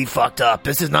really fucked up.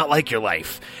 This is not like your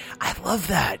life. I love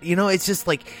that. You know, it's just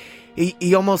like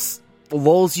he almost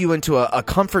lulls you into a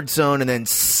comfort zone and then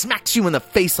smacks you in the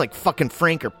face like fucking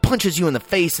Frank, or punches you in the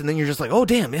face, and then you're just like, oh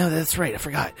damn, yeah, that's right, I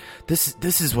forgot. This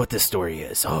is what this story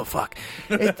is. Oh fuck,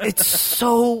 it's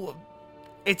so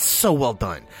well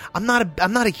done. I'm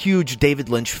not a huge David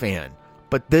Lynch fan,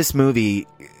 but this movie,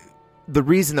 the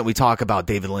reason that we talk about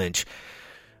David Lynch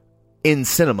in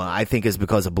cinema, I think, is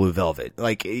because of Blue Velvet.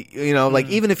 Like, you know, like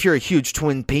even if you're a huge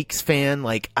Twin Peaks fan,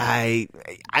 like I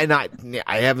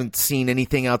haven't seen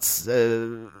anything else.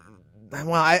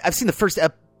 I've seen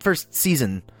the first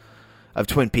season of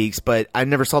Twin Peaks, but I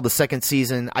never saw the second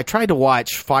season. I tried to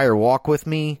watch Fire Walk with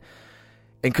Me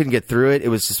and couldn't get through it. It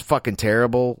was just fucking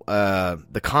terrible.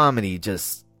 The comedy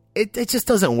just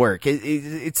doesn't work.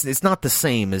 It's not the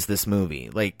same as this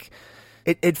movie. Like,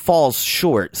 It falls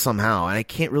short somehow, and I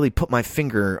can't really put my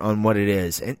finger on what it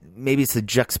is. And maybe it's the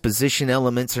juxtaposition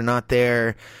elements are not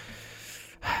there.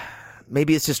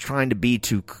 Maybe it's just trying to be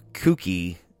too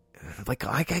kooky, like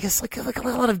I guess like a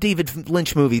lot of David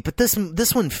Lynch movies. But this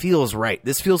one feels right.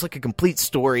 This feels like a complete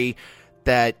story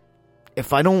that,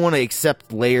 if I don't want to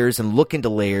accept layers and look into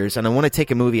layers, and I want to take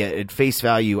a movie at face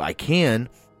value, I can.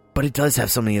 But it does have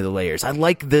so many of the layers. I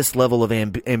like this level of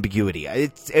ambiguity.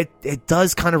 It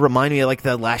does kind of remind me of like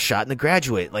the last shot in The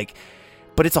Graduate. Like,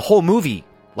 but it's a whole movie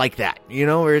like that, you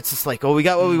know, where it's just like, oh, we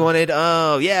got what we wanted.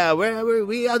 Oh yeah,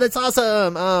 oh, that's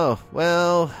awesome. Oh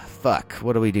well, fuck.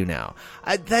 What do we do now?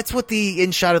 That's what the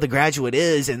in shot of The Graduate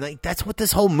is, and like that's what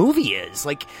this whole movie is.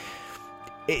 Like,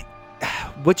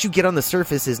 what you get on the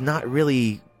surface is not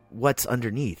really what's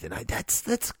underneath, and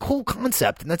that's a cool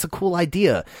concept, and that's a cool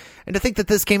idea. And to think that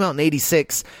this came out in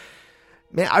 86,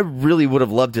 Man, I really would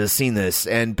have loved to have seen this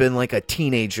and been like a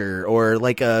teenager or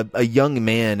like a young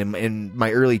man in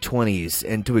my early 20s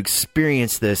and to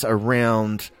experience this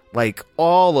around like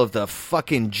all of the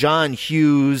fucking John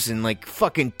Hughes and like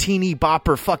fucking teeny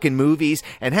bopper fucking movies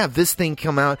and have this thing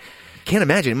come out. Can't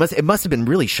imagine. It must have been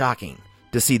really shocking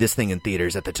to see this thing in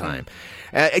theaters at the time.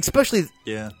 Especially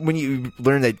when you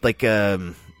learn that like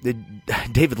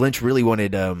David Lynch really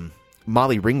wanted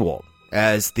Molly Ringwald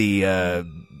as the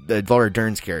Laura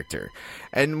Dern's character.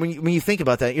 And when you think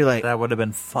about that, you're like... That would have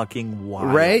been fucking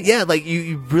wild. Right? Yeah, like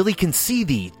you really can see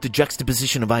the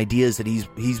juxtaposition of ideas that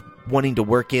he's wanting to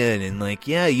work in. And like,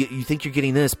 yeah, you think you're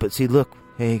getting this, but see, look,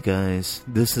 hey guys,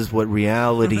 this is what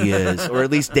reality is. Or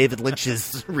at least David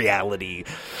Lynch's reality.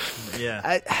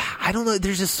 Yeah. I don't know.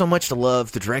 There's just so much to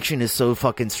love. The direction is so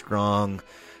fucking strong.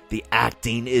 The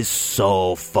acting is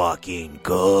so fucking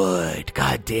good.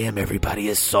 God damn, everybody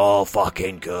is so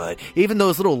fucking good. Even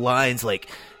those little lines like,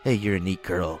 hey, you're a neat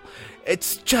girl.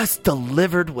 It's just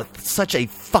delivered with such a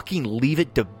fucking leave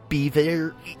it to be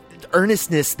there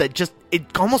earnestness that just, it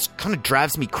almost kind of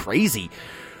drives me crazy.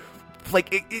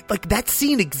 Like, like that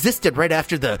scene existed right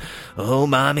after the, oh,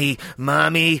 mommy,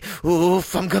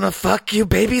 oof, I'm gonna fuck you,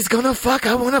 baby's gonna fuck,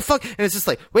 I wanna fuck. And it's just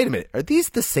like, wait a minute, are these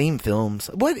the same films?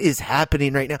 What is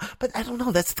happening right now? But I don't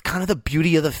know, that's kind of the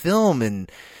beauty of the film, and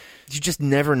you just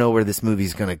never know where this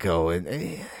movie's gonna go.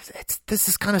 And this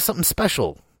is kind of something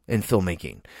special in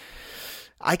filmmaking.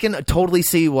 I can totally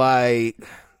see why,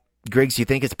 Griggs, you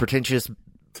think it's pretentious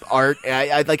art.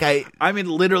 I mean,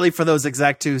 literally for those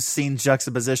exact two scene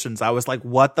juxtapositions, I was like,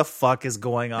 what the fuck is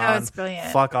going on? No, it's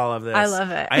brilliant. Fuck all of this. I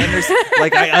love it. I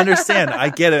understand. I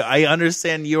get it. I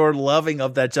understand your loving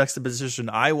of that juxtaposition.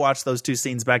 I watched those two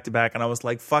scenes back to back and I was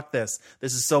like, fuck this.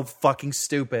 This is so fucking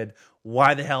stupid.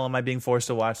 Why the hell am I being forced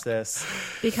to watch this?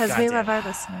 Because we love our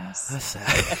listeners.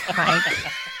 Mike.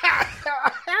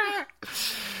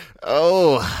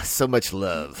 Oh, so much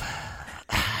love.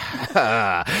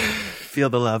 Feel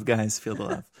the love, guys. Feel the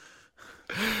love.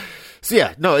 So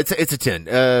yeah, no, it's a 10.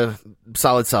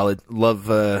 Solid. Love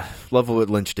what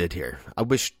Lynch did here. I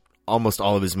wish almost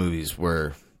all of his movies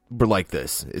were like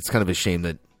this. It's kind of a shame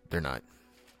that they're not.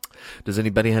 Does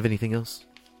anybody have anything else?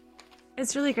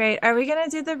 It's really great. Are we gonna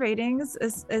do the ratings?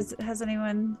 Has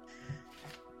anyone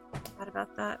thought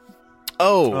about that?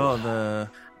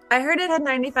 I heard it had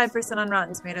 95% on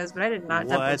Rotten Tomatoes, but I did not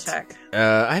double check.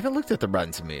 I haven't looked at the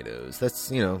Rotten Tomatoes.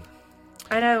 That's, I know.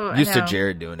 Used to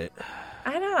Jared doing it.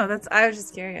 I know. I was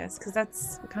just curious because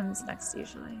that's what comes next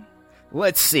usually.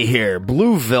 Let's see here.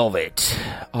 Blue Velvet.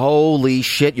 Holy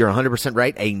shit, you're 100%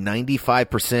 right. A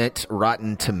 95%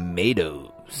 Rotten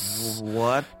Tomatoes.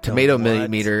 What? Tomato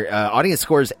meter. Audience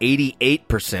score is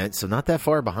 88%, so not that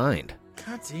far behind.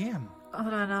 God damn.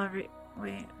 Hold on,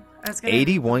 wait.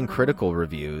 81 critical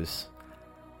reviews.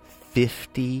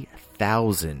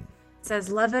 50,000. It says,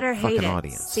 love it or hate it.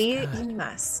 Audience. See it, you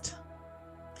must.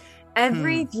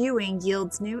 Every viewing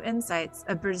yields new insights.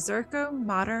 A Berserko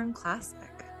modern classic.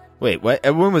 Wait, what?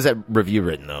 When was that review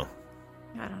written, though?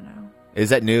 I don't know.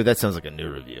 Is that new? That sounds like a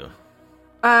new review.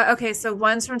 Okay, so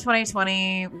one's from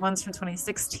 2020, one's from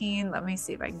 2016. Let me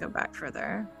see if I can go back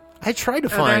further. I tried to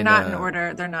find... They're not in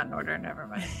order. They're not in order. Never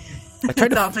mind. I tried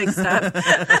to all mixed up.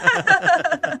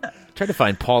 Tried to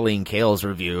find Pauline Kael's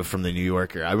review from the New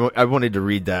Yorker. I wanted to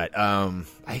read that.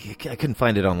 I couldn't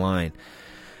find it online.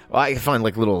 Well, I could find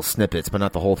like little snippets, but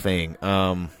not the whole thing.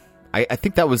 I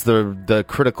think that was the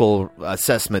critical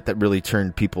assessment that really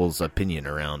turned people's opinion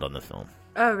around on the film.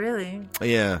 Oh, really?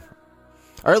 Yeah.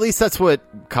 Or at least that's what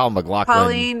Kyle MacLachlan...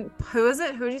 Pauline... Who is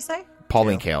it? Who did you say?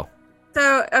 Pauline Kael.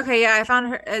 So, okay, yeah, I found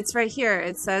her. It's right here.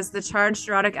 It says, the charged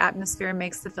erotic atmosphere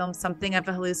makes the film something of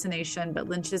a hallucination, but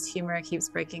Lynch's humor keeps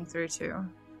breaking through, too.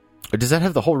 Does that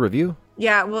have the whole review?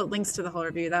 Yeah, well, it links to the whole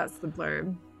review. That's the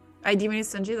blurb. Do you want me to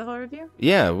send you the whole review?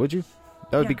 Yeah, would you?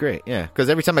 That would be great, yeah. Because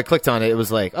every time I clicked on it, it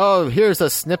was like, oh, here's a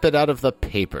snippet out of the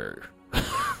paper.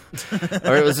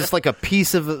 Or it was just like a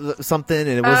piece of something, and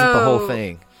it wasn't the whole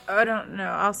thing. I don't know.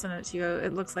 I'll send it to you.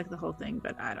 It looks like the whole thing,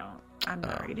 but I'm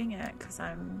not reading it because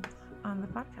I'm on the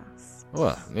podcast.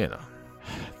 Well,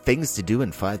 things to do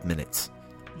in 5 minutes.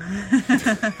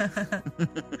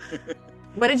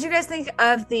 What did you guys think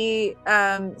of the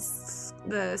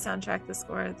soundtrack, the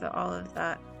score, all of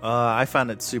that? I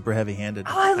found it super heavy-handed.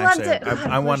 Oh, I loved it.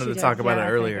 I wanted to talk about it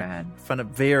earlier. I found it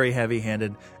very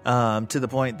heavy-handed, to the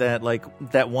point that like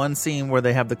that one scene where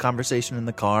they have the conversation in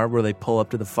the car where they pull up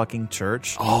to the fucking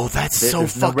church. Oh, that's so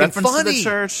there's fucking no reference funny. to the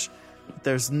church.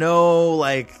 There's no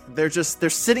they're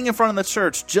sitting in front of the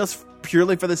church just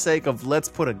purely for the sake of let's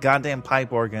put a goddamn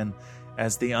pipe organ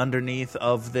as the underneath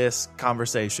of this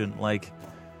conversation. Like,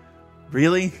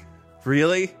 really?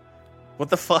 Really? What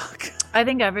the fuck? I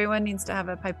think everyone needs to have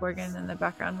a pipe organ in the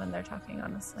background when they're talking,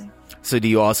 honestly. So do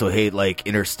you also hate, like,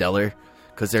 Interstellar?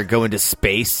 Because they're going to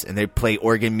space and they play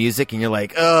organ music and you're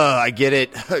like, oh, I get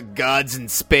it. God's in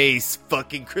space.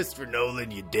 Fucking Christopher Nolan,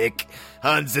 you dick.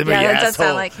 Hans Zimmer, you that does asshole.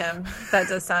 sound like him. That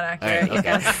does sound accurate, All right,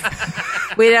 okay.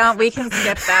 you guys. We can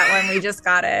skip that one. We just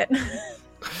got it.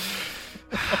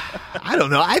 I don't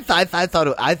know. I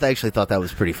actually thought that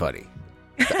was pretty funny.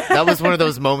 That was one of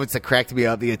those moments that cracked me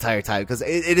up the entire time because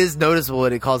it is noticeable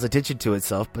and it calls attention to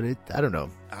itself, but I don't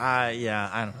know. Yeah,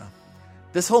 I don't know.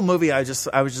 This whole movie, I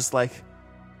was just like,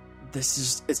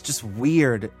 it's just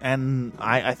weird. And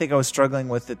I think I was struggling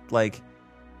with it. Like,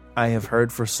 I have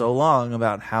heard for so long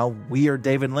about how weird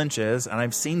David Lynch is. And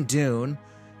I've seen Dune.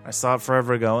 I saw it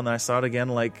forever ago. And then I saw it again,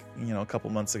 like, a couple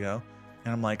months ago.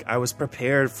 And I'm like, I was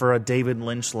prepared for a David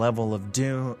Lynch level of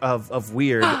Dune, of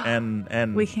weird.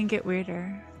 and we can get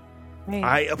weirder. Right.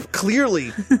 I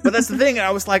clearly, but that's the thing.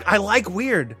 I was like, I like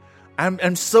weird.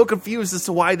 I'm so confused as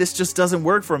to why this just doesn't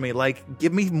work for me. Like,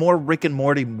 give me more Rick and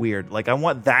Morty weird. Like, I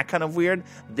want that kind of weird.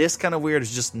 This kind of weird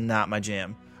is just not my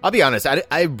jam. I'll be honest.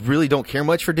 I really don't care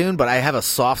much for Dune, but I have a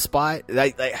soft spot.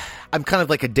 I'm kind of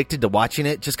like addicted to watching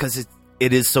it just because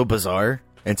it is so bizarre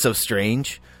and so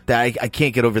strange that I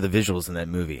can't get over the visuals in that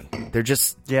movie. They're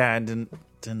just it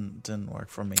didn't work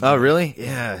for me. Oh, really?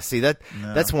 Yeah. See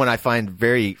that's one I find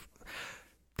very.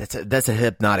 That's a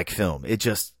hypnotic film.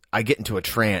 I get into a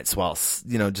trance while,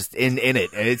 just in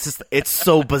it. And it's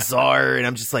so bizarre. And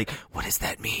I'm just like, what does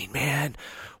that mean, man?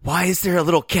 Why is there a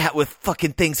little cat with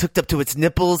fucking things hooked up to its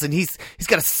nipples? And he's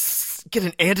got to get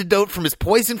an antidote from his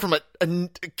poison from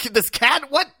this cat?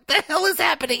 What the hell is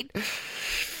happening?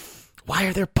 Why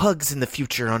are there pugs in the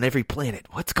future on every planet?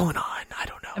 What's going on? I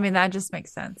don't know. I mean, that just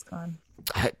makes sense. Go on.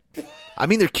 I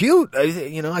mean, they're cute.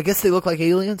 I guess they look like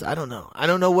aliens. I don't know. I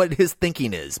don't know what his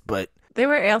thinking is, but. They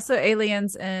were also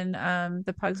aliens in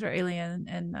the pugs were alien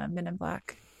in Men in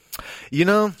Black.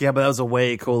 Yeah, but that was a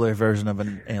way cooler version of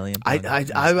an alien. I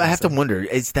have to wonder,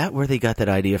 is that where they got that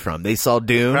idea from? They saw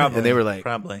Dune and they were like,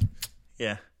 probably,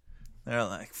 yeah. They're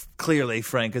like, clearly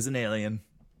Frank is an alien.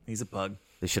 He's a pug.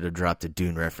 They should have dropped a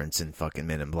Dune reference in fucking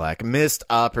Men in Black. Missed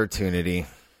opportunity.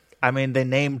 I mean, they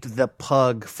named the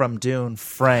pug from Dune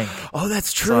Frank. Oh,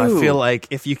 that's true. So I feel like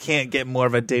if you can't get more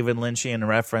of a David Lynchian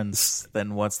reference,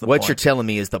 then what's the point? What you're telling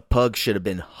me is the pug should have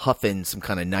been huffing some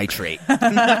kind of nitrate.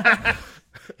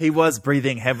 He was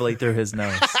breathing heavily through his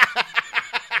nose.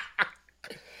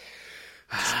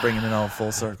 Just bringing it all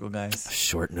full circle, guys.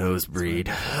 Short nose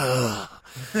breed.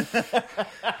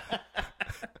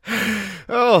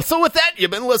 So with that,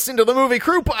 you've been listening to the Movie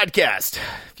Crew Podcast.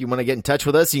 If you want to get in touch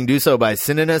with us, you can do so by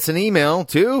sending us an email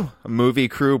to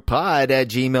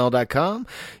moviecrewpod@gmail.com.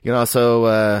 You can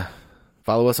also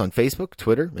follow us on Facebook,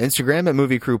 Twitter, Instagram at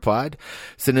Movie Crew Pod.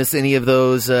 Send us any of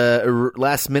those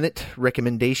last-minute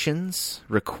recommendations,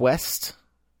 requests.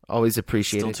 Always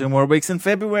appreciate it. Still 2 more weeks in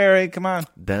February. Come on.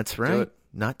 That's right.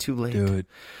 Not too late. Do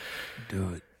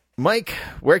it. Mike,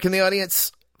 where can the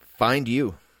audience find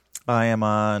you? I am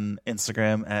on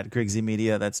Instagram at Griggsy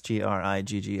Media. That's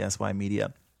GRIGGSY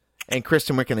Media. And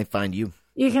Kristen, where can they find you?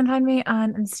 You can find me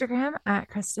on Instagram at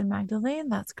Kristen Magdalene.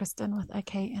 That's Kristen with a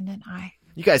K and an I.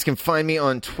 You guys can find me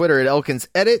on Twitter at Elkins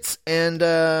Edits. And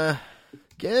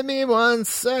give me 1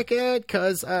 second,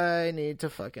 because I need to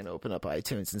fucking open up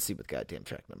iTunes and see what goddamn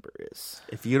track number is.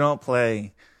 If you don't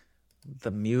play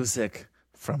the music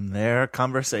from their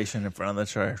conversation in front of the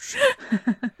church...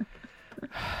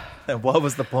 And what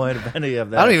was the point of any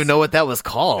of that? I don't even know what that was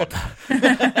called.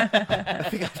 I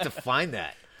think I have to find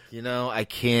that. I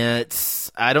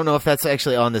can't. I don't know if that's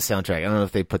actually on the soundtrack. I don't know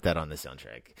if they put that on the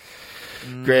soundtrack.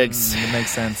 Griggs. It makes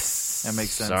sense. That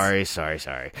makes sense. Sorry.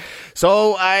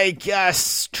 So I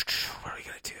guess, what are we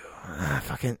going to do?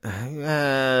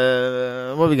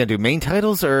 What are we going to do? Main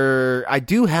titles? Or I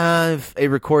do have a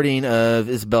recording of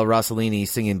Isabel Rossellini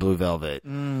singing Blue Velvet.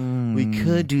 We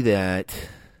could do that.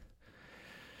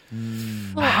 A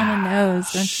little on the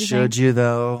nose, don't you Should think? you,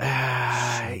 though?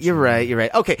 You're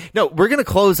right. Okay, no, we're going to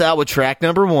close out with track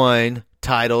number 1,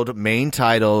 titled Main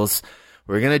Titles.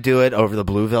 We're going to do it over the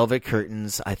Blue Velvet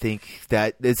Curtains. I think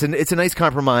that it's a nice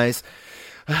compromise.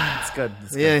 It's good.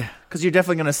 Yeah. Because you're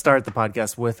definitely going to start the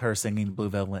podcast with her singing Blue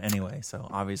Velvet anyway, so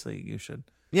obviously you should.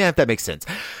 Yeah, if that makes sense.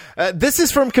 This is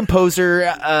from composer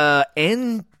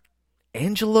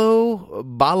Angelo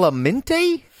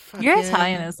Badalamenti. Your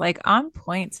Italian is on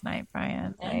point tonight,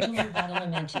 Brian.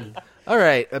 All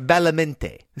right,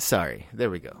 Badalamenti. Sorry, there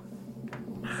we go.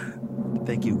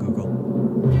 Thank you, Google.